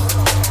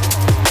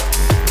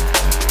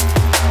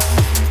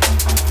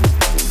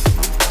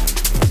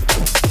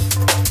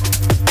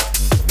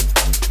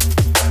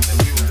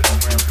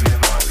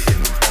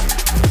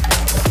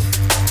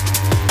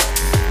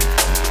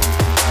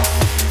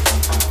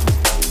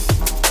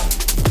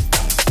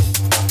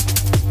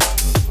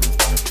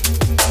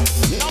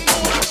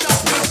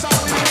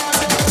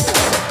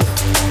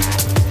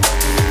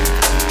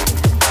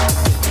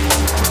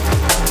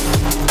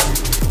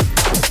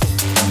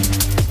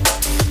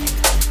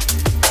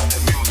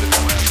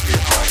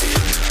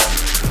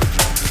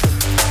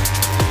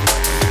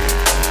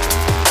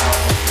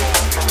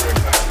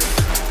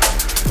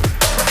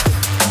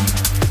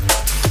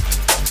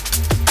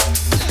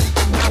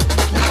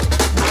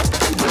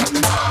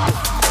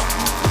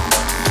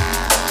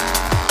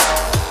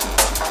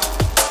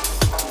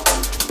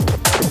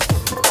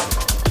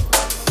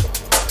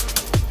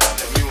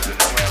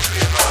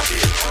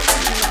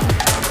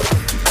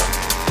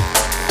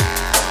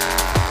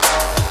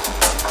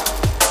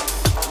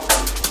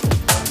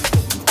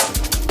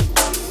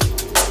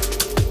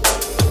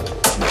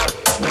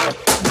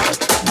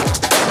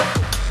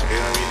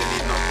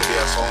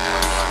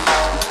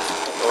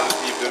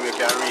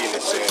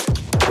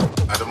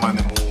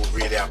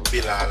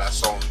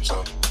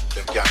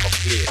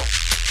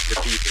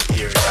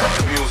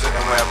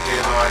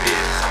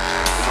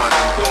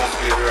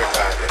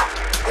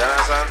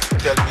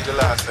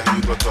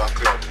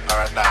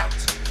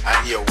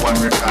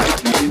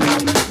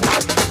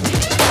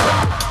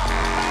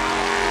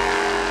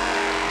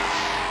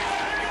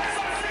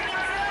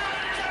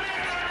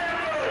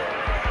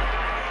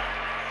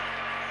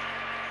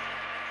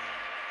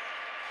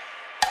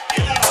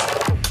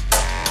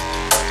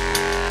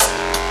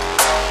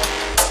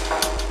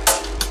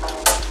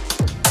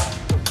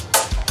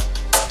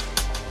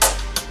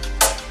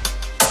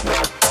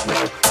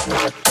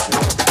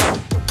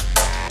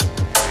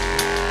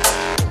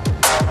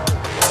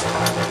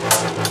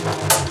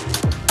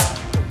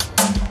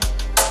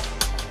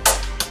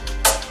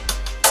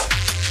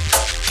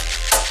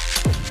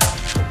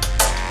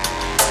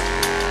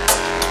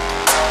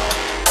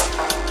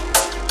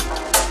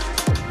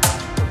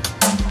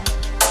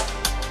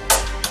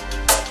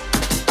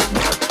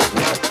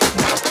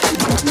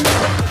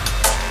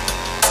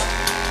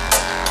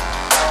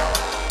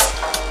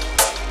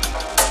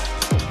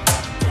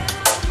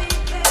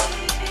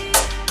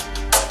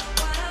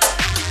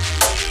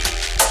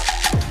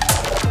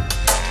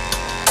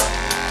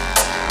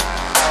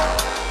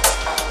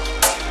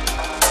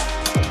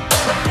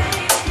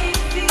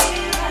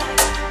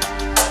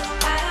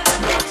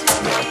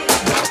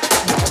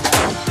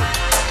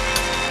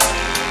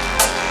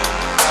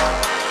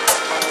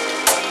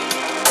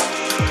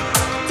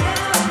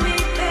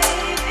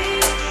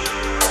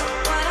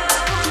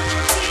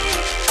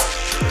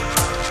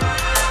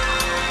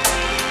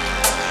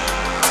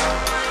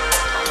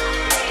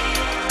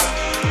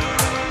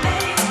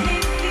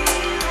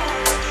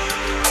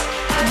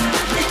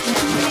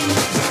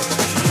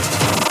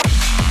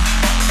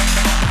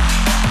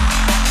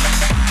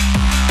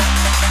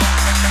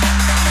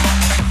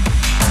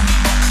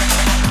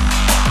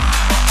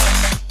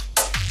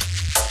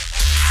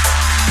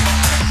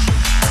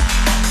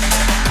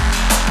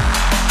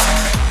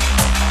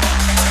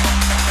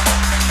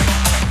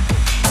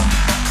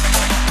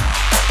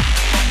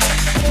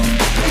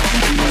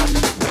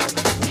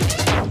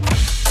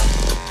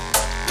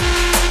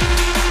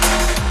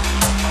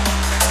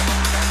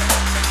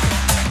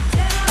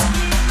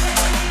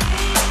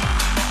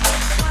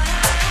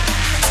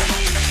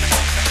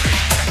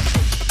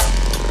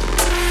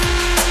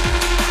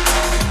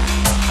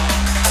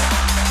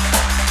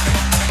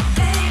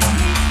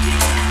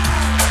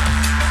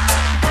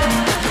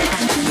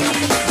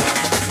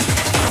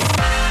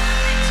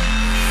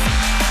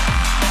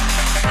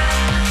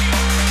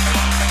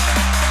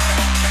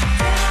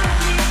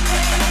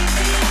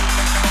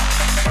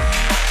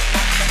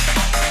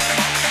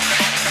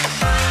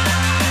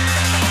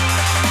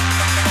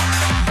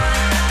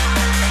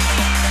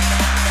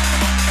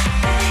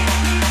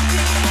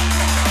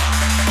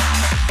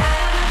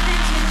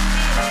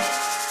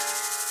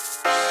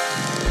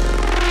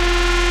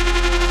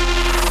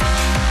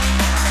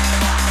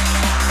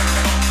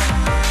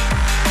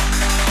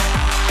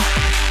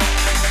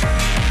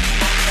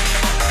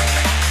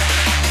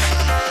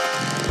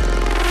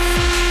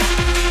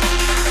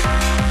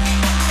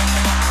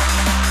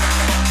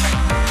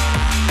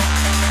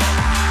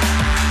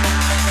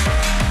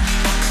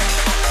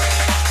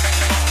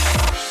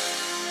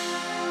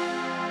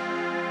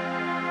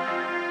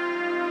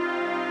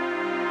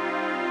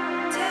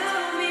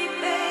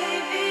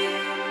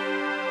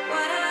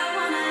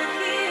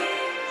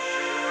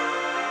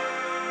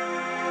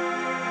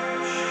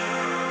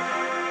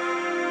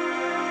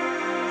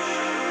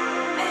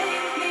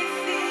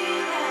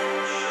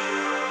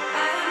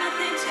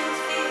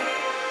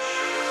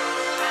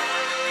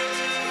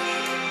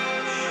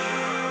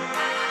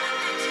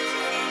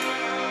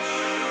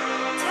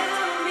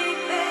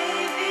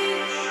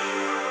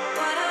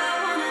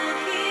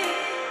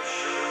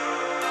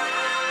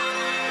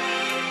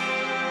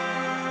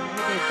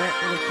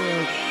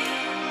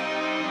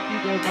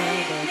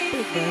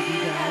 Big love, you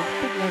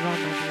guys. Big love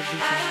on my DMV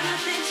family.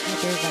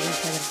 Hope everybody's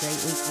having a great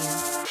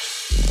weekend.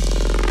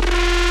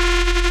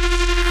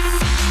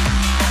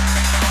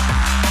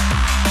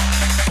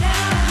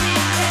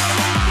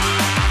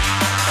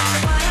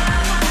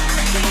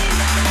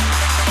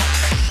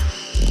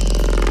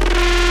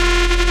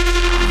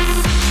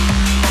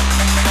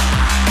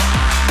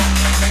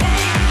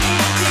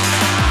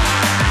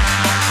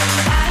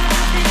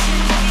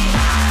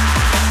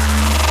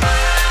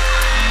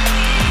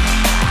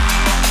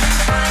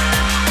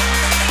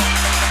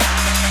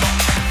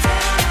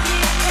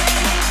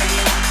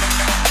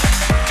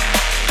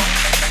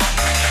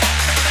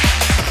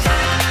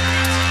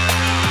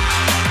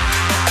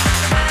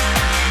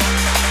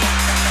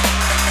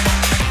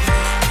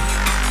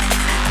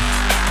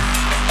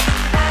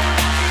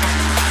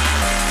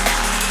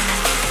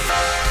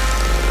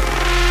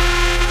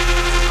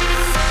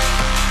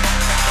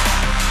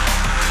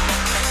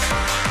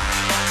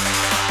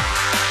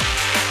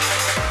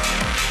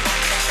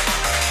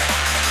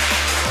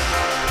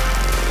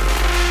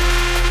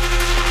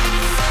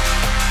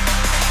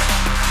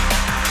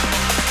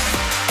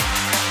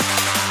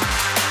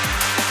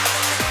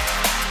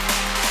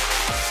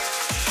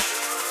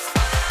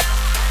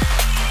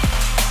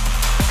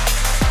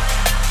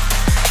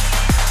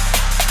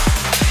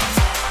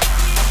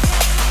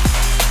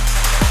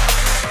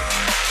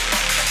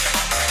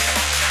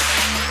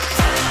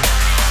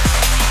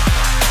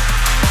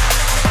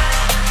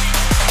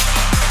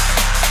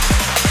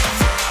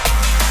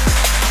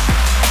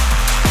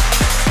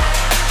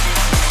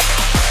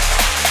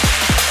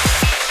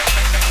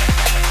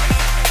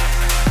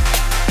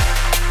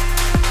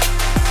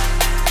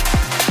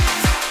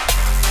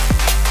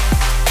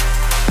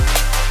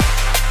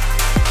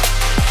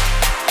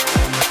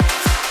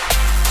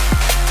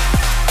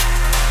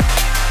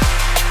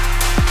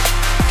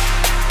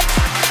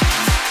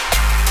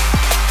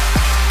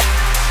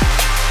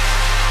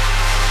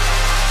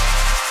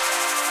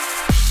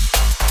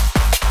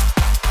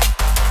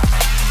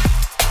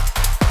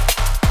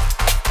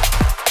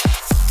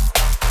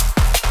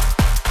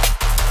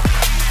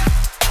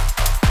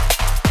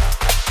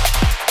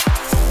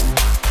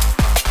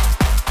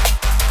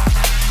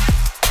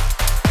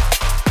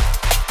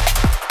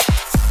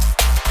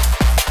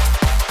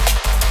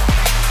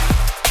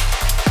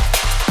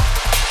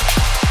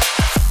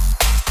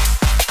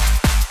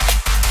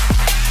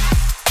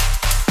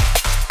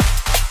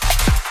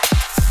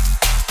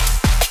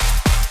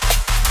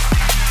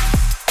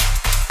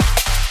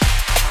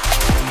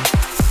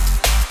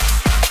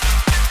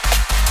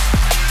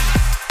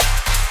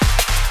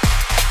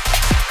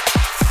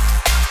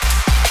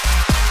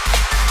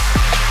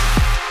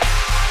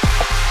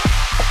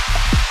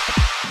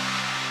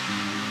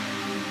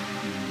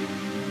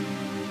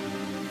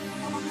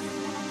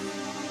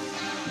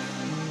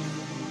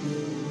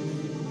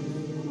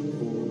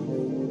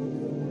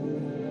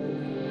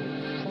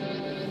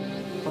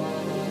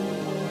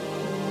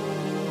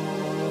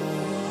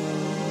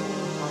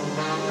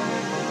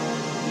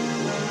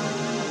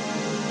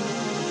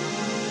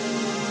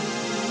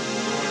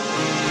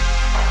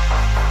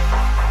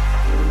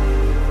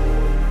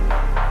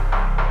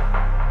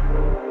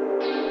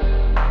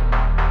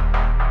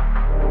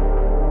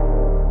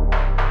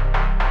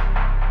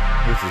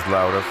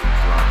 Lauda from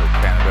Toronto,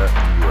 Canada,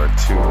 and you are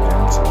tuned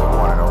in to the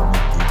one and only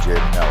DJ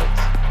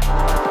Melt.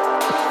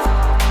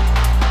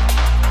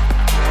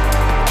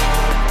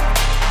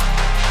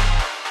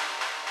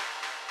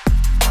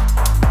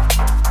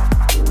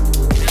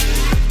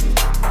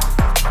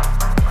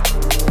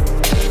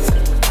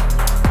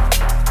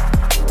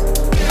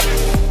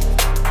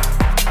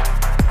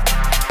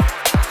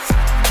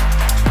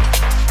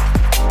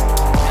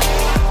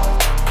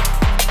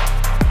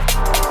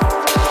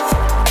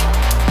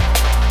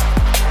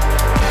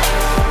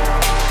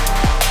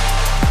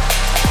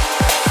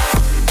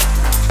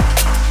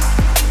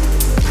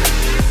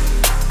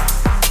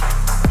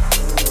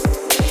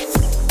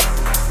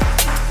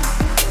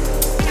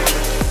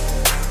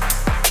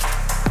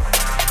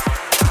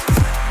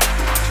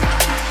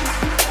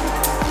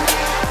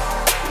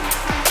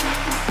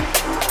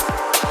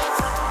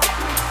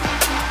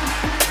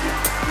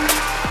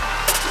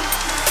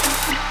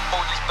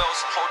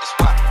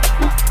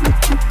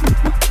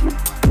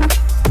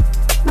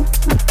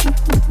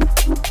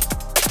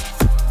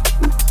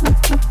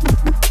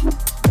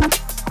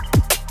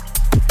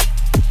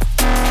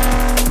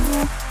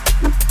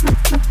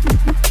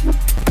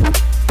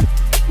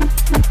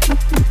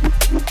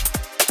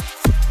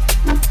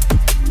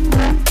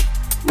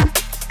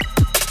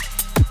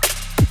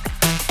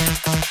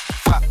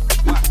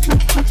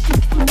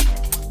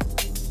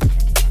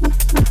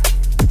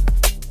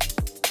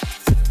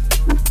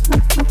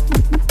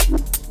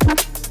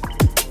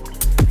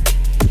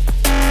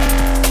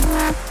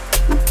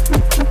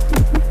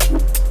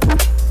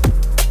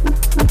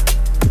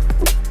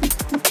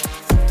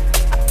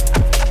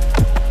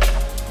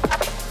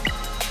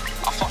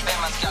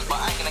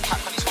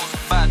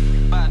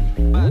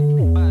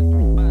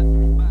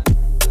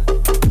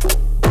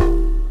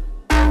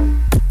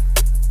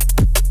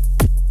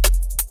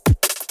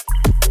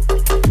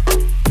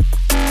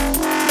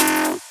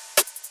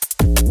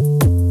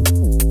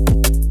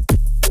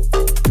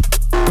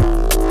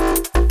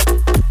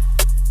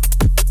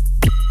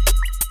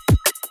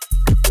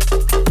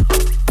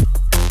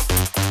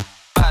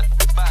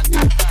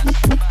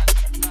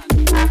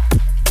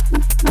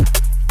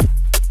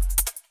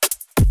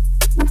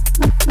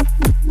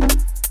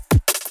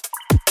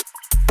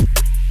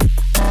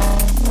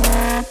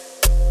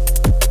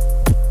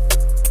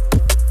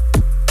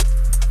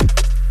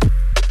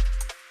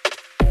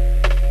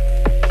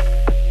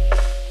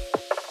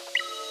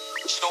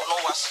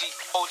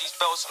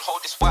 bells and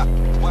hold this whack.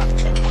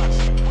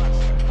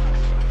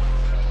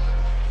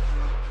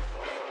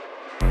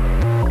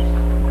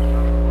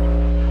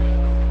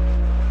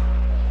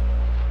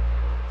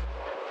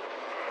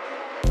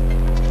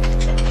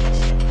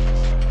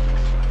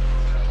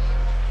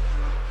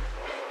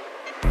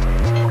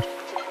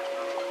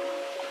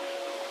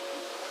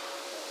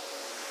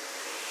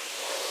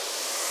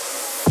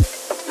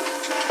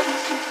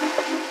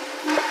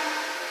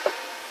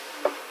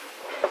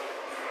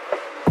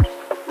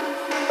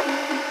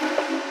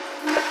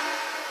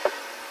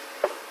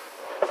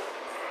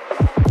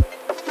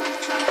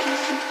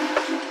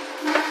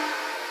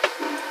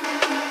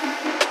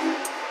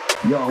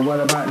 Yo, what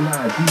about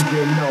now?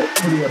 DJ Melt,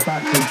 fully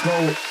about to go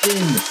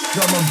in.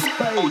 Drum and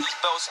bass. Hold these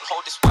bells and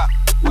hold this whack.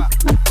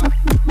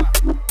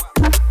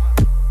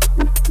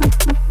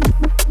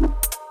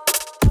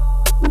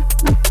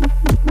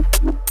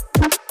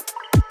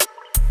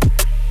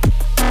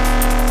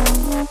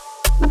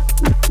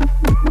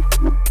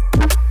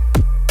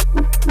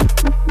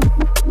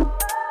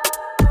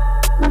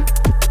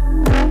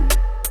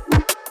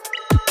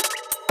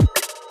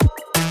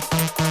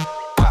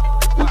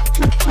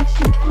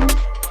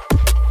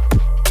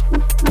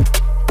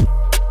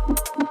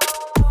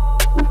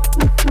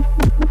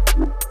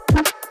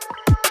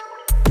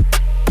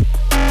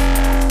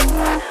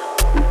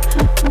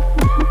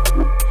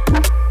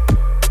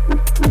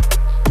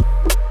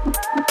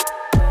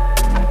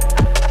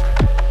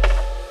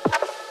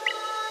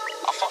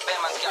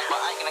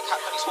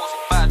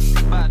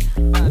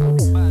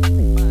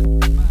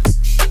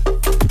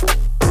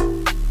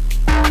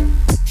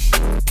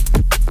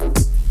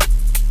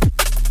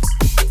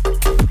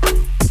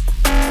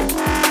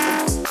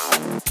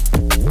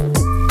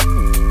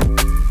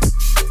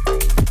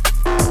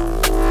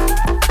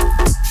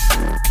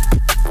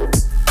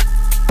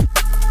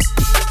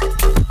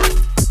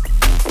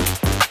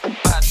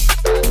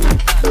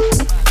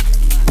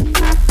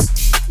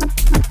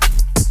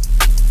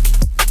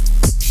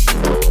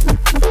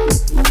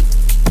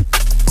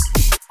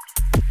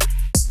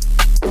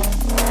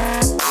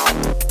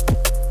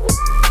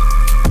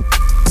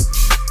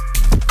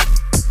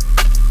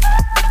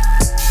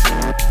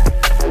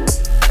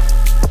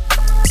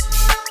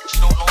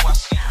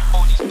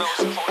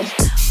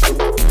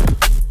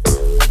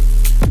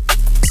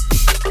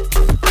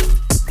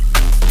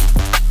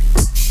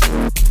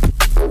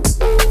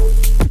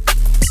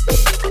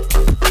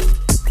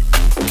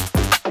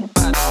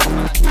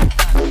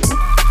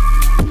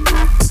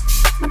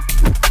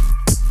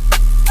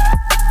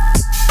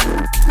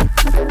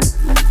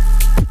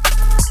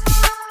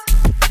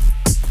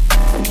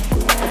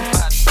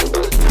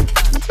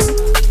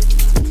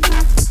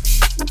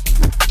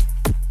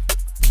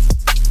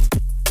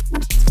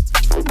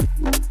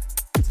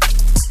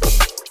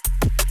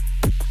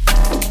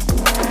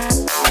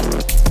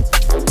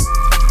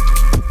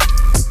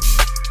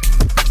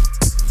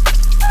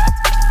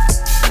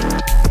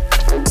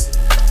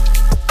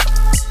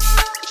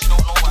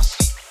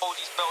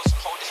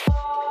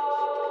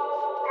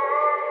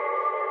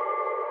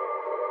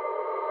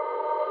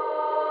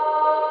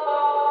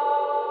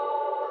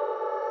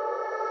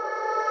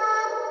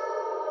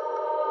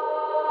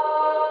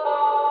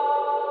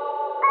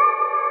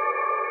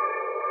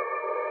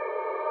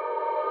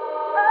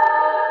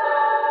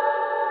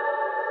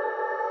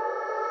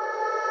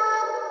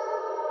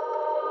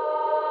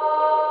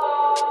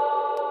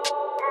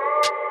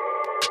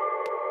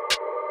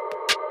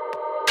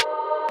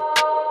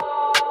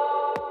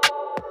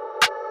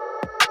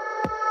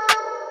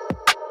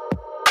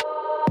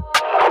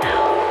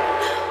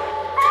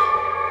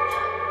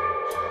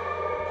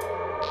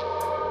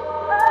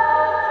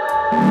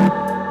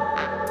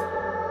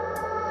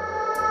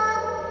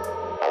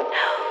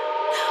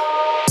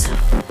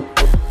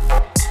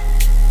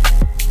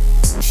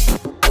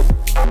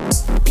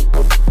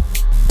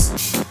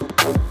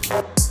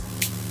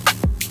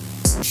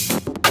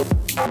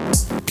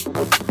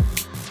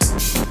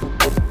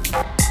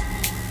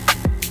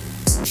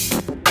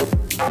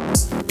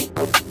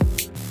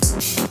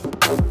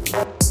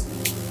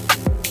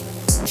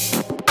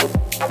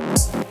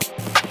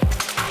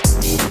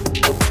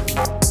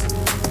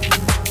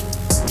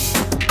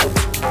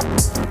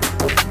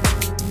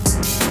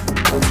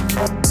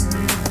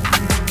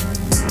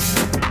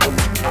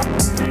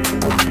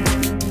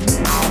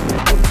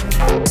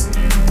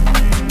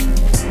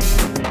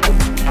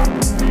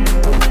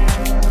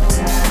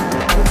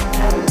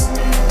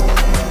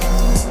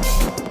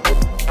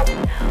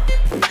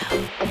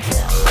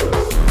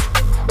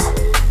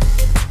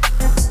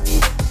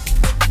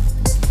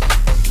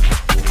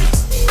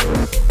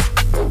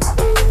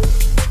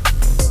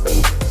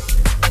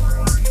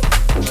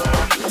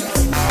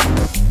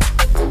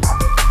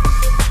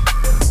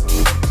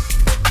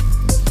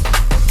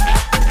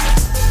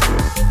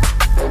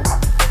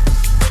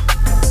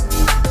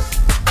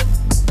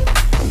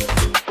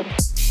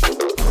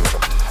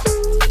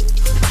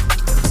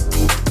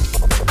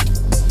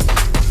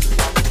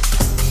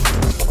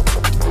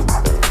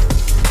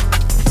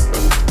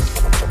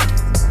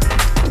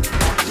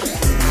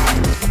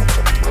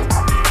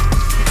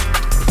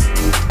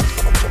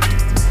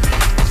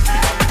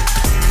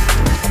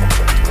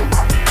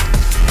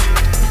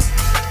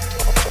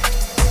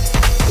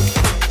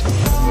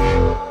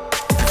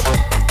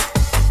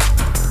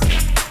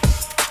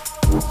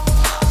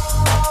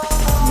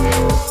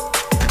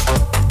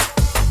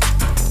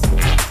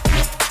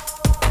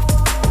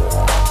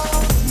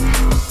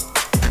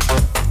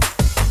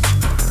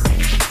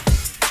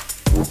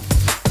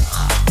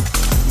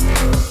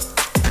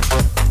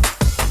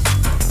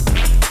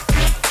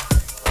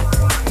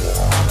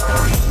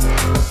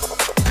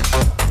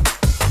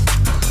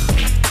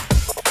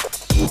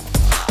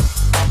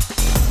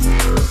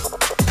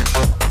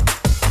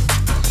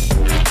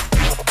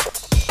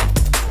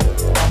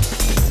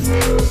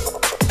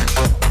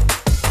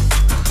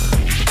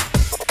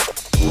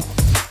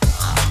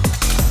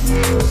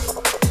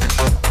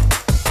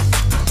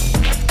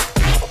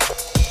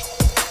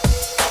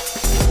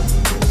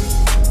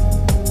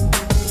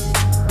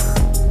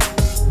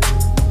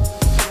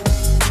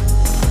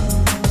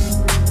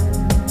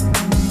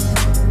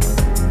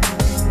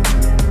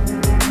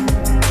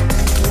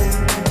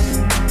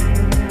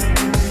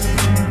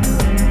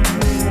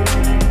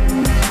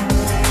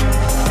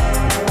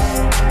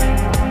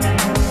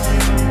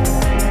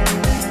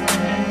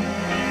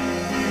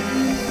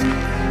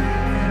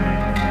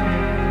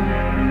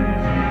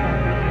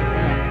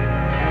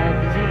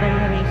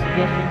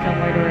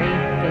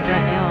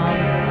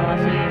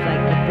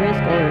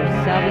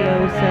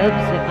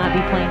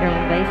 might be playing drum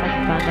and bass. I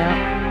can find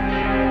out.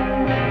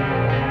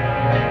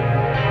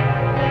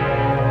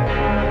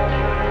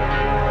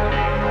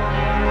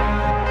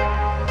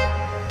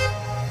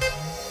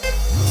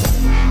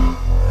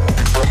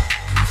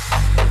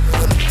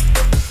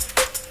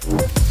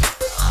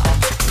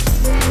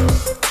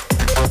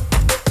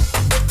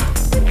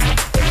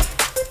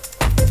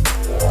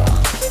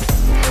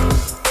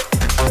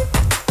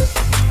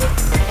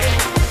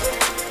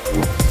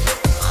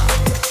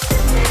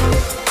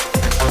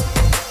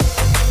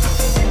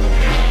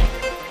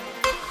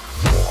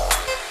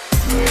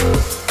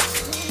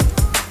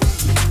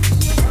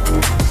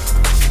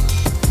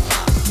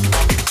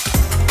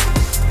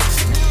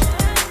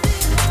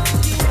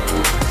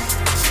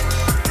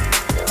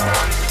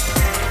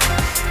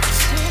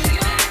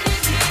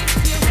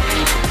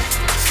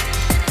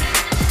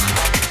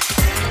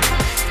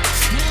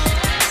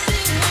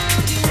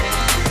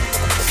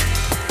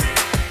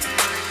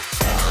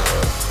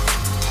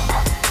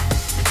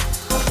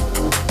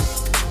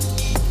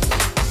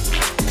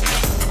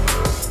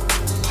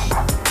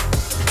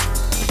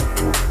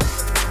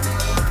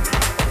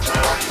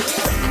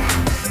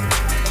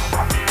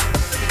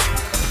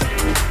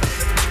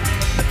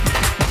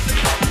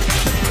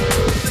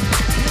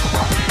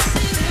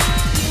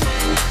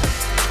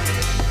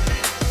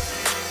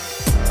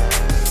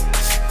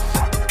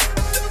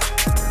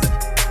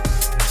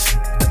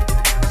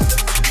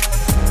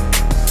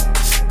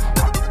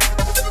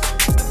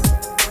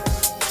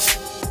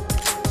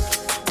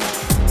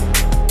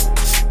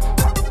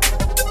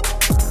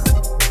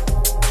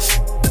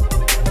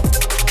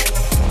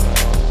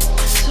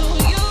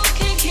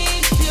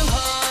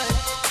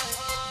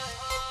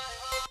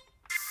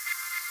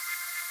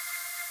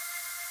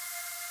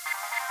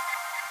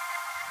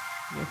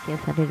 Yes,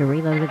 I did a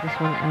reload of this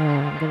one.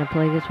 I'm going to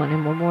play this one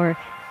and one more.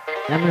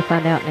 And I'm going to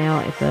find out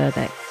now if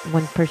that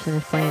one person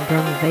is playing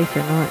drum and bass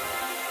or not.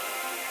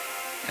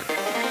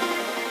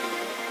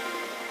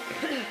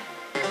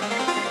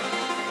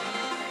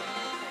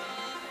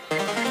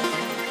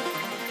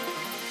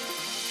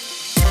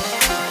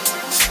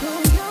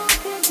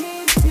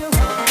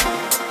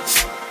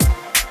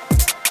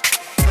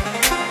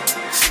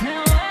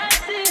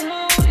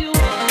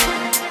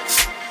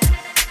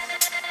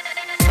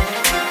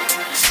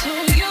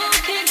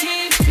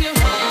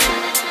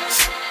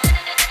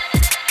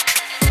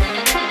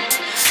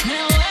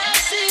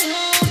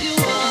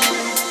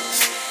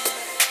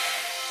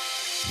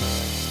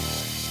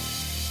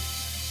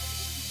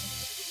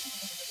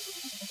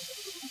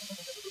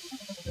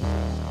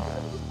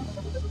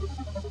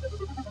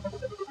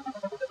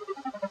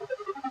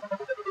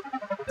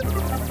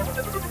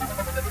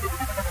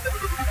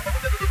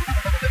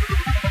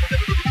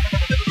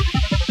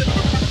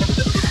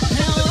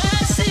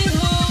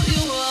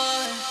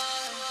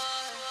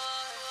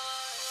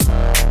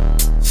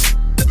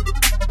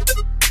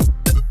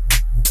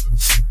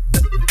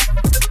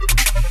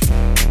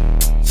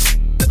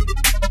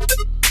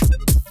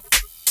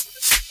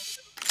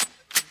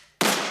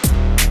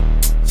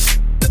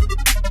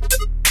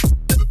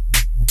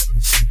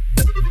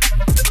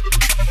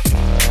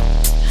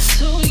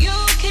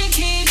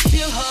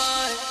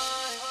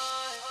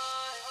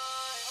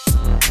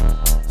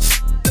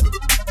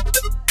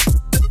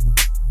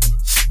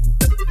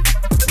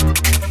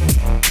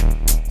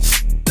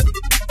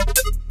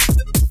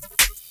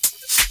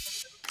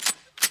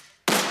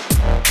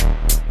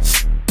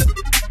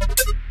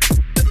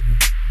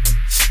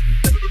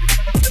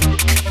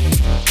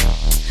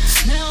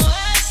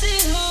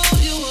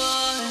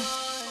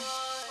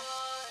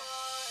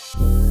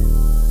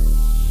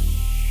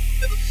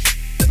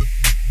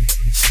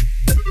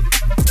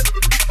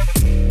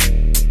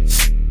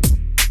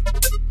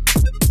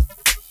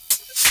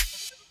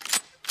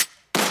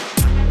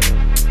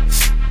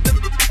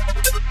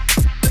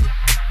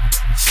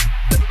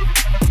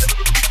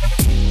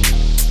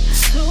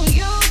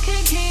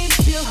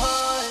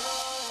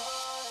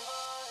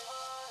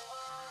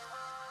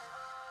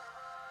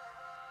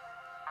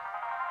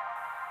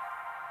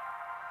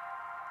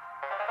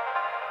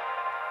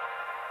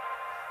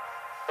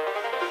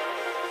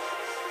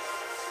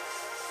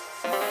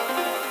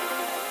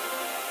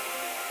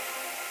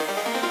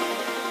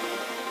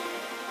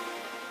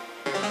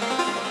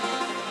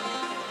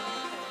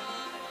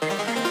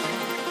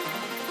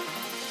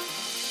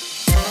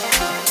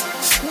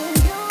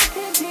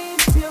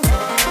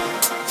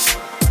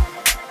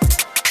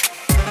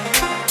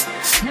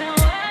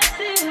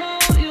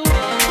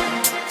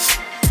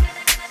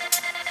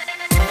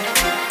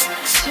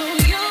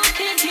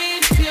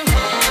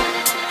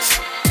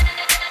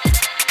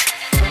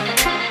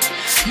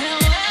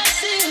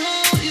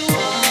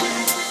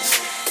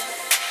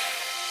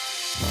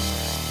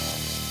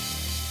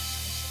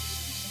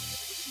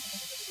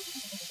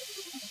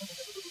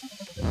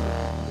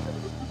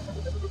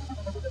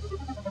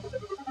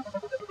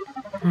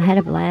 I had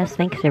a blast.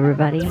 Thanks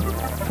everybody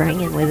for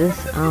hanging with us.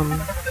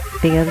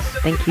 Big ups.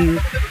 Thank you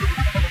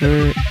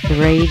for the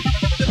raid.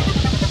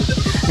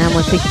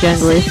 916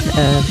 Junglist.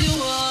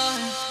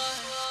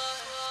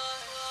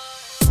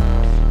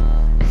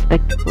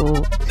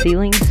 Spectacle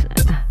ceilings.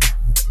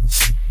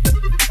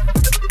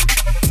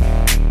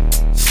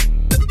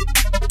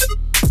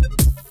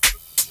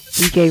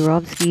 DJ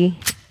Robski.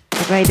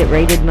 Everybody that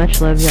rated, much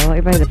love, y'all.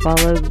 Everybody that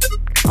followed,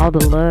 all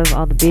the love,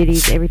 all the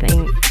biddies,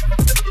 everything,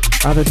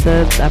 all the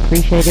subs, I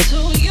appreciate it.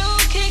 So you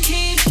can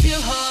keep your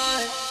heart.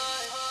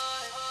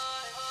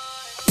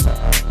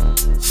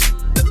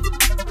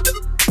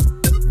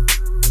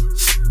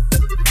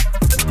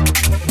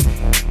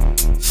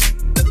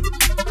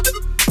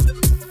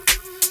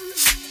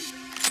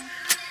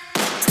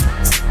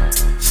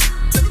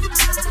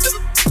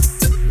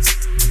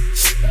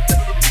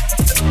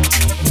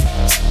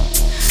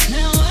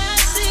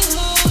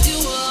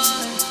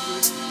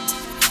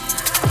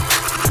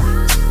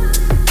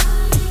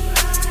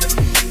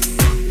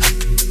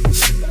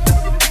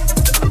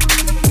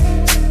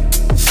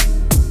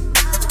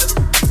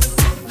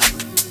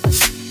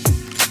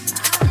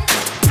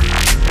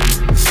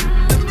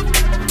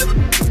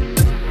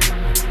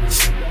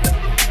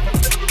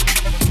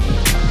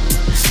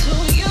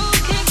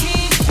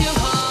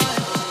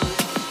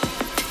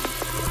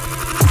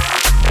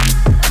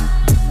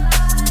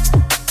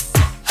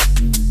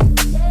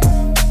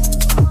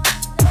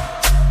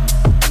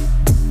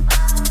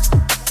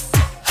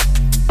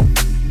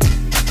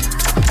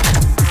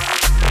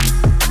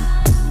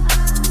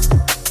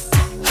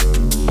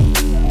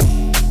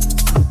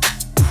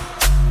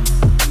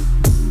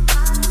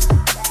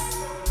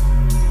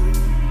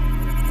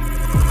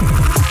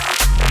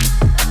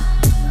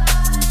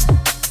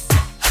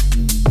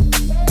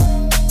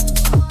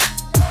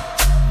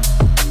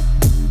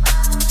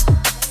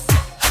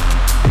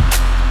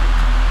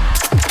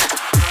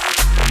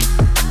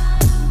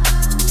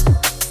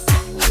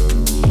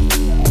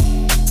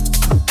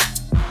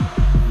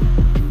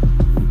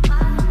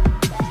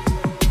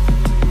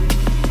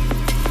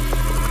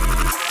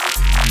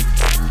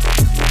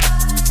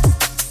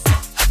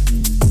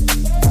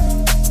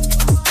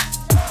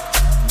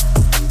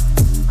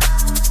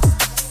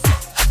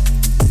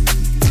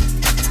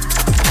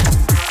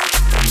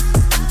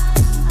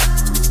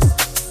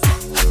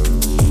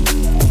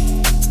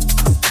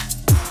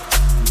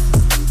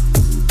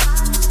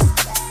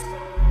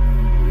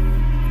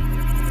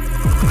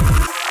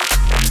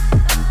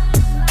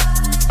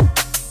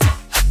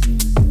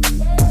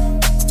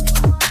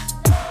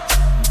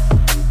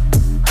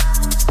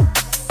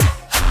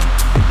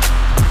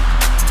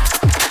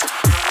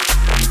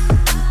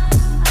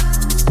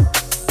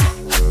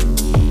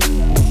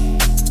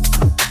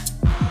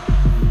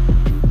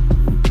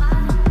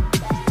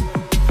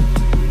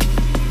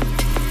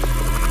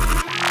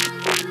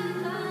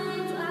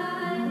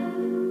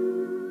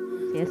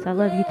 I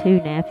love you too,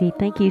 Naffy.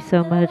 Thank you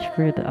so much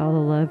for all the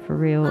love, for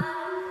real.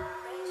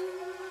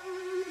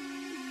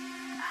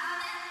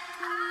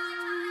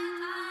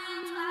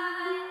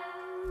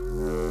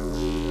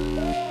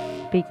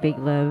 Big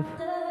love,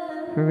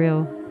 for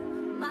real.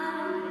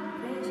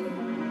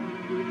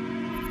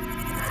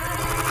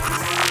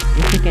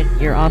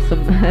 You're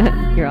awesome.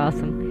 You're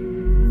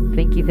awesome.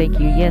 Thank you.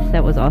 Yes,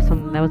 that was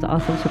awesome. That was an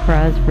awesome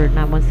surprise for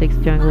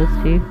 916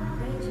 Junglist too.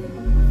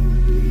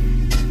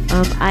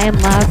 I am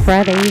live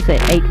Fridays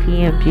at 8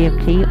 p.m.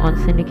 GMT on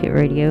Syndicate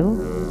Radio.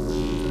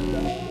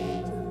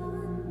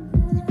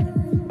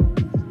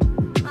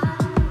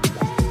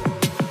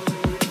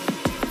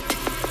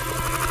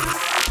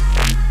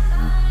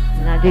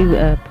 And I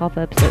do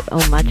pop-ups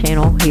on my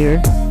channel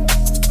here.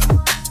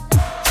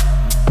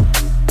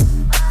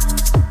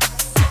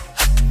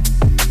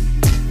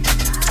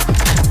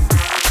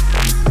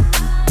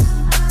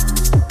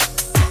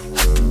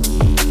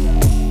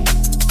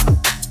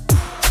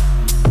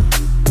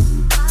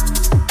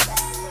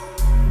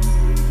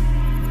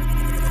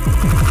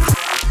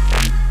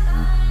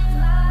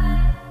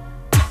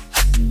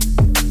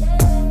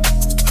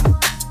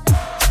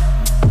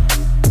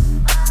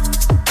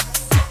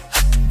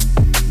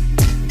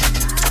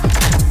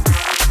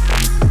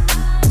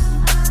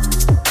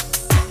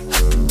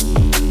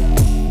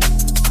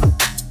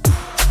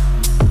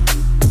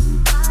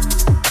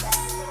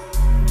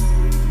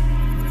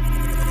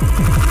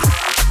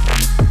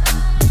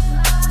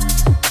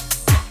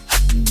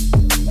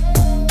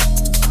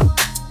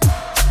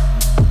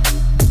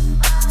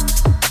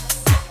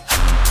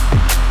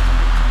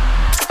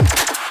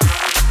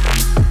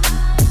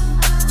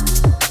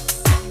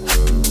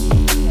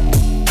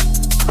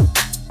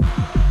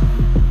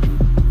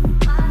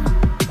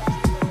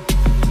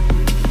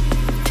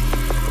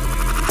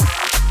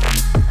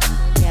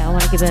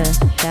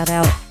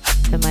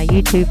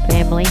 YouTube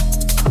family.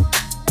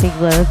 Big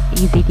love.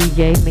 Easy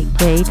DJ,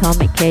 McKay, Tom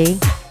McKay,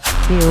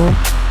 Bill,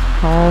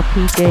 Paul,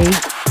 PJ.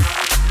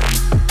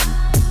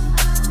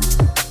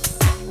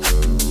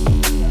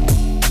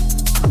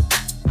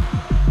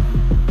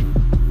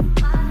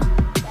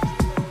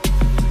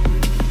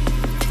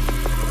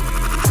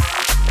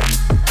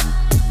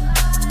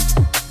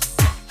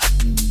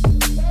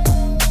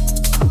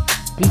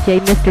 DJ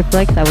Mr.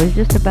 Flex, I was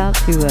just about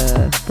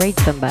to braid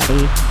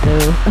somebody,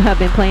 so I've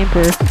been playing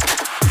for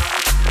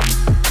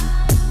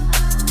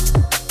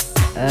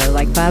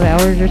like 5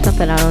 hours or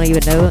something. I don't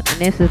even know. And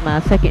this is my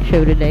second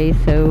show today,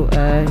 so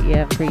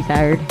yeah, I'm pretty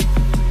tired.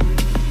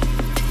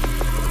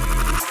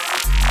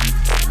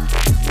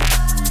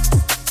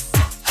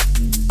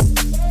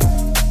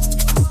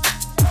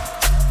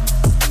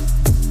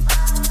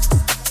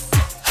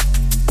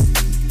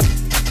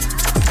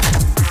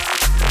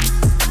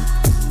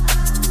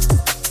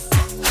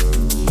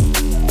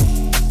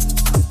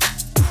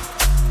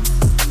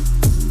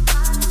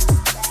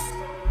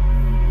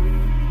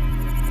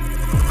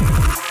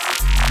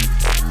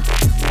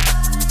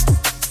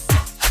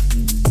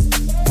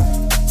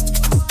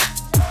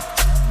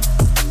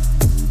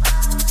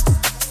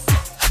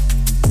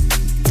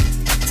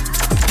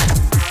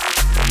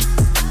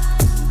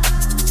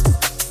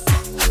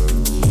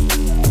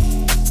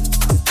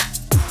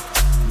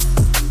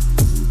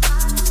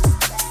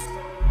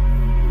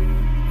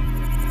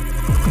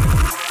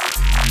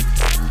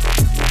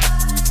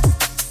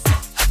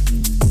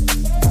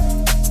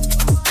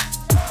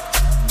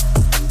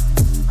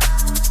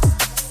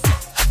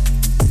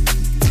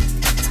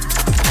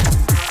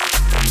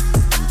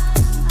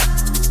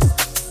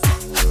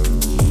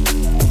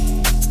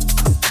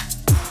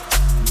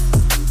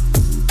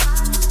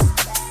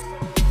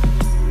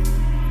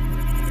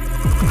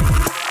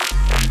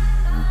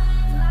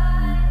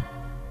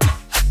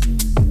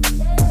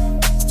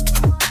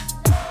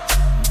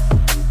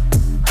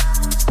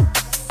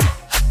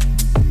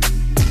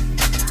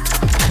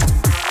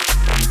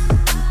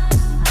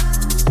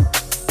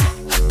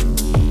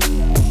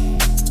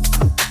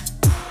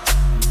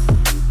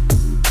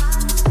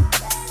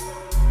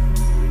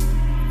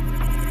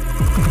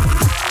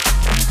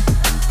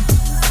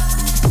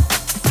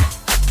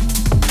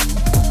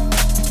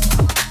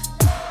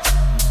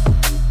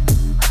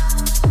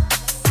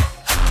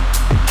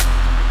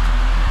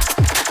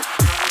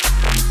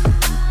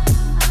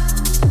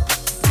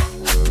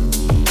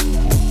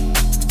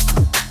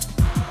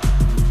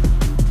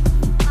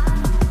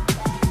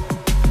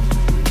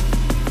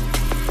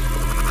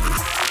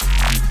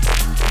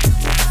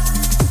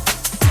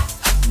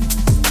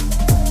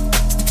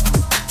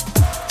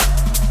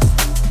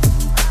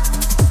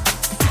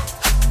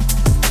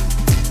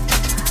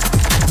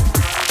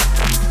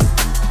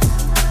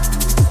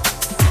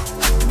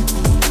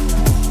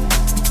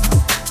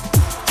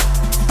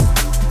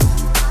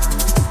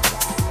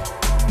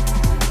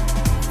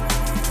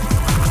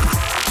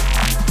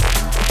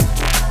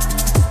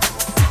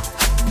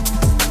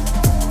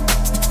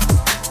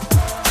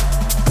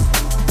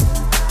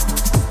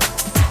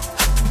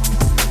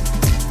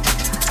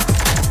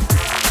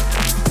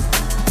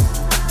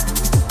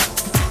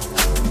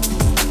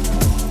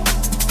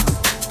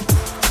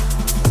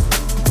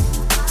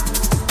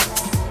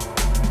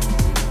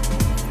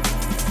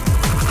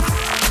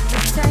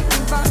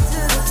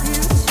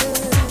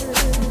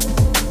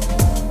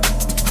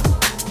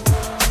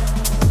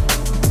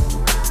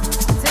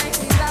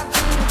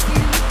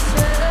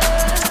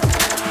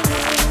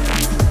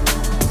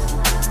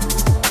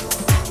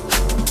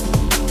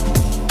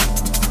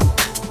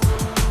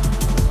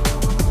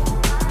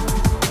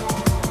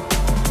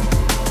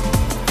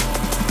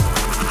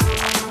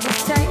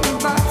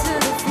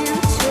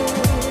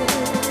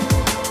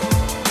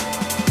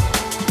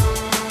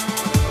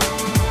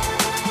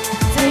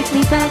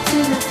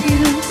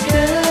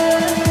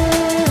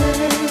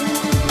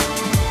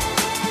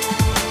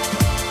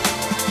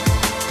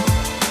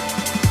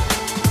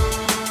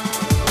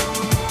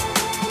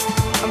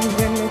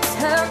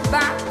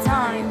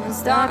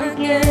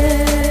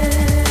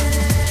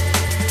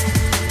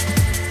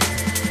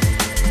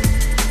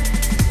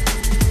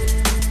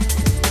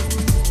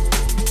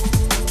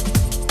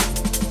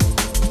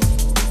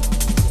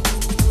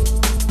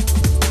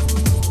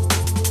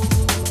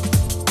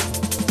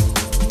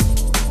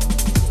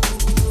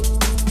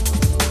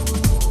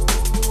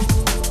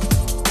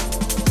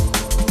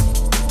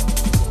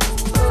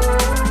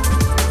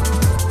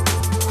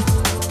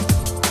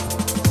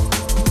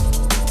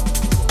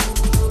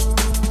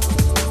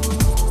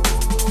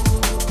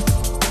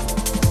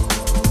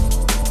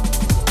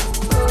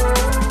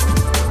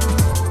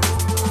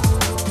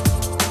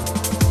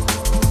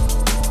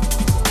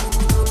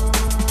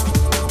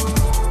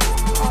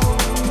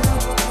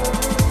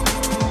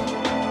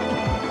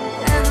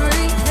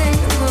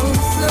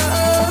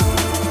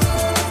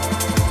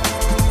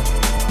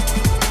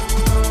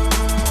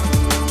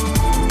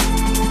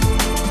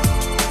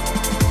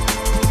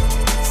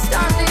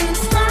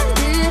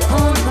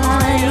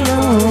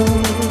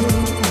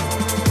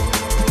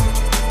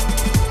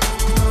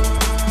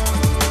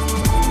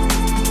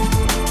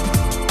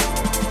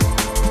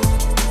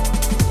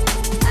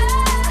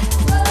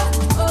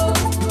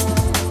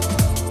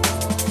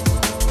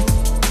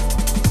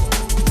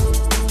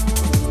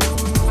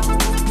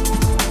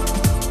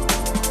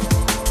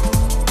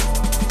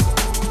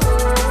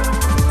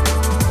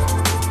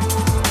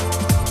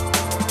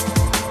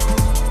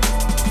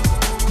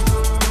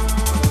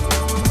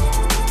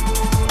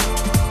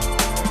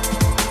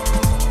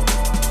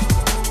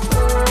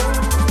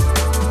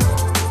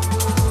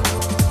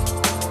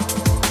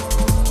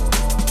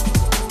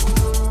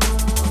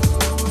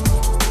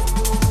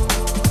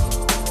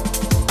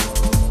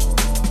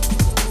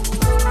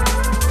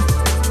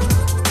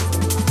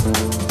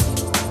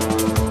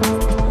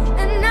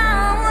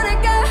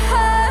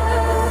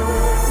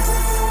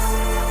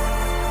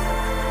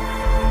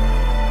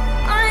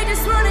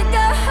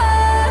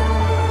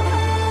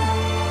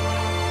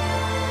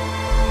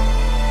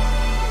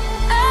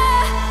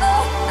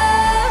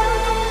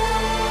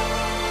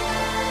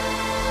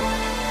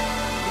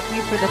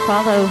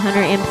 follow,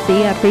 Hunter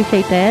MC. I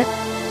appreciate that.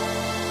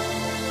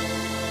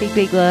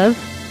 Big love.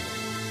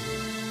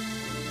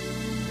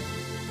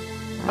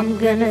 I'm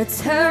gonna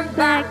turn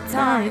back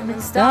time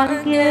and start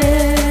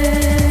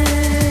again.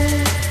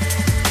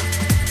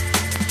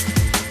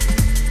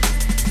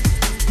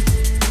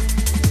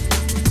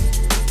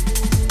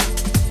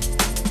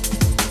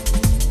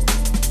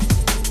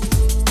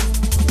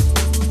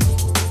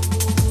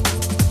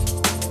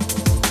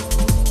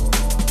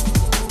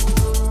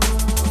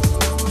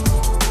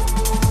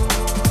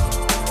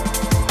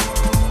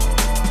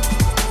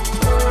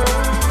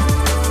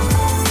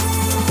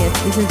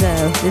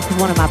 This is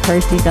one of my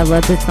Percy's. I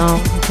love this song.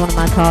 It's one of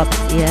my tops.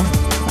 Yeah.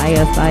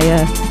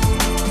 Fire.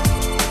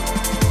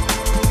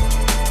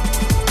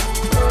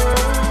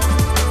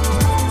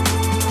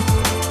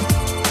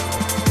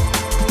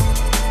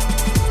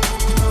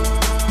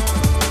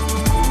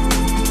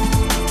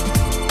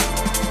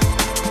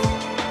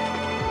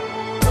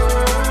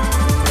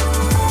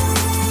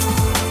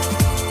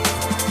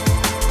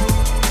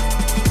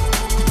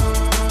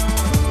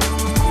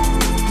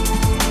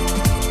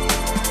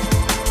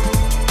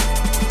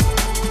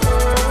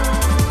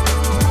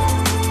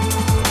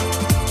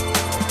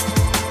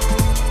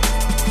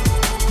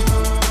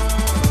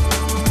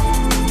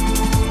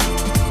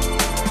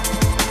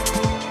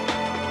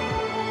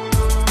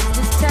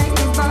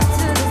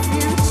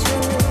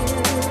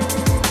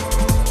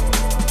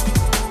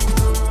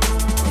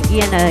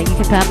 You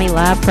can find me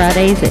live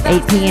Fridays at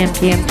 8 p.m.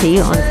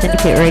 GMT on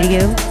Syndicate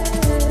Radio.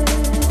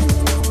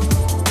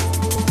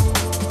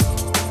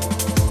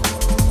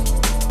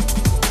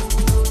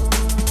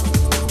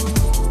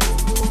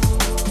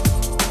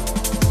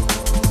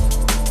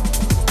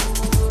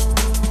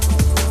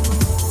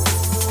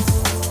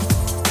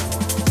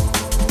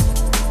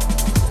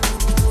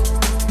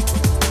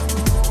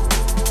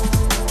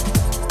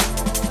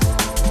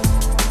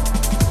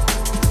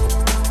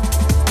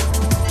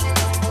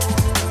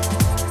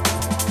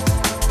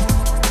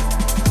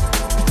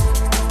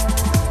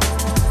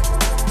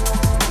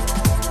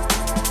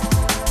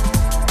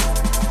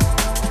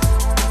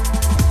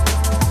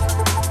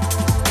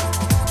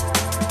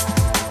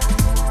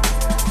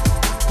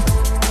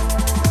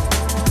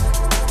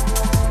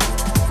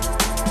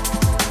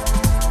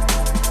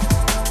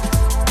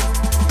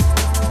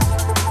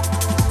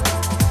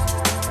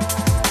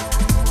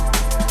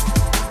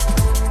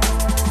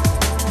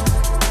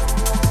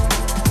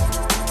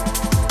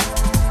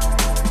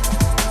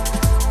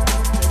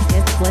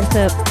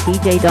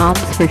 DJ Doms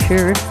for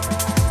sure.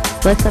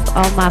 Bless up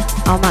all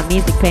my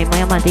music family,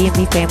 all my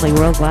DMV family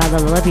worldwide. I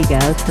love you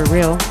guys for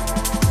real.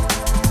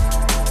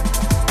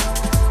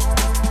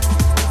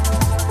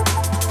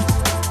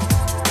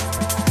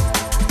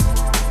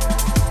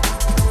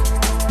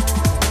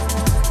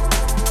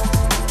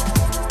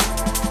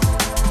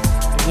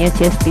 And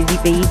yes, Busy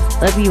B.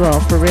 Love you all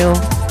for real.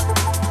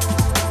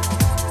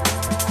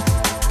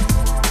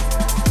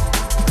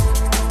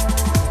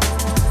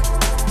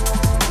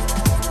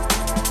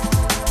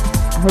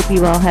 Hope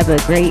you all have a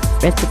great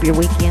rest of your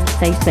weekend.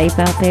 Stay safe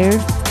out there.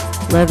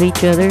 Love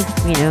each other.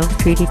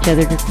 Treat each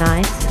other just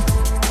nice.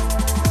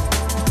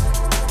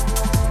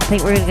 I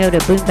think we're going to go to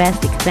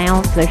Boombastic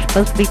Sounds. They're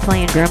supposed to be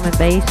playing drum and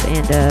bass,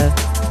 and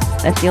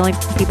that's the only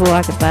people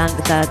I can find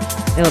besides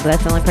Philip.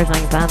 That's the only person I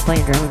can find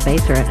playing drum and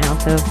bass right now,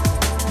 so...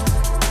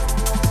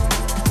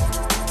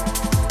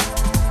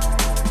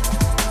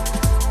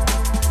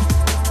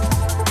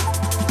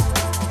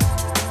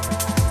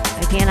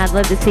 Again, I'd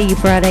love to see you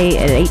Friday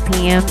at 8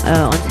 p.m.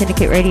 On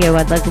Syndicate Radio.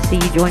 I'd love to see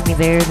you join me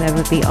there. That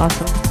would be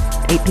awesome.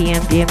 8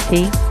 p.m.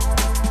 GMT.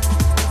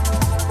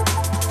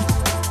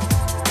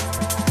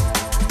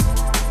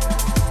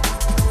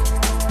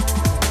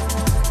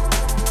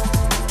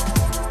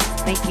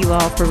 Thank you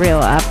all for real.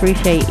 I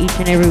appreciate each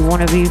and every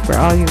one of you for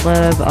all your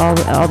love, all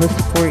the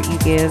support you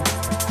give.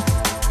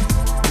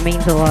 It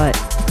means a lot.